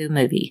 Doctor Who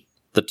movie.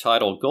 The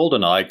title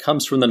GoldenEye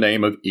comes from the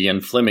name of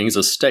Ian Fleming's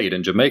estate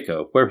in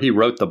Jamaica, where he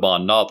wrote the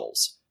Bond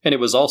novels. And it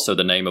was also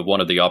the name of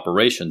one of the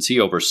operations he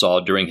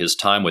oversaw during his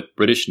time with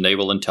British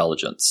Naval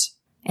Intelligence.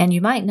 And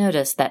you might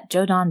notice that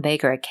Joe Don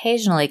Baker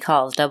occasionally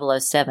calls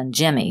 007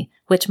 Jimmy,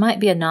 which might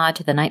be a nod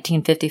to the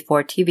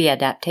 1954 TV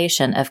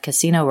adaptation of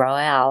Casino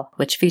Royale,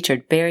 which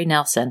featured Barry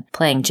Nelson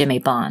playing Jimmy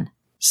Bond.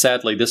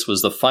 Sadly, this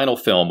was the final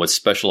film with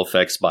special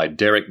effects by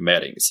Derek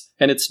Mettings,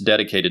 and it's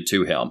dedicated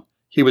to him.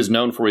 He was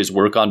known for his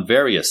work on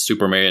various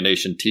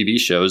Supermarionation TV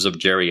shows of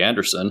Jerry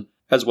Anderson,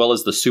 as well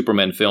as the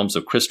Superman films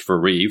of Christopher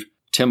Reeve,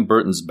 Tim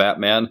Burton's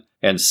Batman,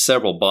 and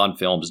several Bond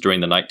films during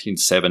the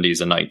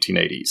 1970s and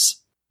 1980s.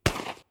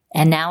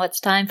 And now it's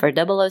time for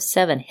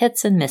 007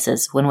 Hits and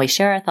Misses, when we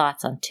share our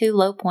thoughts on 2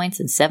 low points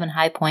and 7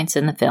 high points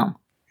in the film.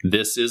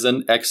 This is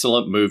an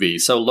excellent movie,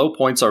 so low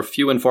points are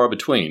few and far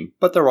between,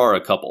 but there are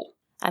a couple.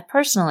 I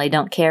personally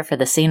don't care for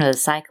the scene of the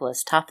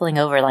cyclist toppling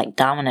over like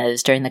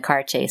dominoes during the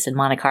car chase in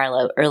Monte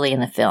Carlo early in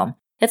the film.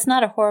 It's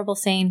not a horrible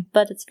scene,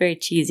 but it's very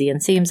cheesy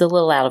and seems a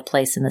little out of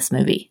place in this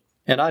movie.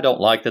 And I don't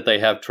like that they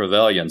have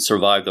Trevelyan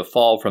survive the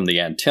fall from the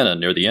antenna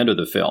near the end of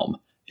the film.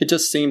 It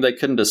just seemed they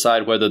couldn't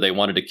decide whether they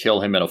wanted to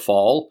kill him in a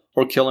fall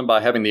or kill him by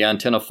having the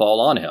antenna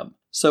fall on him.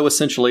 So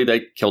essentially,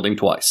 they killed him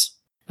twice.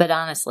 But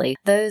honestly,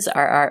 those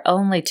are our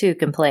only 2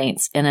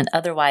 complaints in an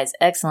otherwise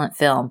excellent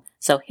film.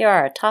 So here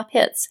are our top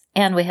hits,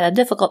 and we had a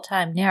difficult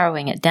time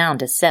narrowing it down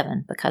to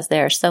 7 because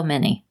there are so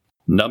many.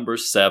 Number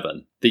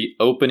 7. The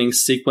opening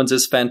sequence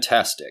is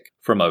fantastic.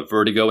 From a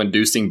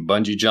vertigo-inducing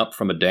bungee jump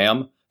from a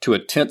dam, to a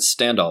tense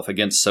standoff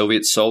against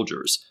Soviet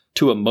soldiers,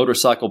 to a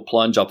motorcycle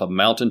plunge off a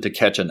mountain to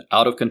catch an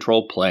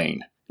out-of-control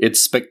plane. It's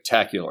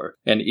spectacular,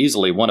 and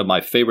easily one of my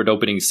favorite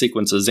opening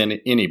sequences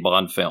in any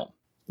Bond film.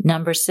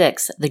 Number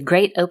 6. The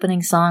great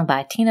opening song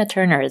by Tina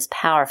Turner is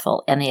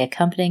powerful, and the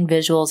accompanying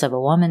visuals of a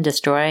woman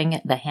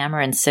destroying the hammer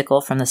and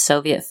sickle from the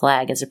Soviet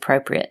flag is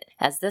appropriate,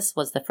 as this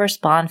was the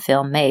first Bond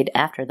film made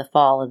after the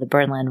fall of the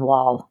Berlin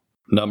Wall.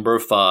 Number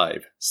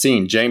 5.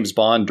 Seeing James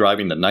Bond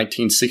driving the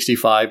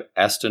 1965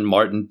 Aston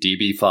Martin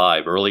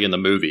DB5 early in the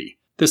movie.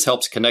 This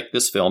helps connect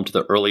this film to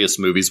the earliest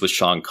movies with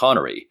Sean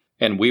Connery,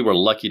 and we were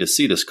lucky to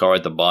see this car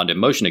at the Bond in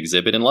Motion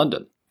exhibit in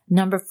London.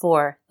 Number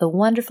 4. The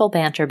wonderful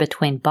banter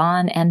between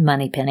Bond and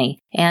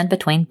Moneypenny, and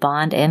between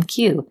Bond and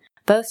Q.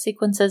 Both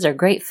sequences are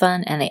great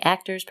fun, and the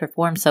actors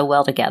perform so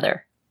well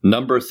together.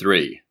 Number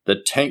 3. The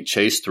tank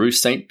chase through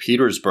St.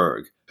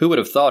 Petersburg. Who would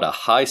have thought a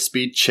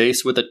high-speed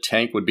chase with a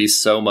tank would be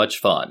so much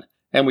fun?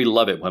 And we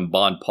love it when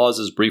Bond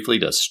pauses briefly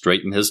to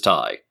straighten his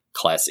tie.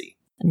 Classy.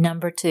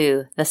 Number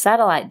 2. The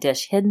satellite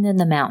dish hidden in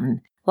the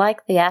mountain.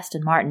 Like the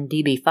Aston Martin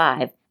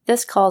DB5,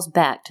 this calls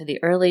back to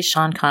the early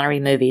Sean Connery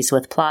movies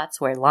with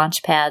plots where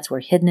launch pads were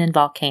hidden in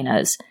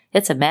volcanoes.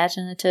 It's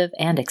imaginative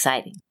and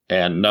exciting.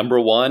 And number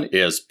 1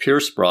 is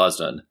Pierce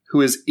Brosnan,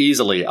 who is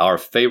easily our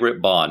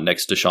favorite Bond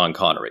next to Sean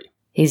Connery.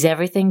 He's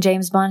everything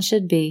James Bond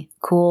should be.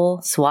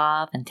 Cool,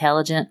 suave,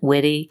 intelligent,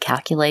 witty,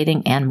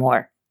 calculating, and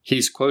more.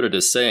 He's quoted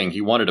as saying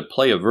he wanted to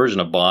play a version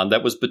of Bond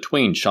that was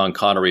between Sean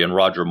Connery and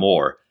Roger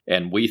Moore,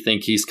 and we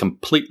think he's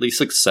completely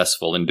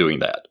successful in doing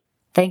that.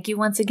 Thank you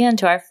once again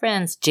to our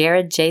friends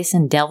Jared,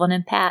 Jason, Delvin,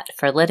 and Pat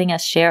for letting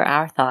us share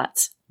our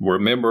thoughts.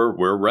 Remember,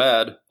 we're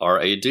RAD,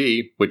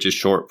 R-A-D, which is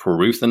short for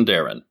Ruth and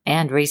Darren.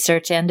 And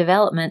research and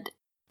development.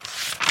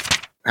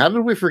 How did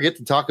we forget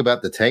to talk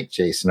about the tank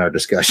chase in our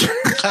discussion?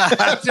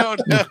 I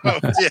don't know.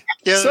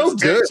 Yeah, so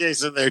good. Tank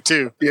chase in there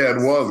too. Yeah, it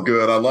was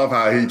good. I love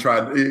how he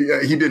tried.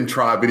 He didn't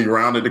try, but he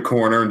rounded the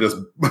corner and just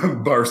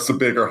burst a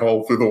bigger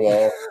hole through the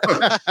wall.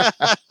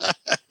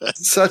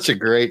 Such a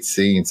great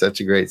scene. Such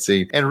a great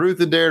scene. And Ruth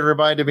and Darren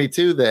reminded me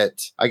too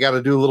that I got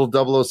to do a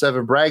little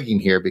 007 bragging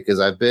here because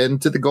I've been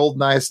to the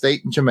GoldenEye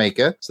estate in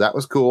Jamaica. So that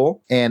was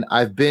cool. And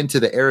I've been to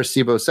the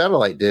Arecibo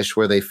satellite dish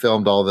where they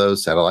filmed all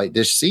those satellite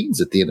dish scenes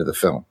at the end of the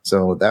film.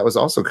 So that was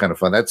also kind of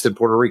fun. That's in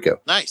Puerto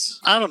Rico. Nice.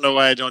 I don't know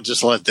why I don't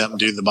just let them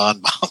do the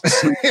Bond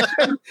bombs.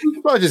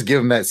 I'll just give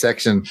them that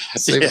section.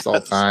 Save us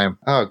all time.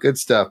 Oh, good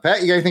stuff.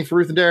 Pat, you got anything for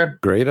Ruth and Darren?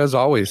 Great as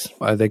always.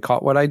 They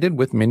caught what I did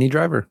with Minnie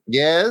Driver.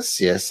 Yes,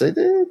 they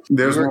did.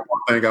 There's one more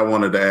thing I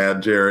wanted to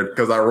add, Jared,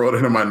 because I wrote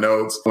it in my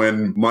notes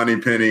when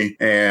Moneypenny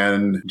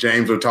and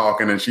James were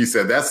talking, and she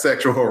said, that's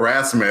sexual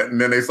harassment. And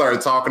then they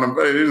started talking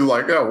about it. It was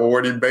like, oh, well,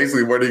 what are you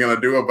going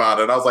to do about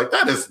it? I was like,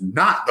 that is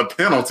not the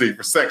penalty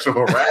for sexual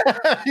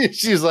harassment.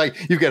 She's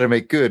like, you've got to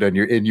make good on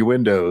your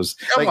innuendos.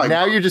 Like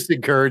now you're just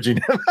encouraging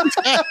him.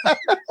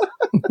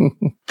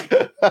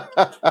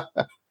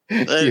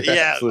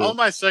 Yeah, all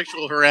my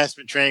sexual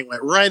harassment training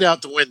went right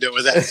out the window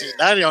with that scene.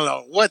 I don't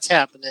know what's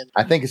happening.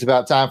 I think it's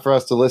about time for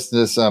us to listen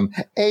to some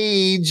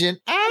Agent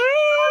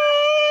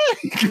I.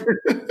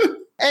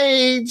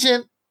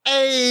 Agent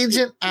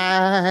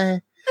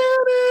I.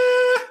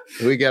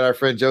 We got our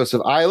friend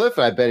Joseph Iliff.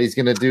 I bet he's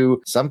going to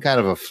do some kind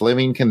of a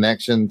Fleming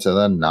connection to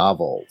the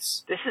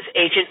novels. This is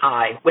Agent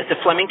I with the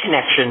Fleming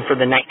connection for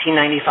the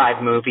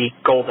 1995 movie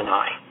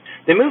GoldenEye.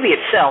 The movie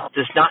itself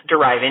does not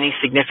derive any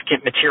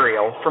significant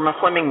material from a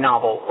Fleming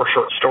novel or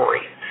short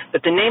story,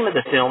 but the name of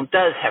the film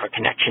does have a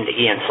connection to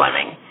Ian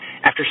Fleming.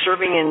 After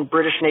serving in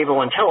British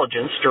naval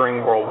intelligence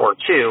during World War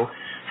II,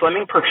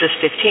 Fleming purchased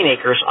 15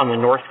 acres on the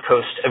north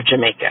coast of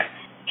Jamaica.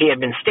 He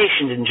had been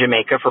stationed in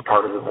Jamaica for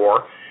part of the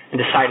war and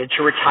decided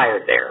to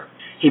retire there.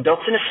 He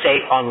built an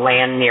estate on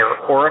land near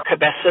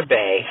Oracabessa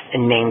Bay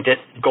and named it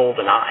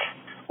Goldeneye.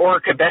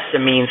 Oracabessa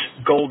means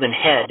golden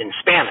head in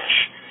Spanish,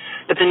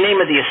 but the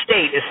name of the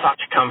estate is thought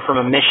to come from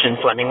a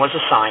mission Fleming was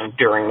assigned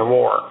during the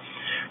war.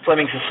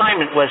 Fleming's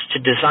assignment was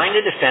to design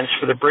a defense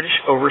for the British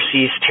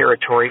overseas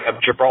territory of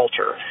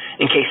Gibraltar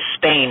in case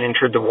Spain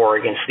entered the war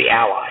against the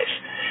Allies.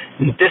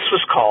 This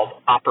was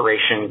called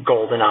Operation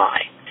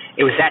Goldeneye.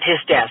 It was at his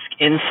desk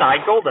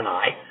inside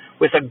Goldeneye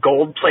with a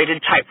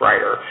gold-plated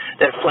typewriter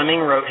that Fleming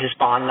wrote his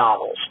Bond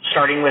novels,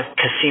 starting with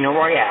Casino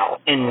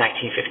Royale in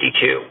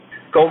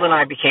 1952.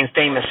 Goldeneye became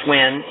famous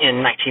when,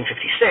 in 1956,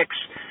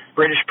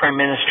 British Prime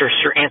Minister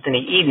Sir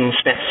Anthony Eden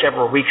spent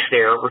several weeks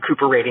there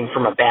recuperating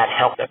from a bad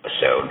health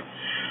episode.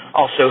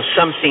 Also,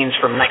 some scenes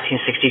from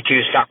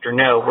 1962's Dr.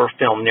 No were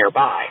filmed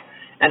nearby,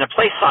 and a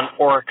place on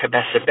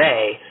Oracabessa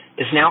Bay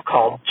is now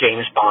called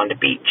James Bond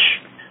Beach.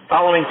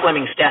 Following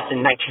Fleming's death in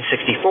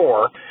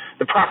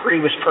 1964, the property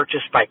was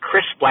purchased by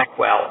Chris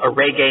Blackwell, a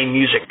reggae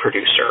music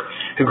producer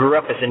who grew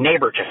up as a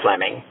neighbor to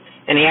Fleming,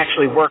 and he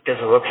actually worked as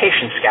a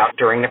location scout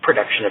during the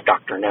production of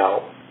Dr.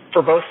 No.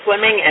 For both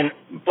Fleming and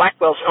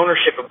Blackwell's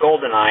ownership of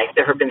Goldeneye,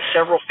 there have been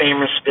several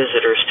famous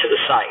visitors to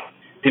the site.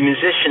 The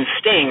musician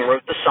Sting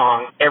wrote the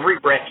song Every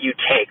Breath You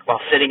Take while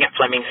sitting at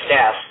Fleming's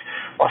desk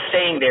while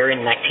staying there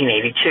in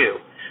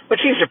 1982, which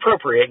seems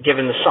appropriate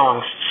given the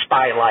song's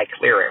spy-like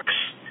lyrics.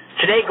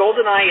 Today,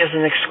 Goldeneye is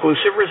an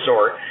exclusive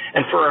resort,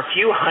 and for a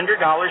few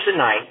 $100s a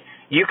night,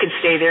 you can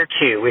stay there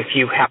too if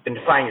you happen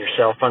to find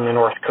yourself on the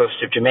north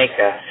coast of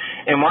Jamaica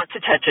and want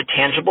to touch a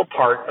tangible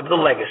part of the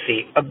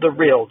legacy of the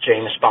real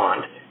James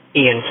Bond,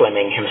 Ian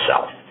Fleming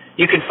himself.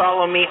 You can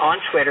follow me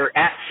on Twitter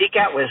at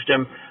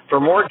SeekOutWisdom for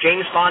more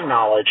James Bond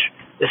knowledge.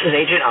 This is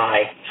Agent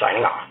I,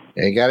 signing off.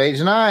 Yeah, you got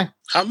Agent I.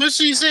 How much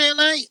did you say a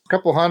night? A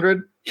couple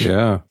hundred.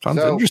 Yeah, sounds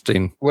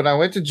interesting. When I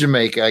went to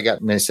Jamaica, I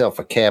got myself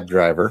a cab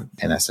driver,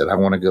 and I said, I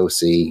want to go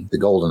see the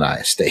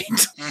Goldeneye estate.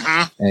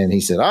 Mm-hmm. And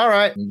he said, all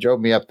right. He drove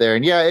me up there.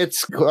 And yeah,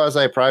 it's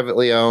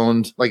quasi-privately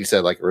owned. Like you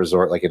said, like a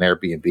resort, like an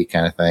Airbnb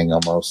kind of thing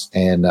almost.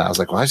 And I was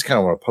like, well, I just kind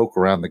of want to poke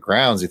around the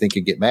grounds. You think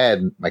you'd get mad?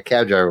 And my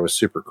cab driver was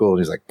super cool. And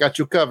he's like, got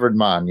you covered,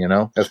 man, you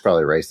know? That's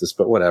probably racist,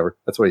 but whatever.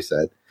 That's what he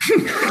said.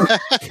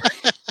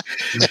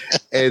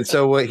 And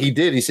so what he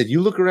did, he said,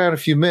 you look around a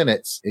few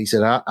minutes. He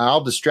said,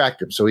 I'll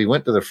distract him. So he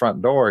went to the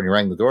front door and he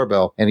rang the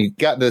doorbell and he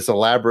got this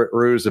elaborate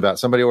ruse about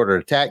somebody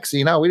ordered a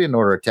taxi. No, we didn't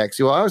order a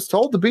taxi. Well, I was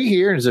told to be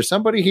here. Is there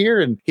somebody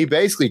here? And he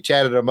basically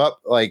chatted him up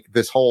like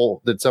this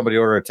whole, did somebody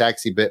order a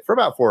taxi bit for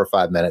about 4 or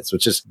 5 minutes,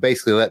 which just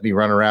basically let me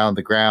run around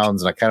the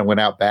grounds. And I kind of went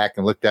out back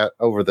and looked out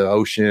over the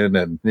ocean and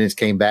then just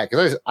came back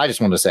because I just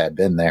wanted to say I'd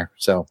been there.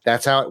 So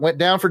that's how it went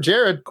down for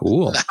Jared.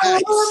 Cool.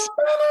 Nice.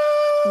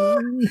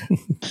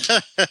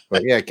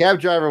 But yeah,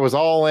 cab driver was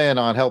all in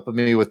on helping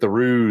me with the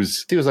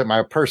ruse. He was like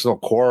my personal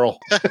quarrel.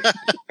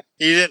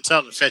 You didn't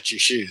tell him to fetch your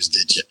shoes,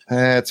 did you?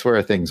 That's where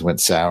things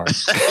went sour.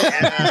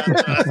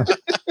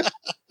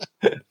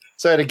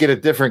 So I had to get a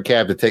different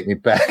cab to take me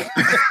back.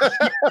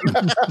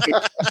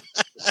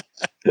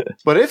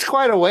 But it's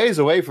quite a ways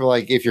away from,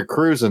 like, if you're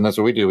cruising, that's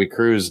what we do. We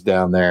cruise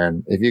down there.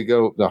 And if you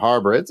go to the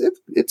harbor, it's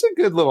a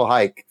good little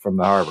hike from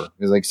the harbor.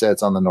 Because like I said,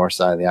 it's on the north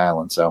side of the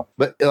island. So,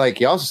 but like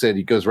he also said,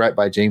 he goes right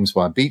by James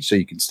Bond Beach. So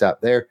you can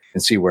stop there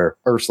and see where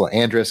Ursula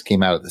Andress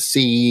came out of the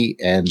sea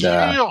and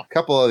a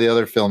couple of the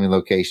other filming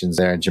locations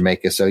there in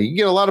Jamaica. So you can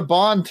get a lot of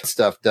Bond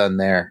stuff done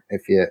there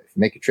if you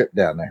make a trip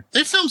down there.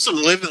 They filmed some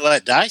Live and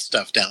Let Die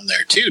stuff down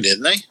there too,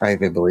 didn't they? I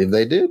believe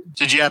they did.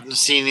 Did you happen to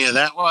see any of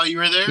that while you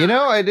were there? You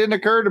know, it didn't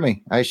occur to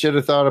me. I should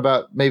have thought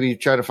about maybe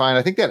try to find,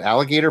 I think that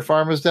alligator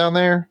farm was down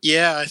there.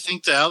 Yeah, I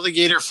think the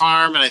alligator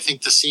farm, and I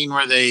think the scene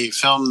where they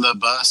filmed the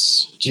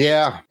bus.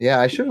 Yeah,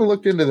 I should have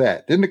looked into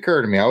that. Didn't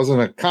occur to me. I was in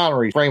a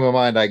Connery frame of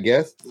mind, I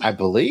guess. I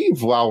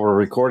believe while we're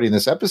recording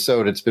this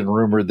episode, it's been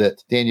rumored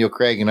that Daniel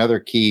Craig and other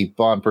key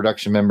Bond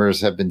production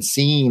members have been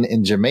seen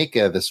in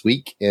Jamaica this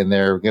week, and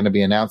they're going to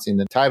be announcing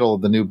the title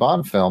of the new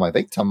Bond film, I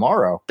think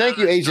tomorrow. Thank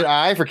you, Agent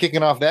I, for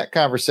kicking off that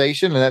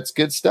conversation, and that's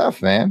good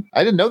stuff, man.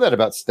 I didn't know that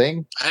about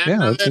Sting. Yeah,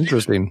 that's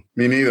interesting.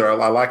 Me neither.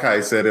 I like how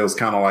he said it was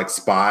kind of like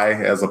Spy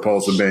as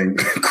opposed to being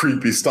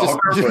creepy stalker.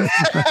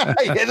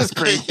 It is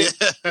creepy.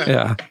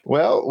 Yeah.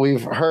 Well,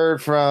 we've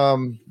heard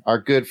from our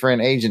good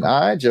friend Agent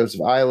I,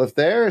 Joseph Iliff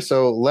there.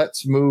 So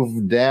let's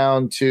move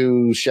down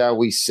to, shall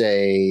we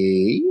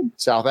say,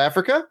 South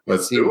Africa?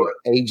 Let's see what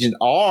Agent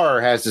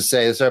R has to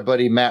say. This is our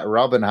buddy Matt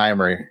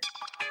Robenheimer.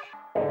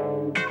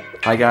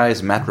 Hi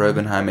guys, Matt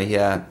Robenheimer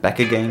here, back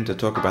again to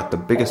talk about the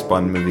biggest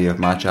Bond movie of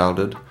my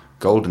childhood,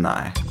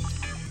 GoldenEye.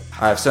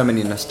 I have so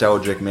many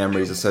nostalgic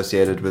memories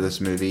associated with this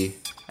movie,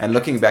 and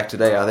looking back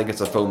today, I think it's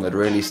a film that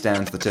really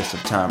stands the test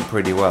of time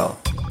pretty well.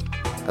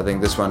 I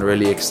think this one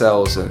really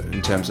excels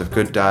in terms of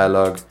good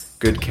dialogue,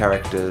 good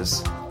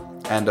characters,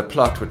 and a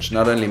plot which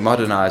not only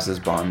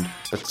modernizes Bond,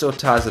 but still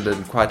ties it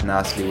in quite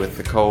nicely with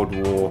the Cold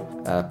War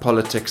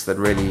politics that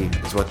really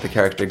is what the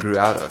character grew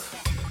out of.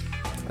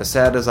 As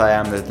sad as I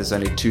am that there's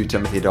only 2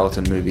 Timothy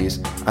Dalton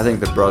movies, I think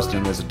that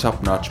Brosnan is a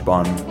top-notch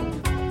Bond.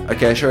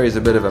 Okay, sure, he's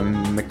a bit of a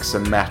mix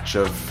and match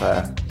of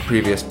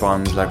previous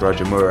Bonds like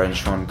Roger Moore and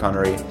Sean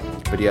Connery,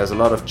 but he has a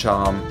lot of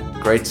charm,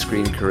 great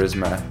screen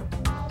charisma,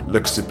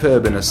 looks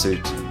superb in a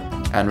suit,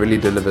 and really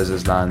delivers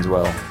his lines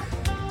well.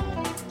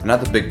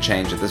 Another big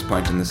change at this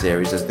point in the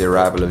series is the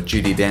arrival of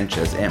Judi Dench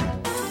as M.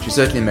 She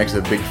certainly makes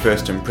a big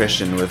first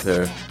impression with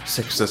her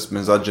sexist,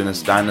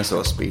 misogynist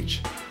dinosaur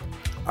speech.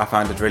 I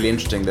find it really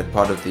interesting that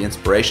part of the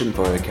inspiration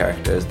for her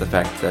character is the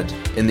fact that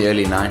in the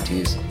early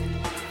 90s,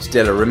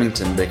 Stella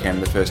Remington became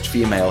the first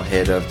female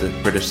head of the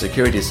British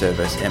security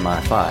service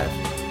MI5,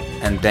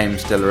 and Dame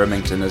Stella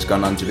Remington has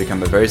gone on to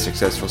become a very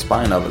successful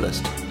spy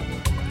novelist.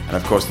 And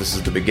of course this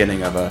is the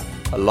beginning of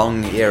a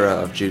long era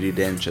of Judi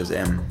Dench as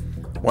M.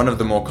 One of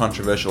the more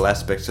controversial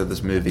aspects of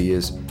this movie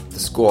is the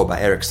score by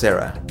Eric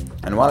Serra.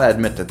 And while I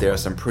admit that there are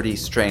some pretty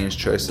strange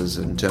choices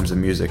in terms of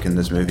music in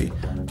this movie,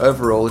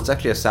 overall it's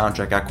actually a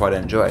soundtrack I quite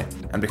enjoy.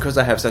 And because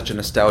I have such a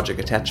nostalgic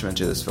attachment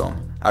to this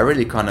film, I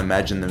really can't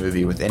imagine the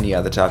movie with any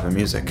other type of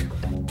music.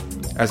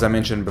 As I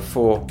mentioned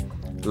before,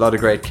 a lot of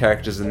great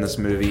characters in this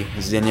movie.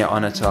 Xenia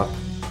Onatopp,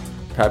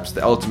 perhaps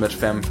the ultimate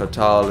femme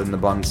fatale in the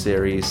Bond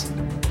series.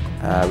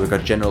 We've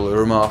got General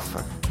Urumov,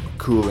 a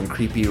cool and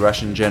creepy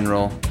Russian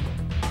general.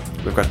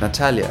 We've got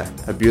Natalia,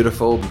 a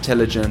beautiful,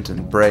 intelligent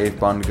and brave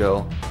Bond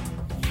girl.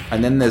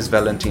 And then there's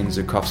Valentin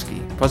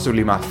Zukovsky,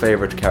 possibly my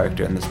favorite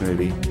character in this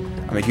movie.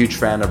 I'm a huge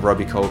fan of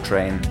Robbie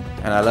Coltrane,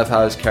 and I love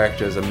how his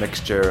character is a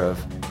mixture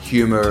of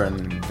humor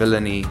and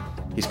villainy.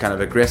 He's kind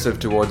of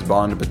aggressive towards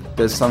Bond, but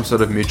there's some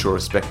sort of mutual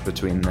respect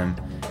between them,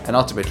 and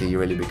ultimately he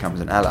really becomes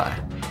an ally.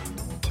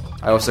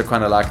 I also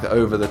kind of like the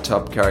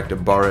over-the-top character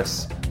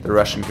Boris, the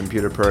Russian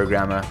computer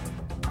programmer.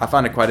 I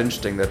find it quite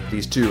interesting that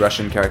these two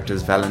Russian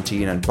characters,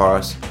 Valentin and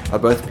Boris, are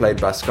both played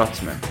by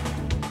Scotsmen.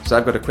 So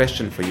I've got a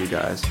question for you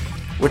guys.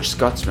 Which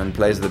Scotsman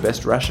plays the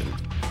best Russian?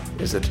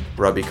 Is it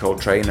Robbie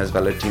Coltrane as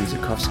Valentin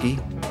Zukovsky,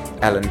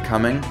 Alan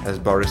Cumming as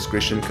Boris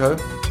Grishenko,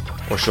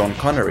 or Sean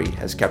Connery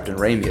as Captain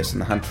Ramius in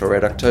The Hunt for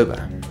Red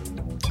October?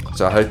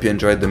 So I hope you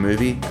enjoyed the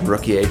movie, and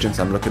Rookie Agents,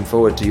 I'm looking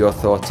forward to your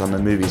thoughts on the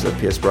movies of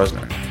Pierce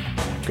Brosnan.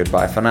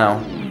 Goodbye for now.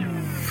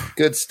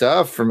 Good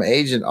stuff from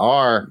Agent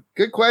R.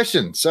 Good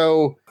question.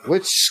 So,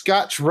 which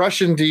Scotch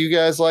Russian do you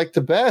guys like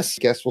the best?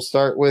 Guess we'll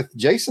start with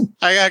Jason.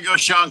 I gotta go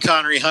Sean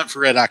Connery, Hunt for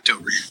Red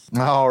October.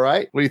 All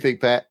right. What do you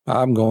think, Pat?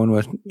 I'm going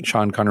with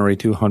Sean Connery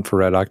to Hunt for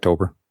Red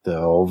October.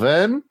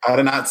 Delvin? I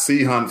did not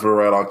see Hunt for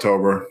Red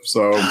October,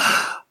 so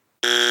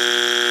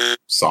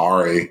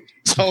sorry.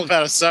 It's all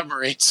about a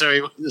submarine, so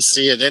he wanted to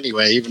see it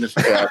anyway, even if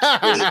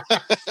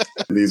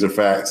These are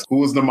facts. Who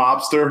was the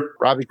mobster?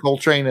 Robbie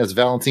Coltrane as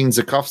Valentin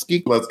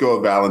Zukovsky. Let's go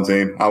with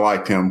Valentin. I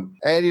liked him.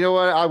 And you know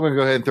what? I'm going to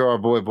go ahead and throw our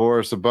boy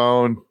Boris a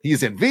bone.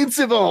 He's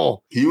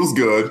invincible. He was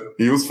good.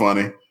 He was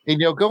funny. And,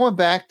 you know, going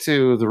back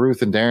to the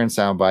Ruth and Darren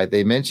soundbite,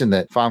 they mentioned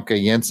that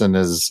Famke Janssen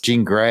is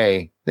Jean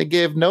Grey. They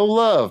give no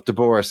love to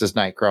Boris as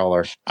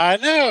Nightcrawler. I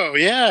know,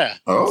 yeah.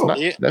 Oh,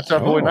 that's our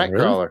boy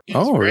Nightcrawler. He's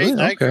a great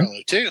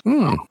Nightcrawler, Okay. too.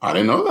 I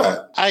didn't know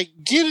that. I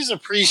get his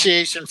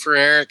appreciation for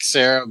Eric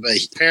Serra, but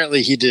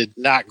apparently he did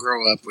not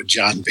grow up with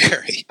John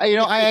Barry. You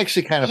know, I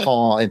actually kind of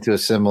fall into a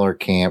similar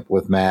camp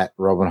with Matt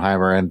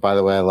Robenheimer. And by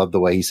the way, I love the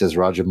way he says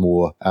Roger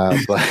Moore.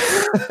 But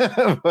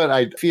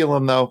I feel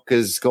him, though,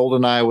 because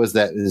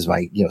GoldenEye is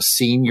my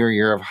senior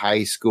year of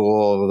high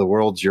school. The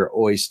world's your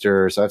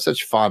oyster. So I have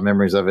such fond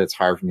memories of it. It's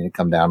hard for me to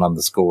come down on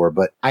the score,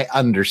 but I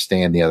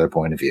understand the other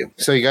point of view.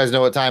 So you guys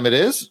know what time it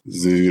is?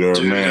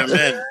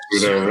 Zuderman.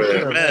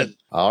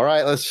 All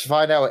right, let's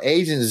find out what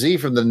Agent Z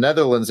from the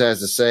Netherlands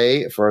has to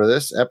say for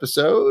this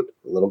episode.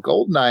 A little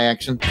GoldenEye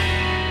action.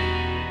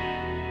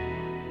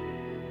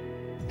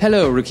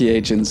 Hello, Rookie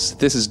Agents.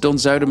 This is Don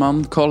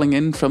Zuiderman calling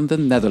in from the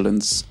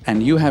Netherlands,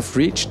 and you have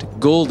reached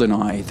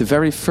GoldenEye, the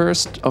very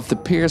first of the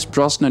Pierce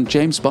Brosnan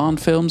James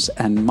Bond films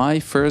and my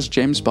first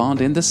James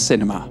Bond in the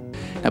cinema.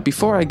 Now,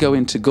 before I go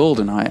into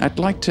GoldenEye, I'd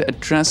like to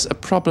address a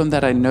problem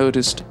that I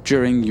noticed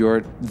during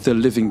your The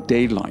Living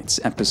Daylights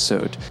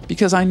episode,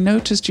 because I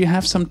noticed you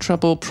have some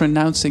trouble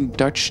pronouncing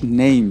Dutch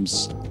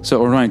names.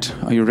 So, alright,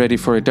 are you ready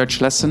for a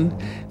Dutch lesson?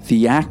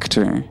 The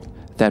actor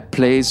that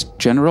plays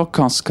General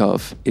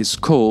Koskov is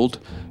called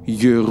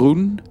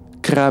Jeroen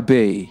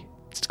Krabbe.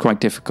 It's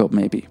quite difficult,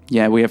 maybe.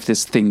 Yeah, we have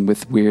this thing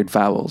with weird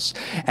vowels.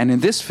 And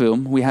in this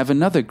film, we have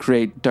another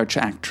great Dutch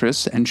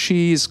actress, and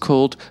she is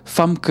called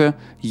Famke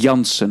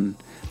Janssen.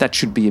 That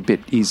should be a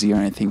bit easier,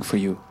 I think, for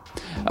you.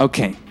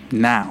 Okay,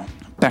 now,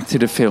 back to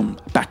the film,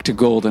 back to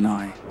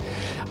GoldenEye.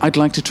 I'd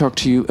like to talk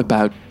to you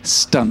about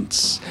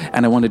stunts.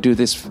 And I want to do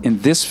this in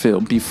this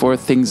film before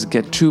things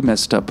get too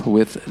messed up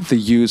with the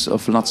use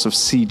of lots of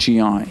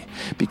CGI.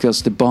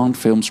 Because the Bond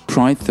films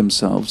pride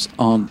themselves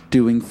on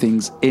doing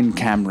things in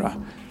camera.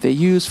 They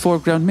use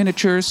foreground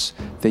miniatures,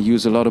 they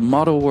use a lot of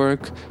model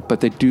work, but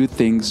they do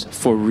things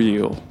for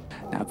real.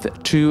 Now, the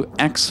two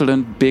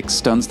excellent big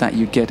stunts that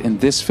you get in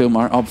this film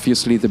are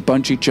obviously the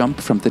bungee jump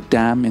from the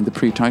dam in the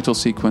pre-title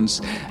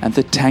sequence and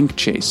the tank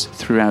chase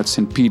throughout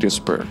St.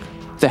 Petersburg.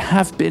 There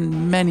have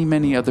been many,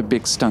 many other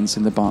big stunts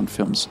in the Bond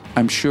films.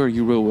 I'm sure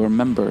you will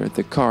remember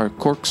the car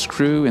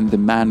corkscrew and the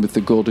man with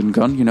the golden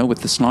gun, you know,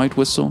 with the slide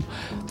whistle.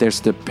 There's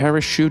the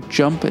parachute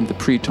jump in the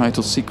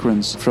pre-title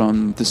sequence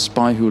from The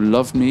Spy Who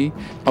Loved Me.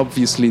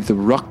 Obviously the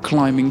rock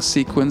climbing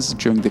sequence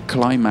during the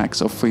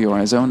climax of For Your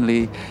Eyes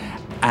Only.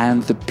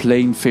 And the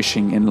plane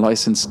fishing in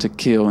License to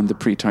Kill in the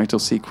pre-title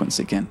sequence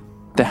again.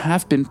 There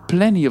have been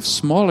plenty of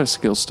smaller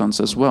skill stunts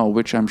as well,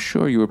 which I'm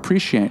sure you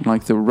appreciate,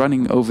 like the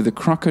running over the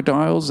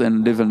crocodiles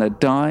in Live and Let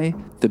Die,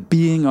 the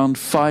being on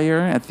fire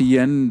at the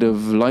end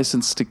of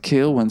License to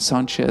Kill when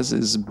Sanchez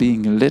is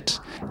being lit,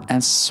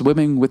 and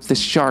swimming with the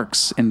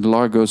sharks in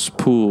Largo's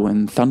pool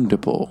in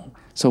Thunderball.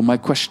 So my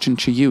question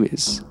to you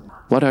is,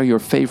 what are your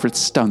favorite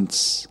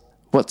stunts?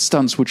 What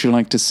stunts would you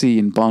like to see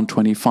in Bond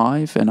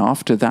 25 and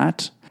after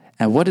that?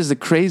 And what is the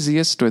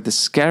craziest or the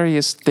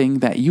scariest thing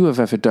that you have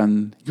ever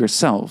done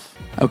yourself?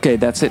 Okay,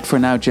 that's it for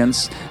now,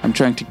 gents. I'm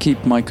trying to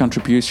keep my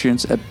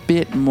contributions a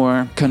bit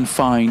more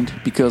confined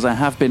because I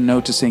have been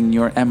noticing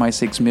your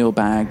MI6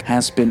 mailbag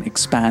has been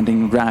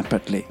expanding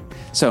rapidly.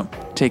 So,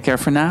 take care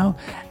for now,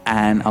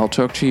 and I'll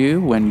talk to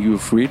you when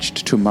you've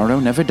reached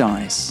Tomorrow Never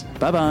Dies.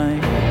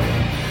 Bye-bye.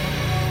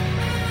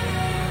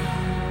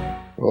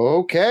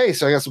 Okay,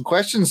 so I got some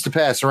questions to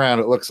pass around,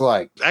 it looks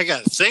like. I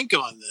got to think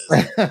on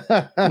this.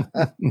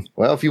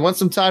 Well, if you want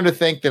some time to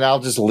think, then I'll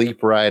just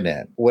leap right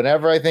in.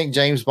 Whenever I think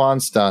James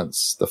Bond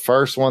stunts, the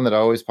first one that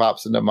always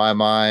pops into my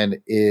mind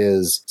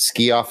is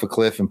ski off a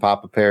cliff and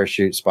pop a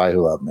parachute, Spy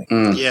Who Loved Me.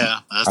 Yeah,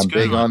 that's I'm good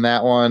big one. on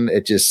that one.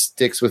 It just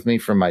sticks with me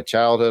from my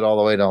childhood all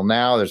the way till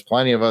now. There's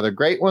plenty of other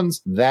great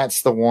ones.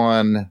 That's the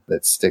one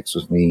that sticks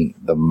with me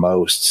the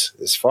most.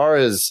 As far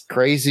as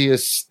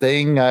craziest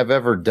thing I've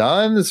ever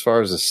done, as far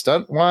as a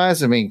stunt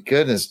wise, I mean,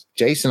 goodness,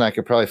 Jason, I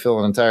could probably fill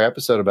an entire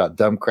episode about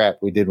dumb crap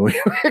we did when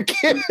we were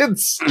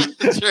kids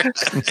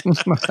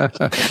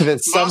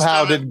that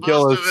somehow didn't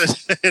kill us.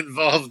 Most of it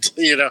involved,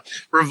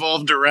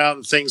 revolved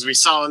around things we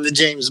saw in the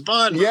James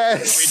Bond movie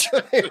Yes.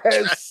 we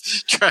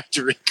tried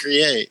to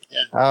recreate.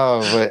 Yeah.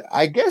 Oh, but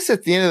I guess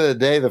at the end of the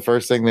day, the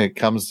first thing that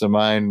comes to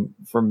mind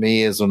for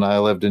me is when I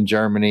lived in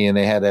Germany and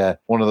they had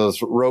one of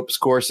those ropes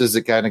courses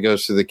that kind of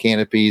goes through the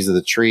canopies of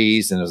the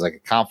trees. And it was like a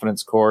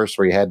confidence course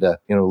where you had to,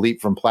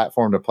 leap from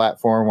platform to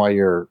platform while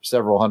you're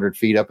several hundred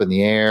feet up in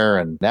the air.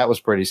 And that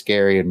was pretty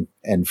scary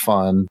and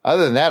fun.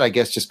 Other than that, I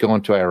guess just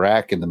going to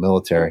Iraq in the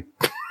military.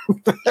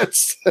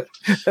 That's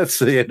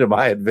the end of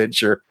my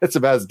adventure. It's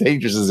about as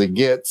dangerous as it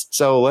gets.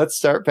 So let's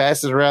start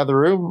passing around the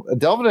room.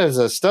 Delvin, has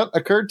a stunt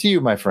occurred to you,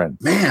 my friend?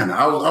 Man,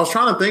 I was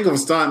trying to think of a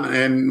stunt,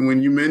 and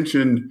when you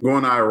mentioned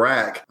going to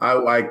Iraq,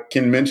 I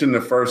can mention the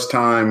first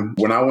time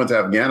when I went to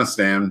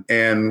Afghanistan,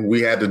 and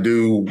we had to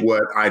do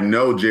what I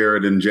know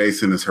Jared and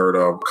Jason has heard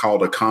of,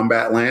 called a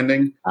combat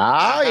landing.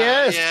 Ah,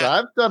 yes, yeah.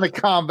 I've done a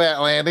combat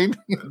landing.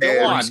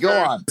 Go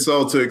on.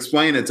 So to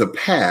explain it to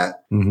Pat,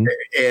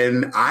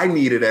 and I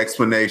needed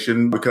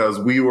explanation because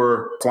we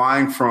were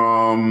flying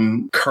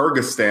from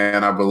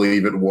Kyrgyzstan, I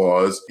believe it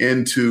was,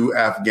 into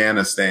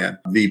Afghanistan.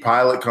 The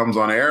pilot comes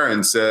on air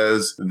and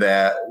says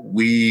that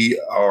we're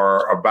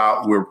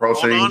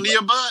approaching. Hold on to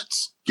your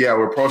butts. Yeah,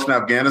 we're approaching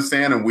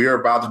Afghanistan and we are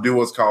about to do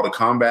what's called a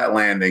combat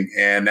landing.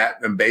 And that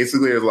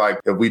basically is like,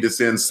 if we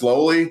descend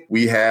slowly,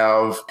 we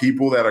have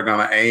people that are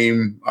going to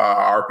aim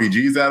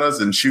RPGs at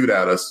us and shoot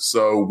at us.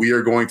 So we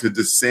are going to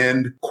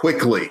descend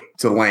quickly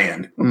to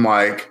land. I'm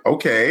like,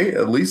 okay,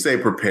 at least they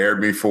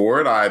prepared me for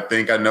it. I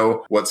think I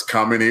know what's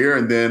coming here.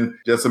 And then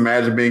just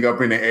imagine being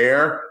up in the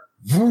air.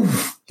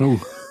 Woof,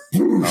 woof,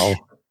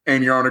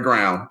 and you're on the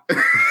ground.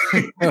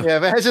 Yeah,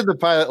 imagine the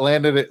pilot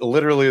landed it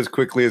literally as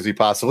quickly as he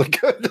possibly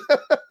could.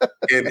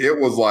 And it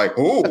was like,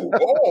 oh.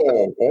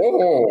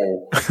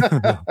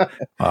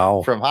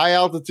 Wow. From high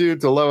altitude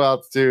to low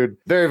altitude,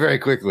 very, very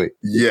quickly.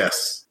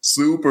 Yes.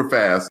 Super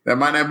fast. That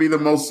might not be the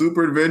most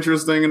super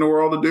adventurous thing in the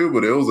world to do,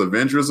 but it was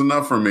adventurous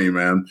enough for me,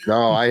 man.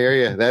 Oh, I hear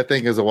you. That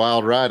thing is a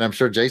wild ride. I'm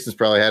sure Jason's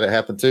probably had it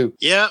happen too.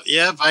 Yep.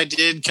 I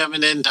did.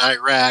 Coming into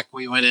Iraq,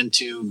 we went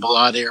into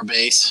Balad Air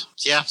Base.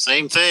 Yeah,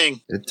 same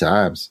thing. Good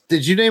times.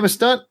 Did you name a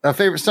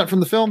favorite stunt from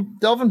the film,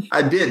 Delvin?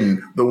 I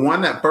didn't. The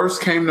one that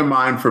first came to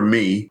mind for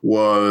me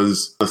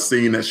was a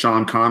scene that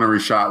Sean Connery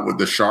shot with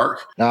the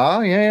shark.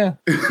 Oh, yeah.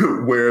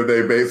 Where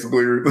they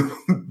basically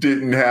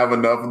didn't have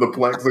enough of the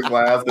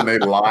plexiglass and they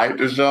lied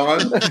to Sean.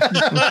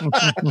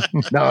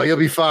 No, you'll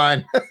be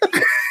fine.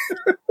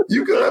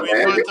 You good,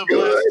 man. You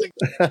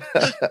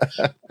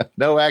good.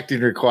 No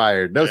acting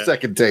required. No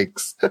second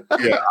takes.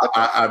 Yeah,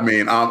 I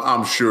mean,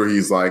 I'm sure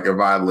he's like, if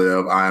I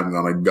live, I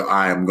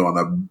am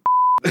gonna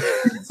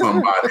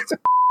somebody's.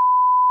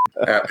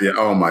 Yeah,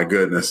 oh my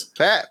goodness.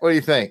 Pat, what do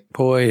you think?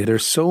 Boy,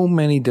 there's so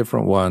many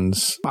different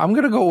ones. I'm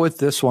going to go with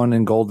this one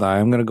in Goldeneye.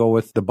 I'm going to go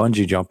with the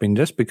bungee jumping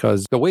just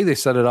because the way they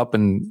set it up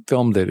and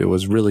filmed it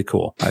was really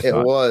cool. It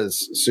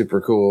was super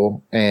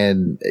cool.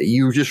 And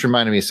you just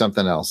reminded me of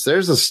something else.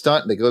 There's a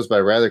stunt that goes by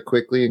rather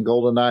quickly in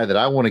Goldeneye that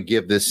I want to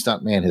give this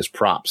stuntman his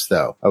props,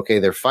 though. Okay,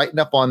 they're fighting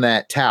up on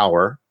that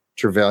tower.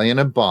 Trevelyan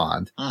and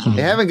Bond.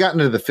 They haven't gotten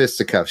to the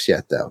fisticuffs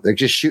yet, though. They're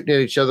just shooting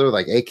at each other with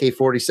like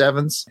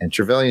AK-47s, and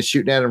Trevelyan's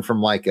shooting at him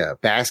from like a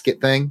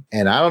basket thing.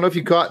 And I don't know if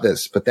you caught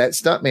this, but that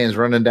stuntman's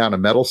running down a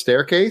metal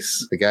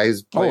staircase. The guy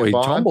who's playing he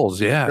Bond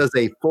tumbles, yeah. does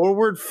a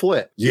forward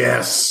flip.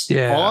 Yes.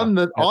 Yeah.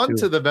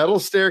 Onto the metal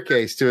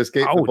staircase to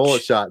escape the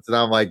bullet shots. And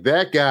I'm like,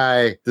 that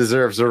guy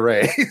deserves a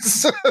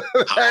raise.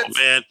 Oh,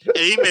 man. And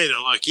he made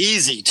it look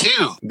easy,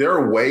 too. There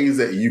are ways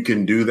that you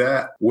can do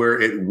that where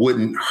it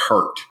wouldn't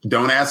hurt.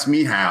 Don't ask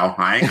me how.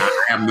 I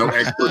have no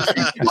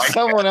expertise.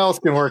 Someone else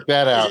can work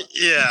that out.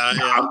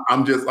 Yeah.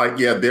 I'm just like,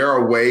 there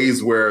are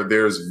ways where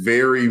there's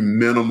very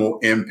minimal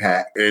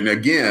impact. And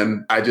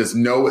again, I just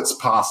know it's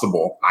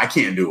possible. I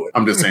can't do it.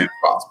 I'm just saying it's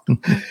possible.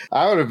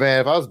 I would have been,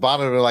 if I was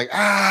Bond, I would have been like,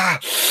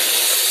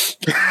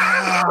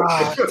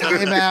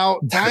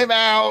 time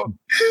out.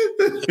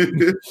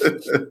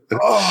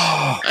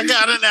 I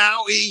got an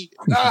owie.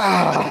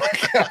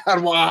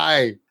 God,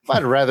 why?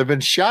 I'd rather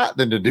been shot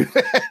than to do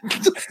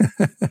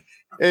that.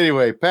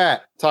 Anyway,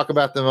 Pat, talk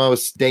about the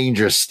most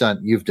dangerous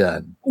stunt you've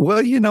done.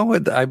 Well, you know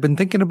what? I've been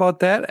thinking about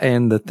that,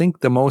 and I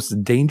think the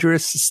most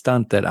dangerous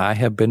stunt that I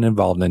have been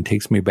involved in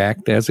takes me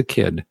back to as a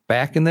kid.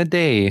 Back in the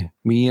day,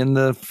 me and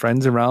the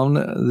friends around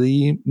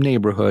the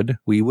neighborhood,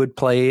 we would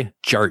play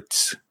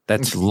jarts.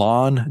 That's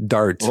lawn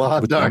darts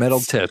with the metal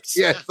tips.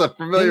 Yes, I'm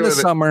familiar in with the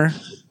it. summer,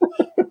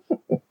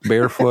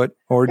 barefoot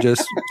or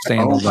just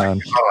sandals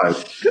on.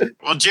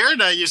 Well, Jared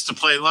and I used to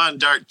play lawn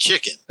dart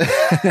chicken.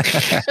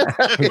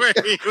 Where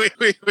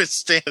we would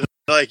stand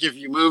like if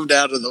you moved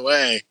out of the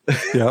way.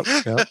 Yep.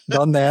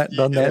 Done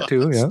that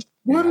too, yeah.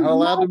 Not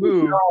allowed to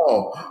move.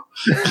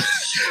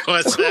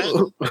 What's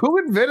that? Who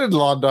invented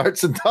lawn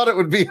darts and thought it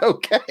would be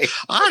okay?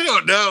 I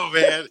don't know,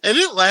 man. And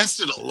it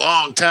lasted a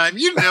long time.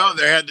 You know,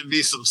 there had to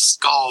be some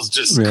skulls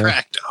just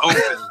cracked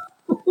open.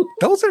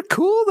 Those are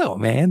cool though,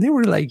 man. They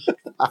were like,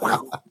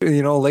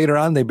 later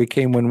on they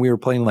became, when we were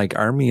playing like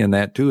Army and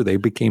that too, they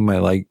became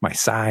my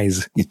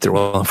size. You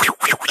throw them.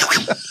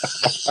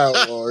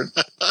 Oh, Lord.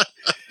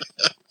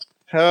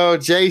 Oh,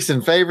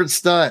 Jason, favorite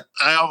stunt?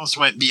 I almost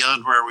went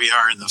beyond where we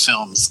are in the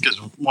films because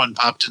one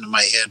popped into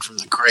my head from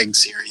the Craig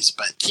series.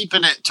 But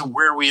keeping it to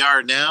where we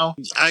are now,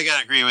 I got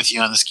to agree with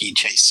you on the ski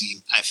chase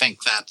scene. I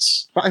think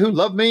that's... Who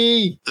Loved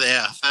Me?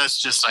 Yeah, that's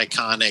just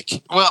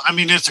iconic. Well, I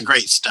mean, it's a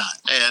great stunt.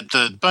 And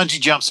the bungee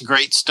jump's a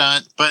great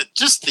stunt. But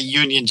just the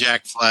Union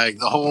Jack flag,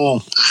 the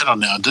whole, I don't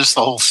know, just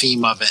the whole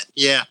theme of it.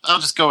 Yeah, I'll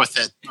just go with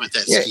that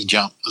ski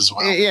jump as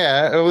well.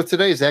 Yeah, with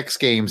today's X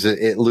Games,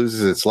 it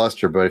loses its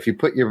luster. But if you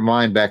put your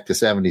mind back to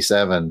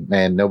 77,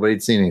 man,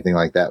 nobody'd seen anything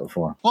like that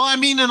before. Well, I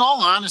mean, in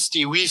all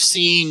honesty, we've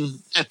seen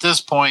at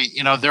this point,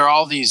 there are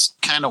all these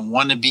kind of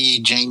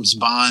wannabe James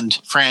Bond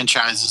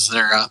franchises that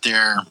are out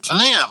there, and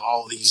they have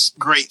all these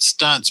great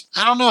stunts.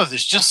 I don't know if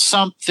there's just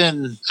something,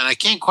 and I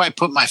can't quite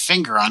put my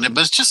finger on it,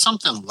 but it's just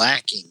something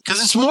lacking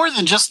because it's more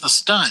than just the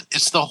stunt.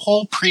 It's the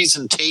whole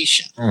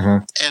presentation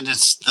and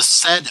it's the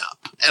setup.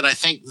 And I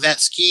think that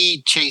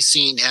ski chase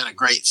scene had a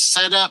great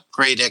setup,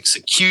 great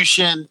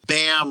execution.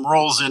 Bam,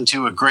 rolls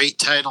into a great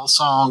title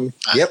song.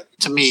 Yep.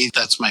 To me,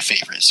 that's my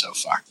favorite so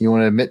far. You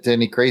want to admit to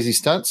any crazy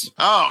stunts?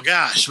 Oh,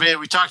 gosh, man.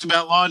 We talked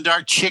about lawn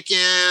dart chicken.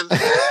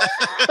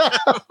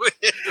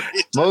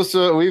 Most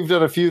of it, we've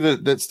done a few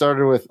that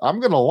started with, I'm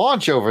going to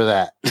launch over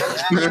that.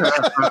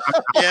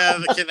 Yeah,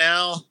 the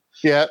canal.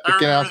 Yeah, the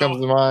canal comes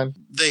to mind.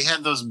 They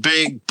had those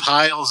big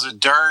piles of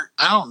dirt.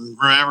 I don't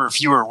remember if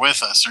you were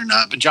with us or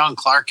not, but John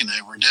Clark and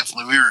I were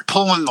we were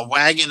pulling the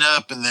wagon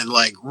up and then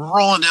like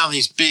rolling down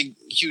these big,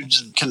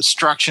 huge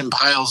construction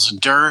piles of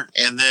dirt.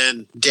 And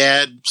then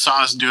Dad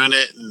saw us doing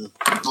it and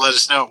let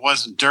us know it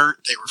wasn't dirt.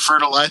 They were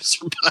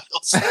fertilizer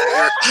piles.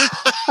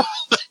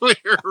 We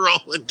were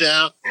rolling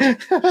down.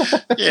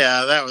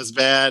 Yeah, that was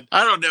bad.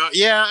 I don't know.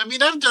 Yeah, I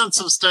mean, I've done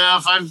some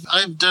stuff.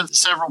 I've done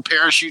several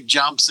parachute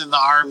jumps in the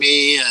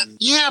Army, and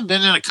yeah, I've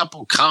been in a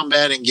couple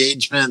combat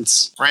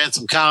engagements, ran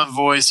some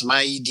convoys, some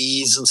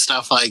IEDs and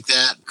stuff like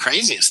that.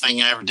 Craziest thing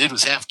I ever did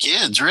was have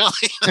kids, really.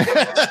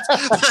 I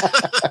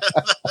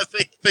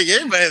think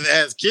anybody that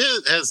has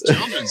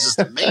children is just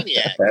a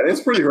maniac. That is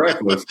pretty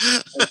reckless.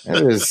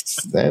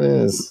 That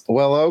is.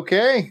 Well,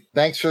 okay.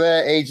 Thanks for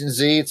that, Agent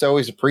Z. It's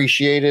always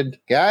appreciated.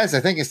 Guys,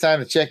 I think it's time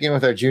to check in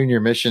with our junior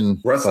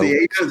mission. Rusty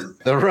Agent.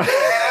 The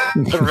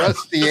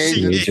Rusty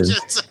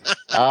Agent.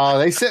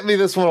 They sent me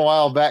this one a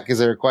while back because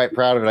they were quite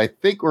proud of it. I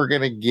think we're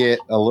going to get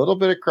a little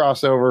bit of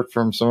crossover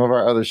from some of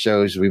our other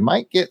shows. We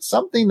might get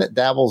something that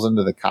dabbles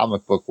into the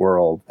comic book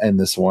world in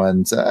this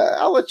one. So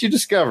I'll let you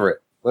discover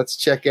it. Let's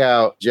check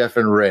out Jeff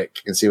and Rick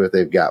and see what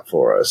they've got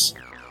for us.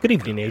 Good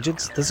evening,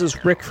 agents. This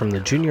is Rick from the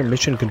Junior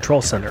Mission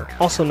Control Center,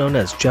 also known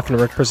as Jeff and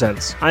Rick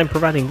Presents. I am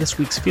providing this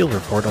week's field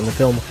report on the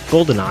film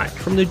GoldenEye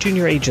from the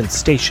junior agents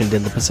stationed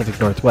in the Pacific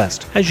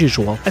Northwest. As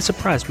usual, I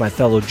surprised my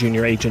fellow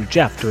junior agent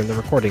Jeff during the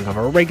recording of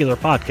our regular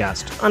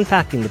podcast,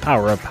 Unpacking the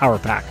Power of Power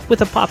Pack,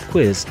 with a pop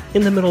quiz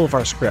in the middle of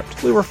our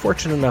script. We were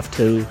fortunate enough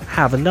to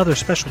have another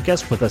special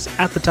guest with us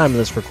at the time of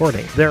this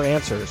recording. Their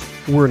answers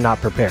were not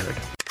prepared.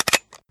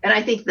 And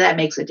I think that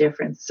makes a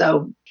difference.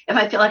 So if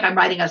I feel like I'm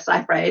writing a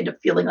cipher, I end up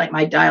feeling like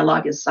my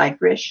dialogue is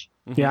cipherish.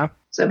 Yeah.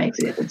 So it makes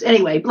a difference.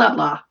 Anyway, blah,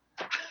 blah.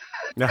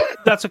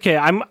 That's okay.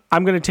 I'm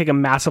going to take a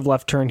massive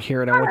left turn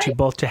here, and I want you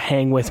both to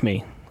hang with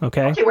me.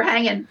 Okay. Okay, we're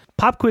hanging.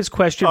 Pop quiz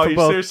question Oh, for you're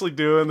both. seriously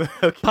doing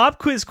that? Pop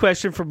quiz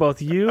question for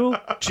both you,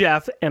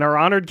 Jeff, and our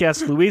honored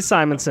guest, Louise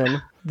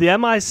Simonson. The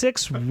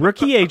MI6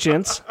 rookie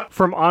agents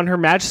from On Her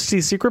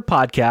Majesty's Secret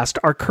podcast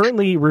are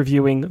currently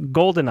reviewing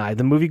GoldenEye,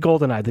 the movie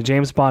GoldenEye, the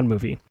James Bond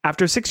movie.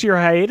 After a 6-year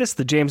hiatus,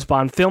 the James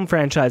Bond film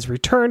franchise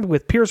returned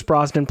with Pierce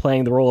Brosnan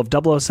playing the role of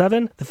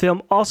 007. The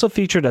film also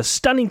featured a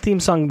stunning theme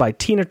song by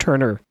Tina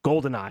Turner,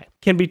 GoldenEye.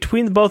 Can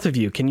between the both of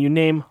you, can you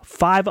name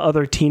 5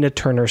 other Tina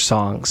Turner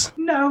songs?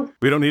 No.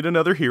 We don't need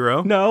another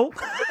hero. No.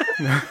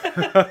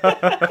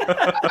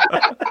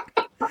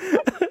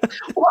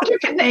 Walter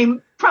can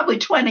name probably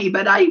 20,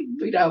 but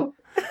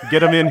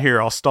Get him in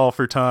here. I'll stall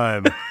for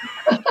time.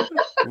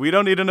 We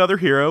don't need another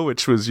hero,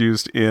 which was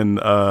used in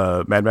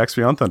Mad Max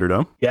Beyond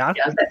Thunderdome. Yeah,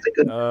 that's a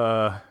good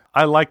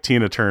I like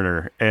Tina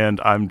Turner,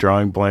 and I'm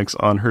drawing blanks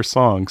on her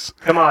songs.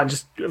 Come on,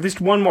 just at least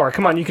one more.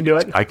 Come on, you can do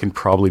it. I can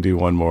probably do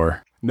one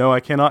more. No,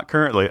 I cannot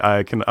currently.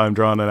 I'm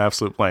drawing an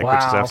absolute blank, which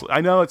is absolutely. I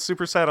know it's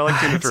super sad. I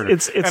like Tina Turner.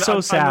 It's so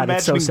sad. I'm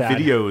imagining it's so sad.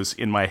 videos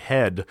in my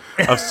head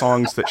of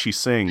songs that she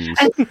sings,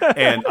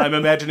 and I'm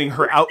imagining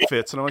her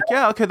outfits, and I'm like,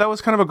 yeah, okay, that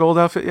was kind of a gold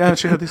outfit. Yeah,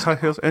 she had these high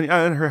heels, and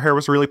her hair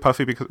was really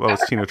puffy because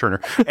it's Tina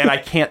Turner, and I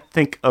can't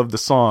think of the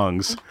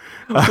songs.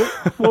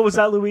 What was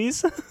that,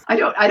 Louise? I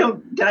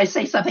don't. Did I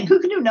say something? Who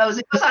knows?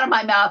 It goes out of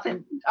my mouth,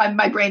 and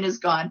my brain is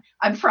gone.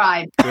 I'm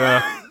fried.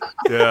 Yeah,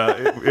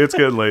 it's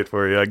getting late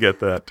for you. I get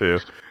that too.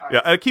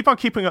 Yeah, I keep on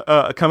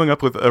coming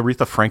up with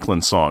Aretha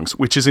Franklin songs,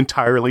 which is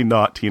entirely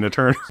not Tina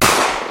Turner.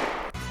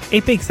 A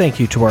big thank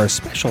you to our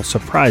special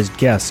surprised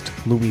guest,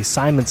 Louise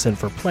Simonson,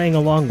 for playing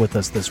along with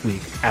us this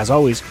week. As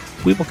always,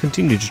 we will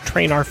continue to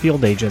train our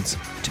field agents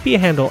to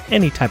handle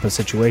any type of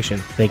situation.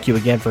 Thank you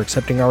again for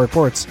accepting our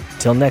reports.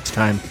 Till next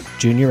time,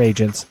 Junior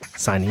Agents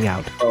signing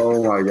out.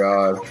 Oh my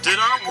God. Did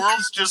our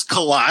worlds just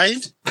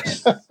collide?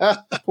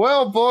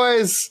 Well,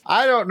 boys,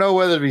 I don't know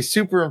whether to be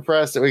super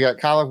impressed that we got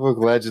comic book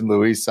legend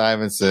Louise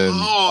Simonson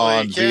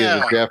on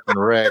via the Jeff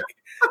and Rick,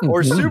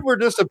 or super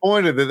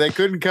disappointed that they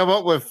couldn't come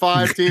up with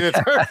 5 Tina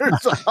Turner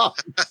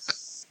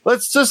songs.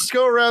 Let's just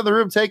go around the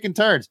room taking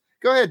turns.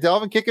 Go ahead,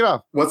 Delvin, kick it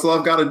off. What's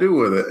love got to do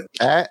with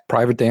it?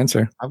 Private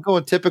dancer. I'm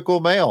going typical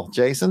male.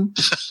 Jason?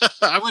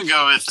 I would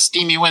go with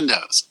steamy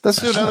windows.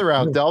 Let's do another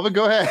round. Delvin,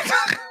 go ahead.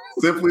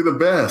 Simply the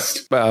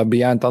best.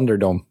 Beyond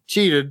Thunderdome.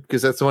 Cheated,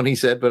 because that's the one he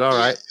said, but all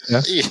right.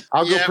 Yeah.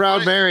 I'll go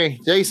Proud Mary.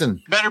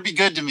 Jason? Better be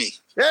good to me.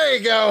 There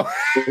you go.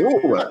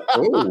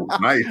 Ooh,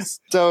 nice.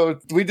 So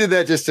we did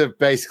that just to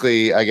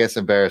basically, I guess,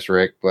 embarrass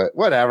Rick, but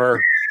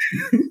whatever.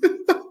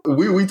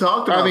 We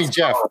talked about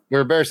Jeff.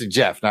 We're embarrassing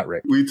Jeff, not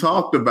Rick. We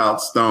talked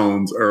about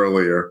Stones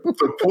earlier.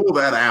 To pull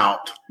that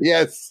out.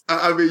 Yes.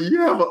 I mean, you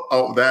have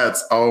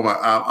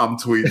I'm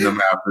tweeting them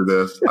after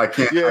this. I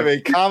can't. You have a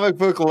comic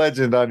book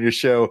legend on your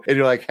show, and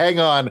you're like, hang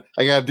on,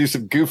 I got to do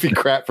some goofy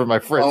crap for my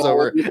friends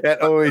over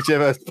at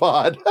OHMS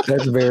Pod.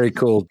 That's very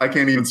cool. I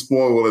can't even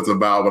spoil what it's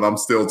about, but I'm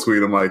still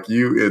tweeting like,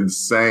 you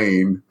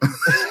insane.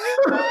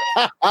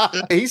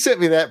 He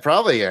sent me that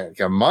probably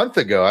a month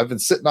ago. I've been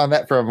sitting on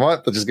that for a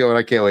month, just going,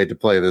 I can't wait to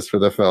play this for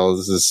the fellas.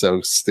 This is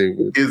so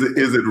stupid.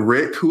 Is it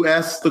Rick who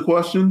asks the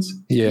questions?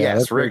 Yeah,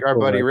 yes, Rick, our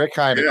buddy Rick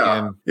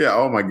Heineken. Yeah.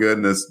 Oh my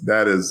goodness,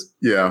 that is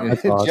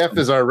awesome. Jeff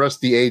is our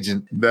rusty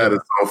agent. That is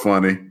so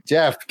funny.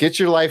 Jeff, get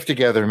your life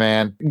together,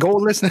 man. Go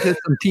listen to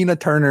some Tina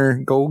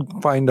Turner. Go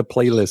find a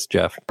playlist,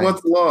 Jeff.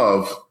 What's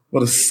love?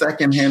 What a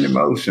secondhand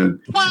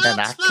emotion.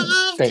 And I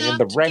can't stand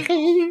the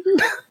rain.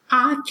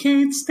 I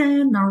can't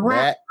stand the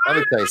rain. Let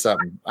me tell you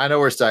something. I know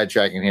we're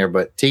sidetracking here,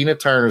 but Tina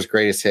Turner's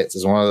Greatest Hits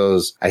is one of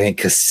those, I think,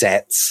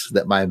 cassettes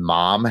that my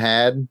mom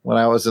had when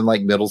I was in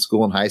like middle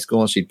school and high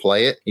school, and she'd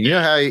play it. And you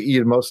know how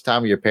most of the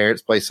time your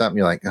parents play something,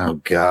 you're like, oh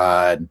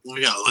God.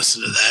 We got to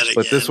listen to that again.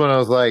 But this one I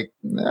was like,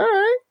 all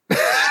right.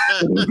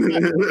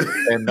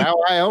 And now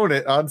I own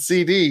it on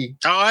CD.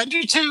 Oh, I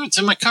do too. It's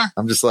in my car.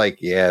 I'm just like,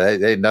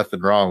 there ain't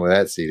nothing wrong with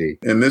that CD.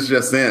 And this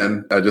just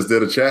in, I just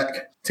did a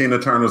check. Tina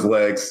Turner's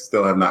legs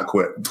still have not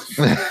quit.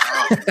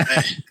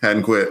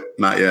 Hadn't quit.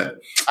 Not yet.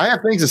 I have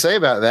things to say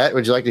about that.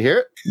 Would you like to hear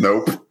it?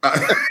 Nope.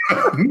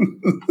 I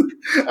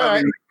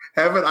mean,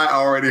 haven't I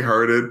already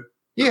heard it?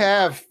 You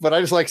have, but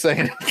I just like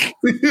saying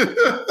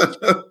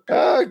it.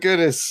 Oh,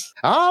 goodness.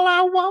 All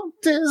I want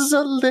is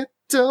a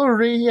little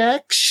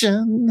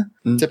reaction.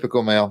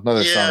 Typical male.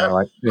 Another song I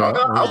like.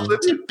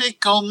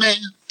 Typical man.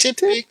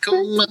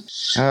 Typical man.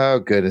 Oh,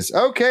 goodness.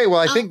 Okay, well,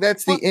 I think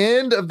that's the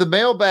end of the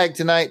mailbag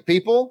tonight,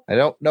 people. I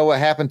don't know what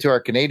happened to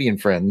our Canadian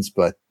friends,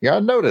 but you're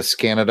on notice,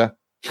 Canada.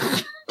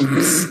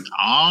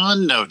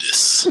 On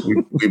notice.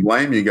 We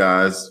blame you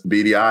guys.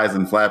 Beady eyes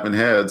and flapping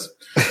heads.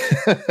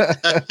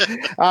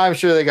 I'm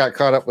sure they got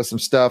caught up with some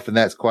stuff, and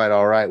that's quite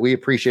all right. We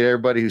appreciate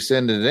everybody who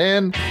sent it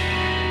in.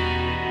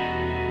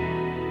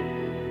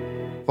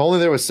 only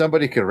there was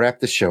somebody who could wrap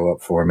the show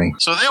up for me.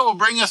 So that will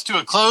bring us to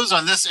a close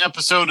on this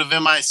episode of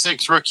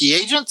MI6 Rookie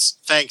Agents.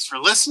 Thanks for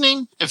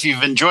listening. If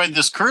you've enjoyed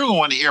this crew and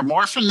want to hear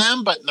more from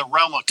them, but in the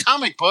realm of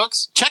comic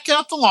books, check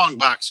out the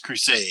Longbox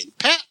Crusade.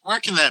 Pat, where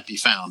can that be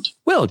found?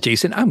 Well,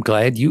 Jason, I'm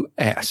glad you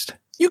asked.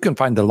 You can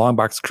find the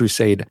Longbox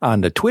Crusade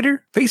on the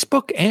Twitter,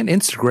 Facebook, and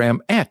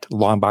Instagram at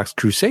Longbox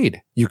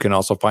Crusade. You can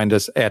also find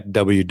us at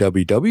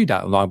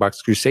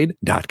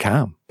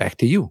www.longboxcrusade.com. Back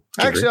to you,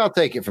 Jerry. Actually, I'll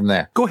take it from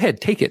there. Go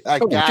ahead, take it.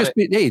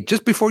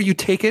 Just before you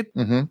take it,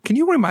 can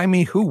you remind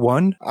me who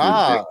won?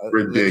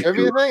 Ridiculous.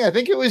 Everything? I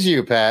think it was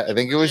you, Pat. I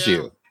think it was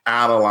you.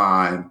 Out of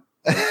line.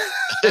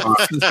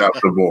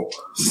 Unacceptable.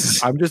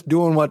 I'm just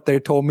doing what they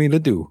told me to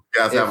do.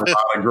 You guys have a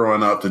lot of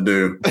growing up to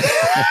do.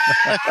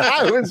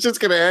 I was just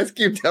going to ask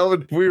you,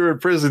 Delvin, if we were in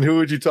prison, who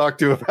would you talk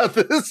to about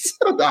this?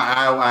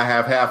 I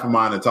have half a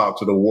mind to talk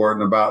to the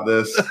warden about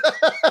this.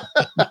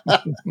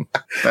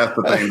 That's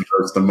the thing that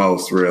hurts the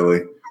most,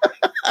 really.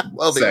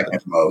 Well,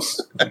 second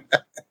most.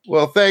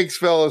 Well, thanks,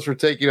 fellas, for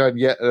taking on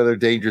yet another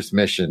dangerous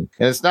mission.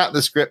 And it's not in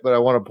the script, but I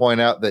want to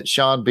point out that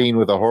Sean Bean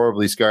with a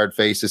horribly scarred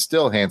face is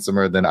still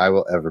handsomer than I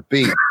will ever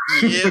be.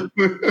 Yeah,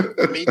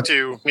 me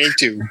too. Me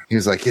too. He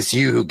was like, it's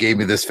you who gave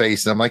me this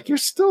face. And I'm like, you're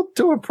still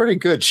doing pretty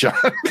good, Sean.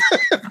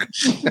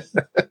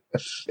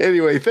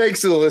 Anyway,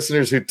 thanks to the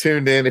listeners who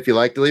tuned in. If you'd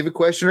like to leave a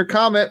question or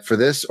comment for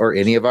this or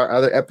any of our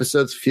other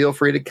episodes, feel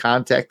free to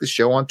contact the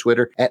show on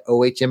Twitter at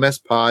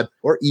OHMSPod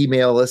or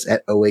email us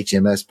at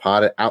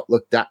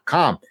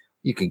ohmspod@outlook.com.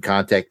 You can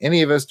contact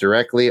any of us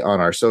directly on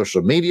our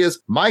social medias.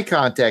 My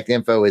contact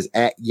info is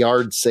at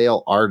Yard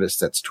Sale Artist.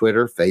 That's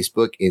Twitter,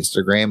 Facebook,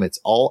 Instagram. It's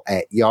all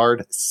at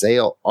Yard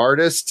Sale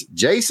Artist.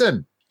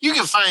 Jason. You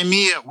can find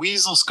me at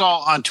Weasel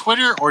Skull on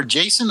Twitter or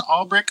Jason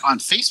Albrick on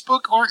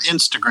Facebook or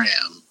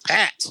Instagram.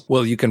 Pat.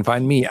 Well, you can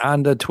find me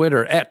on the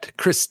Twitter at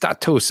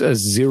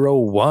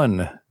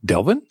Christatos01.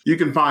 Delvin? You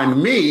can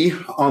find me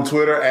on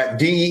Twitter at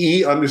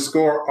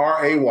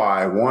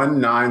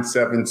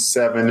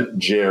DEE_RAY1977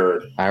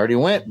 Jared. I already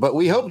went, but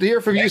we hope to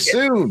hear from you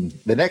soon.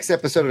 The next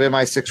episode of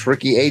MI6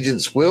 Rookie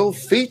Agents will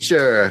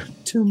feature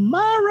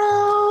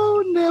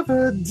Tomorrow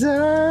Never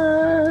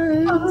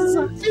Dies.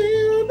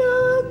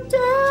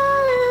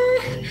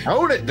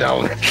 Hold it,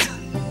 Delvin.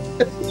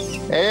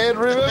 And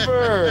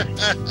remember,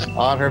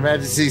 On Her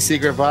Majesty's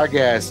Secret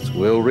Podcast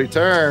will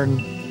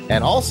return.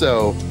 And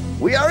also,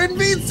 we are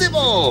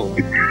invincible!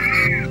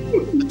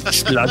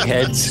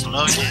 Slugheads.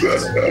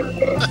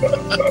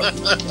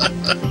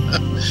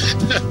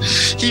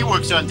 He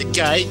works on the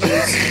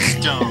guidance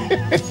system.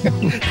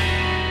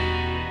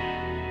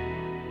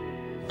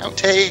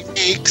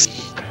 Outtakes.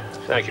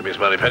 Thank you, Miss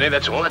Moneypenny.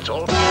 That's all.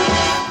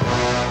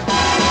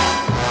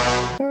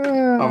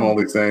 I'm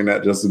only saying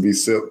that just to be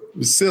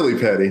silly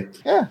petty.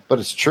 Yeah, but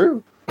it's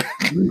true.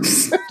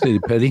 Silly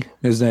Petty.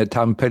 Isn't that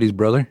Tom Petty's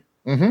brother?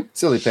 Mm-hmm.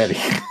 Silly Petty.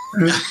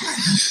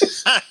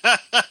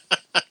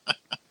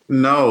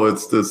 No,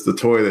 it's the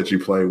toy that you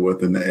play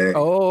with in the egg.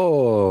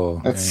 Oh.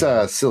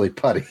 That's Silly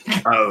Putty.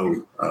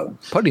 Oh.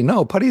 Putty,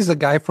 no. Putty's the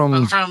guy from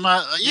Elaine.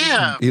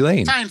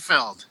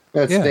 Seinfeld.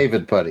 That's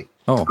David Putty.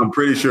 Oh. I'm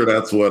pretty sure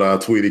that's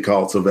what Tweety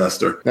called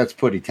Sylvester. That's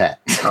Putty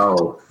Tat.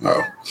 Oh.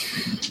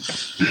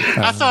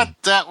 I thought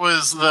that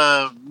was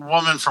the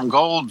woman from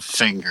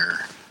Goldfinger.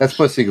 That's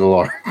Pussy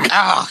Galore. Oh,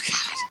 God.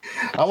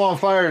 I'm on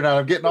fire now.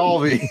 I'm getting all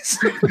these.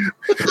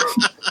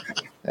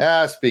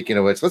 Speaking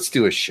of which, let's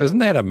do a show. Isn't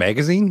that a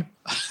magazine?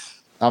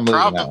 I'm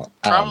moving on.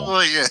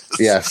 Probably is.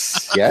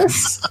 Yes.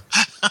 Yes.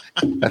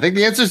 I think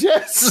the answer is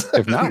yes.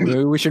 If not,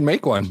 maybe we should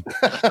make one.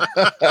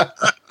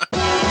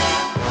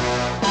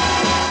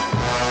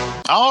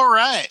 All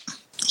right.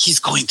 He's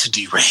going to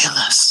derail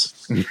us.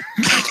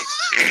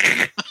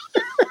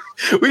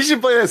 We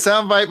should play that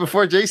soundbite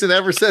before Jason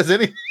ever says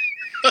anything.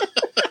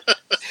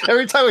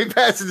 Every time we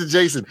pass it to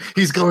Jason,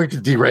 he's going to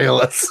derail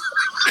us.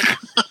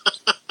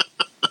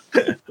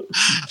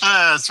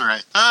 That's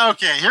right.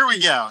 Okay, here we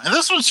go. And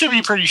this one should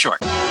be pretty short.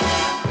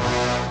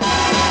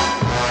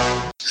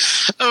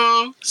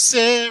 Oh,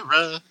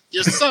 Sarah,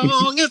 your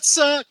song, it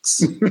sucks.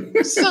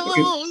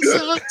 Song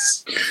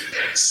sucks.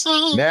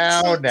 Song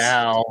sucks.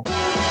 Now.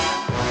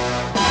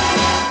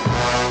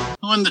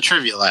 Who won the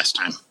trivia last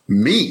time?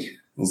 Me. It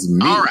was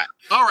me. All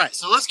right.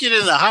 So let's get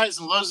into the highs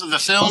and lows of the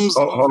films.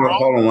 Hold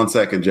on 1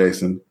 second,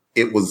 Jason.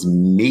 It was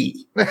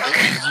me.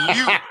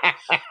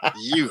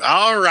 You.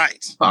 All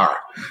right.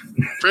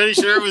 Pretty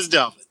sure it was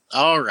Delvin.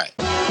 All right.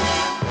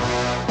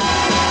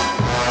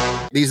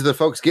 These are the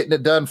folks getting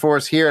it done for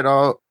us here at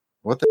all.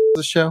 What the is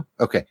the show?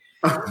 Okay.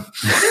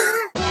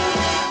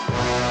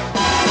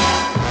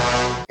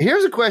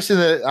 Here's a question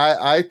that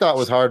I thought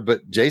was hard,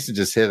 but Jason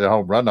just hit a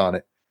home run on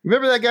it.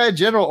 Remember that guy,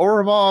 General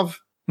Ourumov?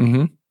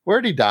 Mm-hmm.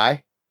 Where'd he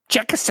die?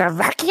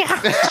 Czechoslovakia.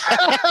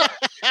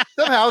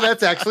 Somehow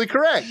that's actually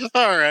correct.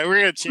 All right,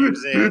 we're going to change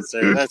the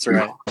answer. That's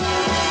right.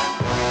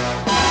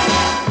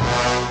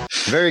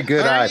 Very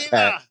good eye,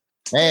 Pat.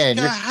 Man,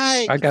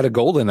 I got a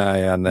golden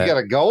eye on that. You got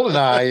a golden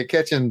eye. You're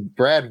catching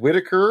Brad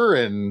Whitaker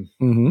and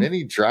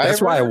Minnie Driver.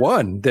 That's why I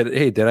won.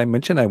 Did I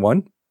mention I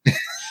won?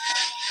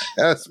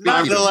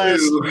 Not the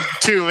last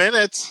 2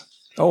 minutes.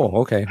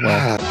 Oh, okay.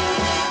 Well,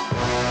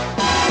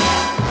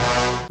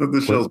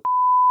 The show's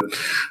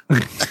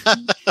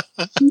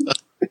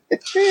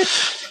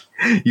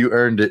You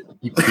earned it.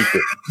 You keep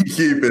it.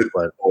 keep it,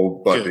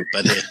 old buddy. Good,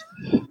 buddy.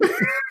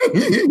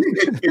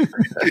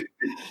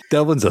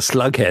 Delvin's a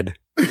slughead.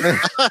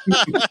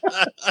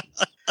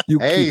 You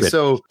Hey, keep it.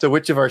 so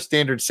which of our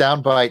standard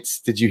sound bites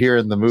did you hear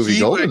in the movie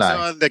He works GoldenEye?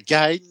 on the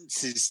guidance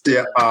system.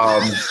 Yeah.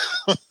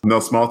 No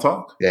small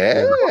talk.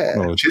 Yeah.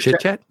 Oh, chit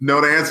chat.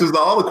 Know the answers to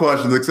all the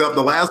questions except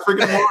the last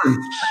freaking one.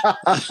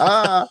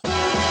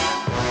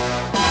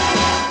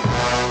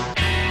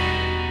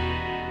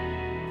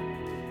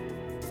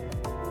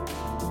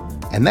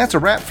 And that's a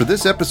wrap for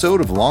this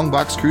episode of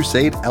Longbox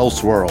Crusade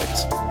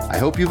Elseworlds. I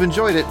hope you've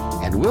enjoyed it,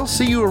 and we'll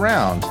see you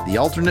around the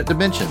alternate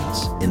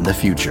dimensions in the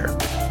future.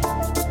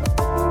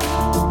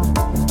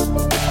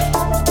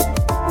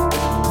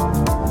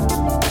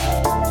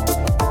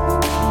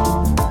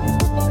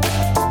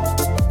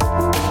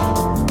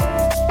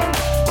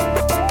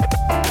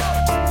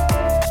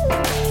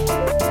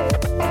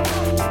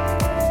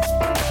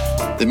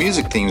 The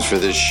music themes for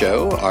this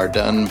show are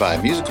done by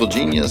musical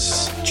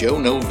genius Joe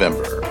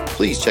November.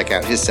 Please check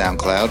out his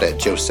SoundCloud at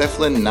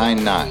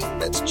Josephline99.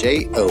 That's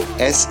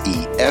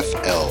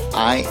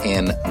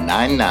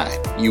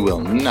Josephline99. You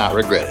will not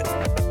regret it.